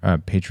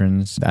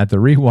patrons at the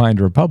Rewind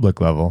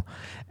Republic level,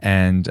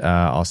 and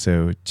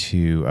also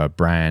to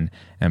Brian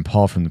and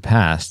Paul from the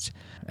past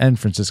and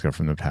Francisco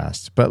from the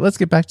past. But let's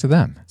get back to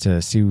them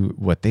to see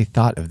what they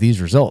thought of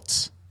these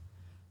results.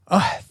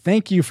 Oh,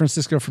 thank you,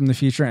 Francisco from the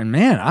future. And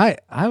man,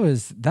 that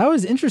was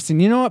interesting.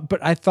 You know what?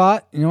 But I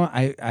thought,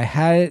 I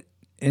had it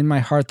in my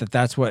heart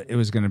that's what it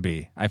was going to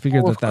be. I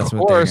figured that's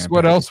what. Of course,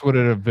 what else would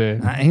it have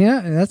been?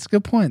 Yeah, that's a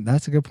good point.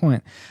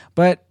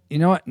 But you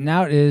know what?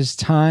 Now it is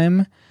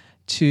time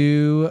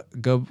to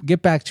go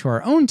get back to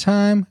our own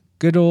time.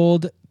 Good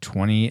old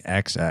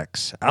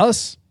 20XX.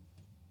 Alice?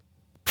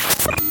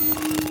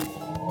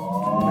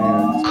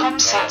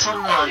 Comsat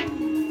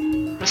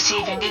online.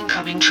 Receiving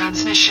incoming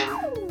transmission.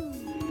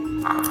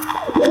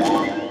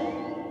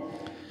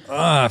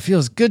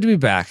 Feels good to be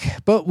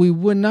back, but we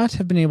would not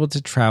have been able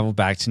to travel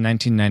back to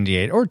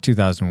 1998 or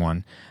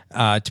 2001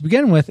 to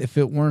begin with if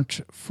it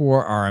weren't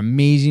for our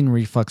amazing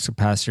reflux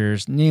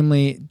capacitors,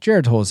 namely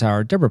Jared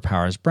Holzhauer, Deborah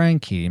Powers, Brian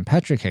Keating,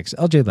 Patrick Hicks,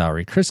 LJ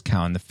Lowry, Chris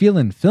Cowan, the Feel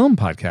and Film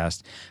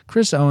podcast,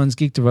 Chris Owens,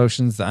 Geek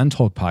Devotions, the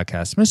Untold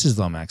podcast, Mrs.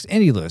 Lomax,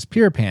 Andy Lewis,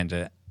 Pierre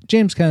Panda,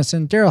 James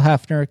Kennison, Daryl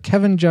Hafner,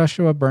 Kevin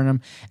Joshua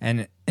Burnham,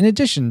 and in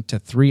addition to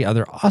 3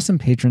 other awesome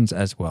patrons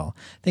as well.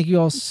 Thank you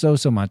all so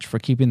much for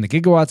keeping the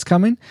gigawatts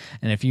coming.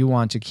 And if you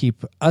want to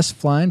keep us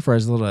flying for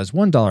as little as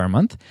 $1 a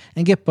month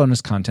and get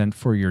bonus content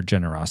for your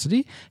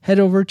generosity, head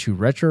over to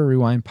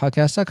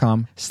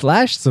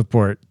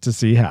retrorewindpodcast.com/support to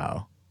see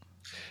how.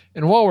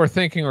 And while we're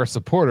thanking our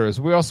supporters,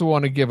 we also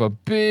want to give a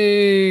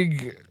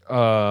big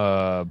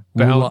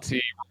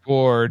bounty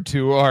reward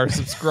to our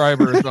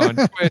subscribers on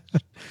Twitch,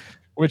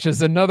 which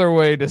is another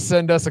way to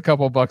send us a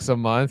couple bucks a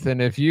month.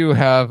 And if you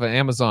have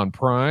Amazon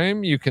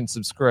Prime, you can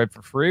subscribe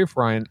for free.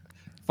 Find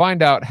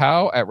out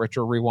how at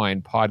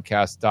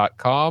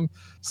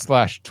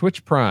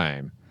retrorewindpodcast.com/Twitch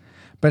Prime.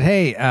 But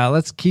hey,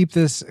 let's keep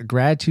this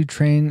gratitude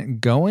train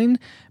going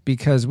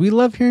because we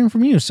love hearing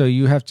from you. So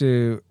you have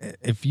to,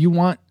 if you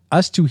want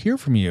us to hear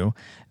from you,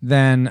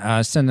 then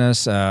send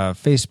us a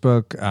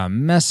Facebook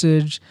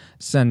message,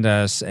 send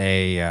us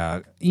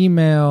a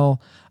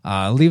email,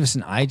 leave us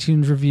an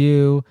iTunes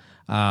review.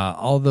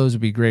 All those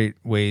would be great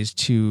ways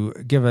to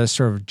give us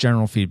sort of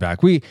general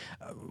feedback. You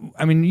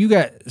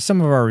got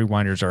some of our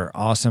rewinders are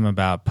awesome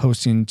about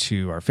posting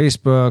to our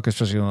Facebook,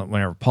 especially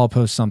whenever Paul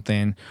posts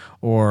something,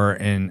 or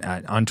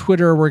on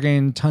Twitter, we're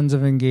getting tons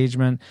of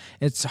engagement.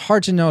 It's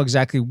hard to know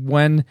exactly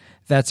when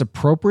that's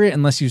appropriate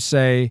unless you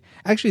say,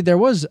 actually, there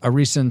was a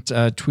recent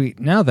tweet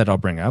now that I'll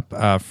bring up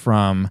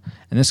and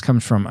this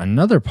comes from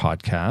another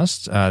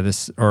podcast,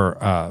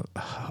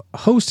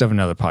 host of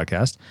another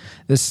podcast.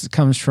 This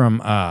comes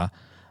from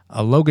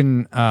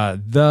Logan,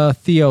 the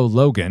Theo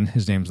Logan.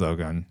 His name's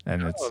Logan,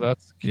 and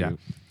that's cute. Yeah.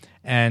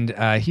 And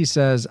he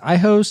says, I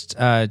host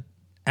at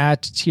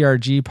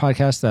TRG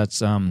podcast. That's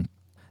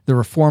the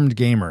Reformed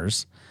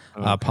Gamers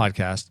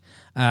podcast.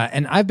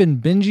 And I've been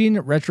binging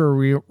Retro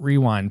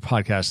Rewind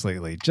podcasts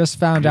lately. Just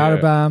found out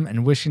about them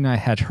and wishing I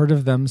had heard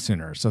of them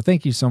sooner. So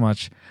thank you so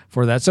much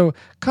for that. So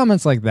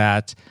comments like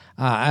that.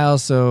 I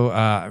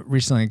also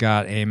recently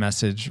got a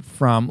message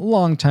from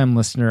longtime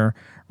listener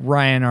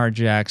Ryan R.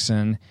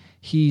 Jackson.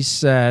 He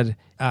said,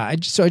 I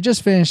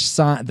just finished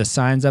the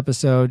Signs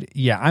episode.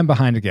 Yeah, I'm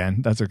behind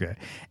again. That's okay.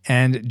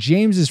 And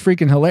James is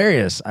freaking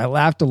hilarious. I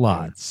laughed a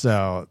lot.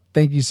 So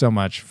thank you so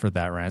much for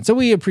that, Rand. So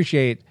we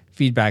appreciate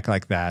feedback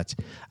like that.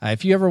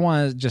 If you ever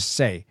want to just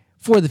say,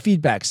 for the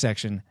feedback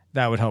section,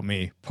 that would help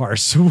me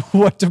parse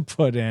what to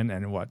put in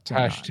and what to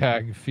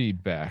Hashtag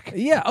feedback.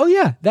 Yeah. Oh,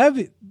 yeah.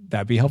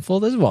 That'd be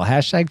helpful as well.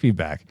 Hashtag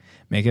feedback.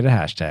 Make it a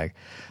hashtag.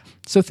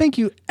 So thank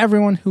you,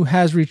 everyone who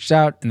has reached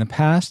out in the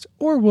past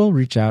or will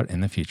reach out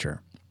in the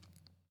future.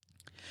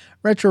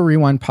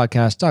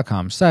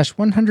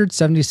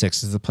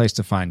 RetroRewindPodcast.com/176 is the place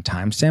to find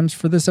timestamps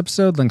for this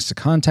episode, links to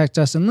contact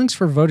us, and links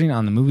for voting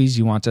on the movies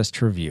you want us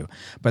to review.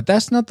 But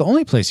that's not the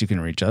only place you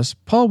can reach us.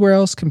 Paul, where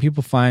else can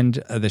people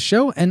find the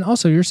show and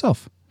also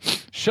yourself?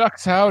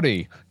 Shucks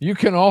howdy. You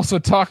can also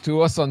talk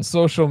to us on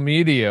social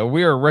media.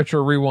 We are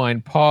Retro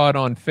Rewind Pod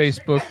on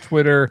Facebook,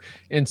 Twitter,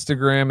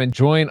 Instagram, and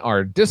join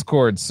our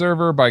Discord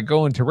server by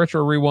going to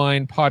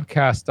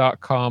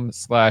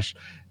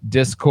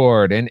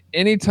retrorewindpodcast.com/Discord. And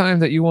anytime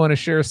that you want to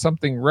share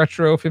something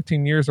retro,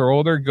 15 years or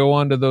older, go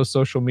onto those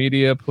social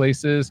media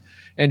places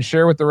and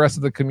share with the rest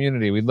of the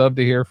community. We'd love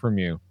to hear from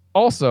you.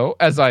 Also,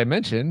 as I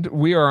mentioned,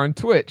 we are on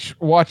Twitch.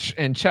 Watch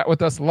and chat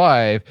with us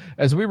live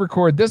as we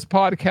record this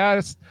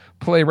podcast,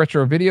 play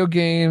retro video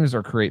games,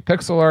 or create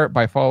pixel art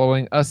by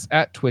following us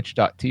at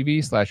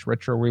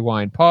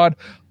twitch.tv/retrorewindpod,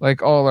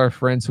 like all our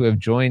friends who have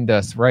joined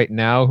us right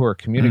now who are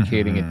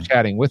communicating and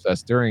chatting with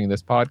us during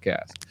this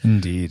podcast.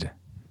 Indeed.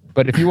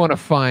 But if you want to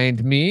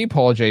find me,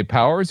 Paul J.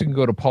 Powers, you can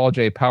go to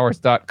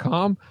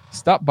pauljpowers.com,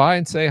 stop by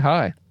and say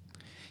hi.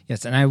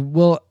 Yes, and I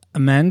will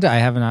amend, I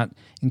have not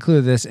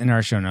included this in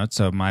our show notes,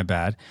 so my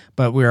bad.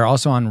 But we are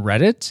also on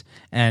Reddit,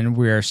 and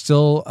we are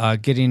still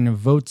getting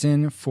votes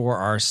in for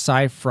our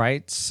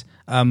Sci-Frights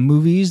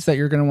movies that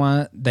you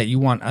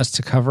want us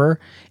to cover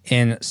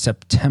in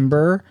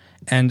September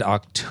and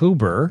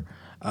October.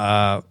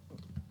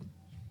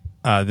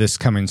 This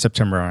coming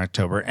September and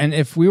October. And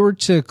if we were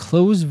to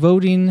close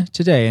voting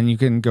today, and you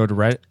can go to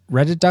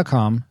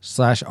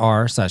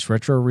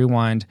reddit.com/r/retro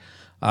rewind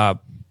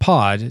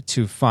pod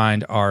to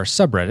find our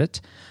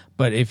subreddit.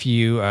 But if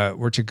you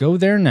were to go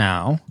there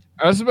now,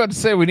 I was about to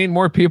say we need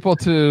more people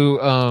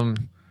to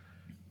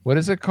what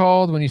is it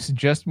called when you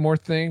suggest more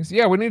things?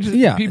 Yeah, we need to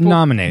people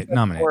nominate.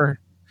 More,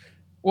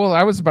 well,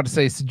 I was about to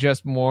say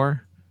suggest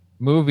more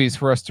movies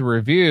for us to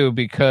review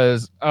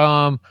because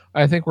I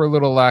think we're a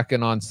little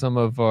lacking on some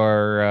of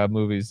our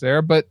movies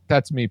there, but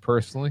that's me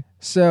personally.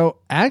 So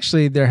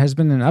actually, there has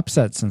been an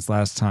upset since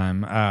last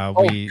time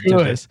we did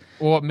this.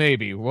 Well,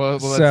 maybe. Well,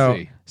 let's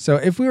see. So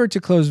if we were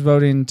to close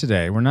voting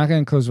today, we're not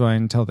going to close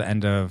voting until the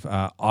end of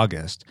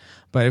August.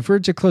 But if we were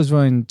to close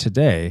voting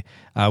today,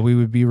 we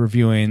would be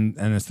reviewing,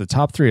 and it's the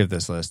top 3 of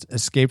this list,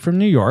 Escape from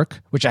New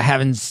York, which I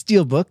have in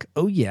Steelbook.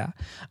 Oh, yeah.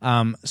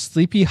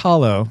 Sleepy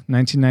Hollow,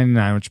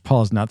 1999, which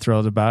Paul is not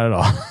thrilled about at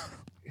all.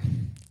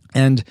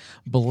 And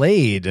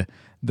Blade,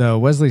 the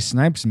Wesley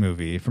Snipes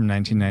movie from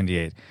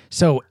 1998.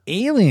 So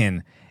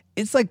Alien,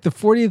 it's like the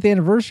 40th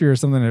anniversary or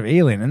something of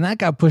Alien, and that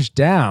got pushed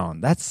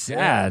down. That's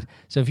sad. Yeah.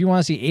 So if you want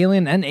to see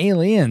Alien and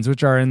Aliens,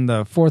 which are in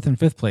the 4th and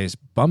 5th place,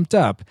 bumped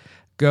up,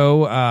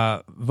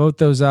 go vote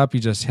those up.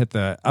 You just hit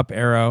the up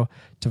arrow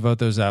to vote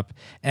those up.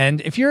 And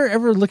if you're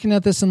ever looking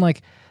at this and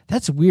like,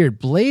 that's weird,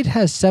 Blade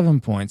has 7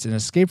 points and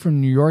Escape from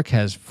New York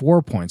has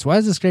 4 points. Why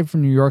is Escape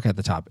from New York at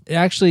the top? It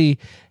actually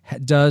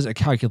does a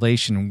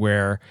calculation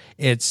where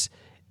it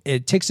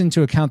takes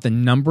into account the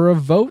number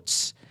of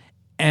votes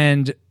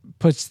and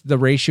puts the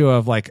ratio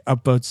of like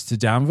up votes to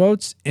down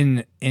votes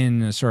in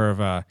sort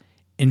of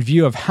in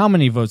view of how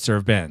many votes there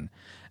have been.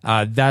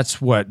 That's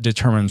what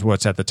determines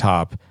what's at the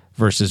top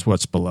versus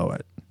what's below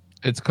it.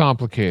 It's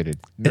complicated.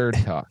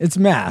 Nerd talk. It's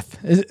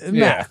math.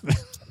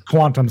 Math.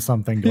 Quantum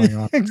something going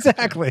on.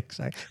 Exactly.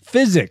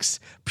 Physics.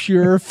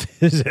 Pure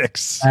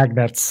physics.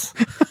 Magnets.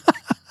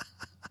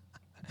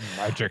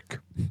 Magic.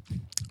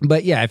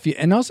 But yeah,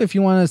 if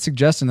you want to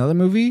suggest another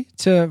movie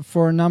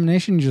for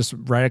nomination, you just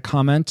write a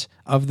comment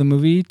of the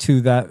movie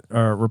to that,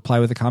 or reply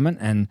with a comment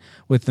and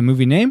with the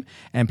movie name,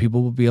 and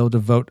people will be able to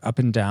vote up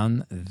and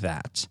down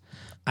that.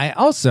 I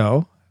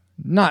also,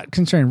 not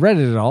concerning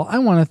Reddit at all, I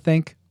want to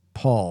thank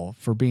Paul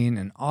for being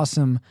an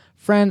awesome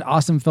friend,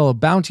 awesome fellow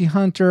bounty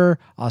hunter,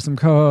 awesome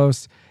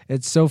co-host.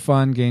 It's so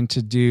fun getting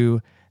to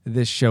do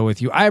this show with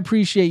you. I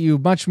appreciate you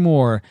much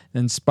more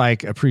than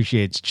Spike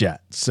appreciates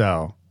Jet.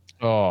 So.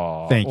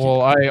 Oh, thank you.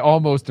 Well, I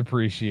almost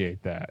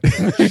appreciate that.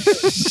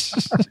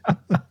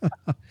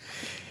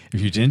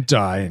 If you didn't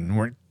die and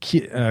weren't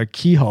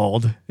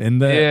keyholed in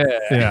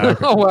the... Yeah.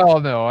 Okay. Well,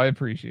 no, I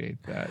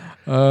appreciate that.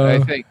 I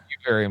thank you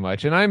very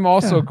much. And I'm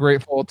also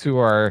grateful to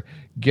our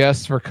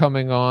guests for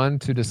coming on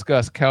to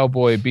discuss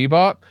Cowboy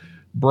Bebop.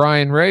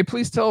 Brian Ray,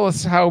 please tell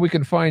us how we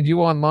can find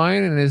you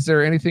online, and is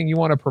there anything you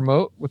want to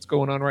promote? What's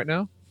going on right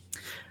now?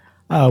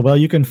 Well,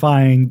 you can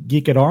find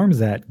Geek at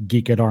Arms at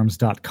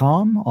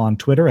geekatarms.com, on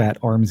Twitter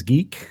at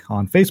ArmsGeek,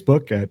 on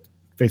Facebook at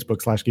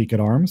Facebook/Geek at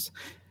Arms.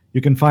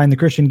 You can find the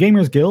Christian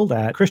Gamers Guild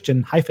at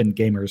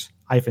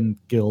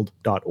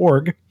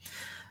Christian-Gamers-Guild.org.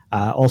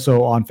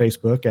 Also on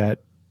Facebook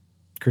at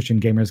Christian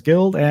Gamers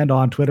Guild and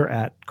on Twitter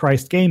at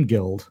Christ Game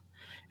Guild.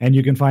 And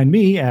you can find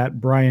me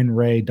at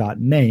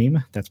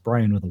brianray.name. That's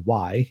Brian with a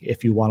Y,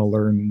 if you want to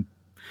learn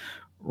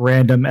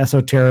random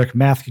esoteric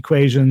math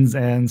equations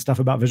and stuff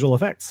about visual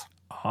effects.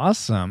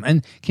 Awesome.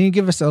 And can you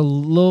give us a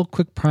little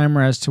quick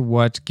primer as to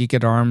what Geek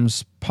at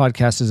Arms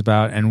podcast is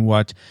about and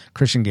what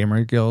Christian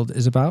Gamer Guild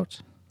is about?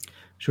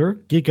 Sure.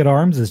 Geek at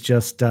Arms is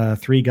just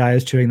three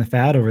guys chewing the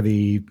fat over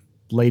the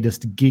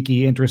latest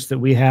geeky interests that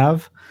we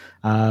have.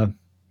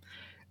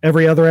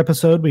 Every other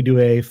episode, we do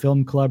a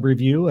film club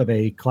review of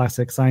a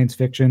classic science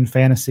fiction,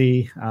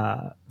 fantasy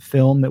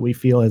film that we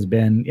feel has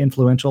been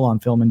influential on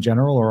film in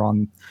general or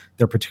on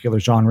their particular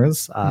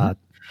genres.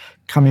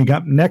 Coming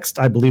up next,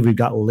 I believe we've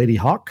got Lady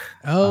Hawk.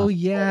 Oh,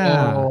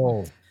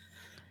 yeah.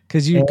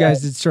 Because you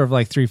guys did sort of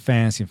like three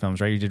fantasy films,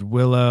 right? You did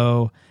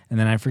Willow, and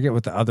then I forget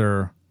what the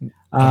other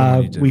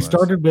we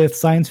started with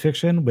science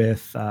fiction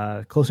with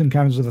Close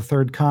Encounters of the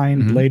Third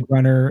Kind, Blade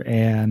Runner,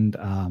 and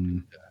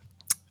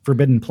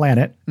Forbidden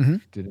Planet.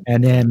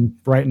 And then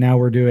right now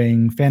we're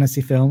doing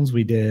fantasy films.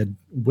 We did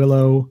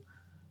Willow.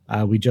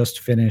 We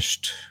just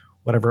finished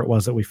whatever it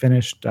was that we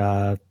finished,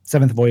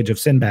 Seventh Voyage of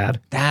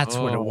Sinbad. That's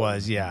what it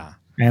was, yeah.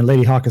 And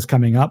Lady Hawk is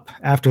coming up.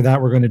 After that,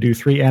 we're going to do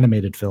 3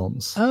 animated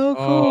films. Oh,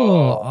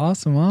 cool.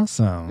 Awesome.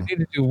 We need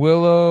to do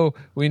Willow.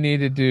 We need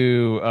to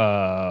do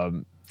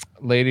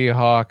Lady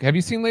Hawk. Have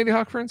you seen Lady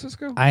Hawk,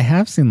 Francisco? I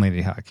have seen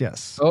Lady Hawk,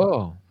 yes.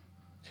 Oh,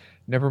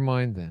 never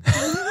mind then.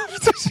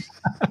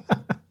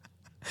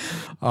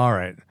 All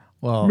right.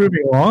 Well,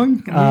 moving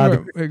along,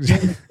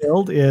 the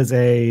Guild is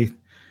a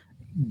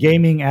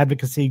gaming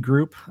advocacy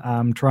group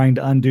trying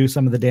to undo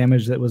some of the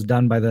damage that was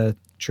done by the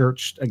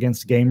church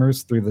against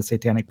gamers through the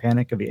satanic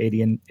panic of the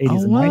 80s and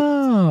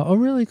 90s. Oh,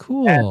 really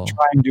cool. And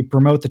trying to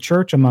promote the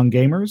church among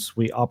gamers.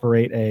 We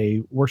operate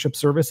a worship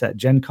service at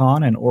Gen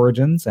Con and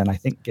Origins and I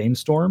think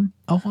GameStorm.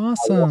 Oh,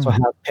 awesome. We also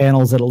have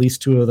panels at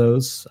least 2 of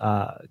those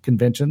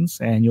conventions,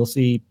 and you'll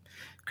see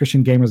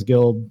Christian Gamers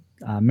Guild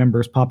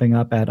members popping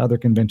up at other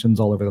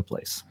conventions all over the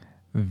place.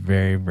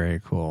 Very,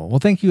 very cool. Well,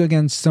 thank you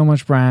again so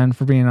much, Brian,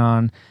 for being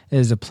on. It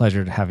is a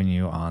pleasure having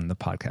you on the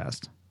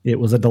podcast. It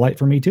was a delight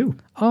for me too.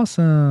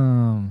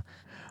 Awesome.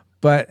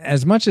 But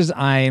as much as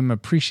I am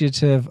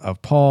appreciative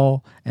of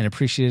Paul and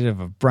appreciative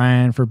of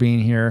Brian for being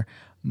here,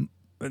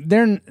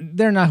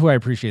 they're not who I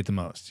appreciate the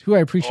most. Who I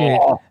appreciate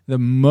the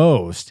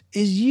most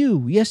is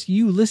you. Yes,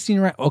 you listening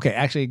right. Okay,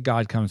 actually,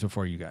 God comes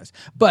before you guys.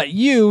 But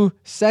you,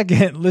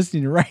 second,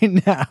 listening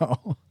right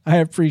now. I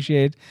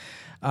appreciate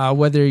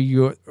whether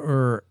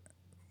you're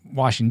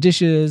washing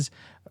dishes,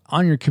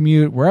 on your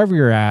commute, wherever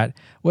you're at,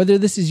 whether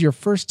this is your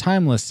first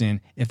time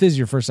listening. If this is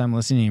your first time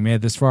listening and you made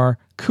it this far,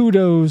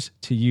 kudos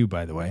to you,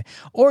 by the way.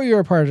 Or you're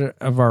a part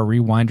of our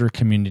Rewinder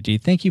community.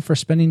 Thank you for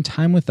spending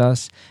time with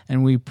us,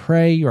 and we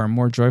pray you are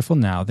more joyful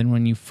now than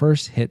when you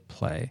first hit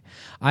play.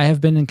 I have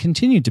been and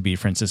continue to be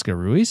Francisco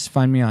Ruiz.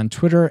 Find me on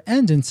Twitter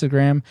and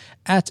Instagram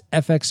at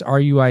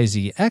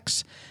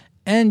FXRUIZX.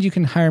 And you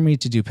can hire me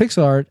to do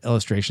pixel art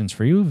illustrations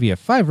for you via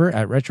Fiverr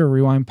at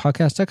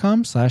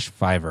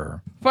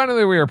retrorewindpodcast.com/Fiverr.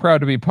 Finally, we are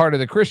proud to be part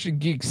of the Christian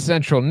Geek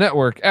Central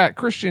network at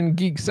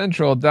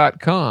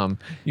ChristianGeekCentral.com.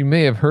 You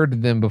may have heard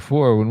of them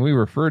before when we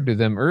referred to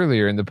them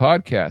earlier in the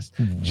podcast.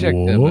 Check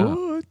them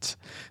out.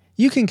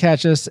 You can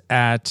catch us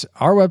at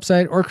our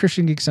website or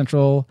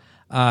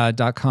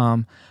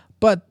ChristianGeekCentral.com.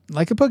 But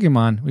like a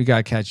Pokemon, we got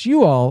to catch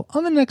you all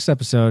on the next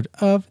episode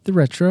of the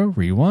Retro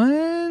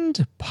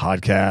Rewind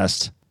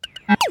podcast.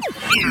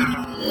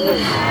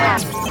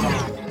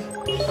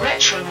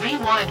 Retro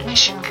Rewind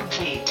mission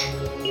complete.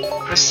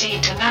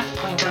 Proceed to nav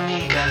point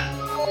Omega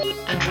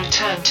and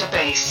return to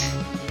base.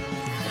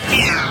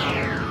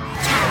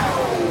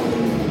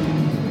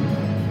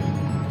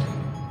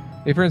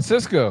 Hey,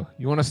 Francisco,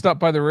 you want to stop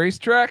by the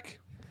racetrack?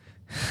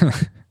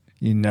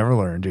 You never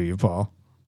learn, do you, Paul?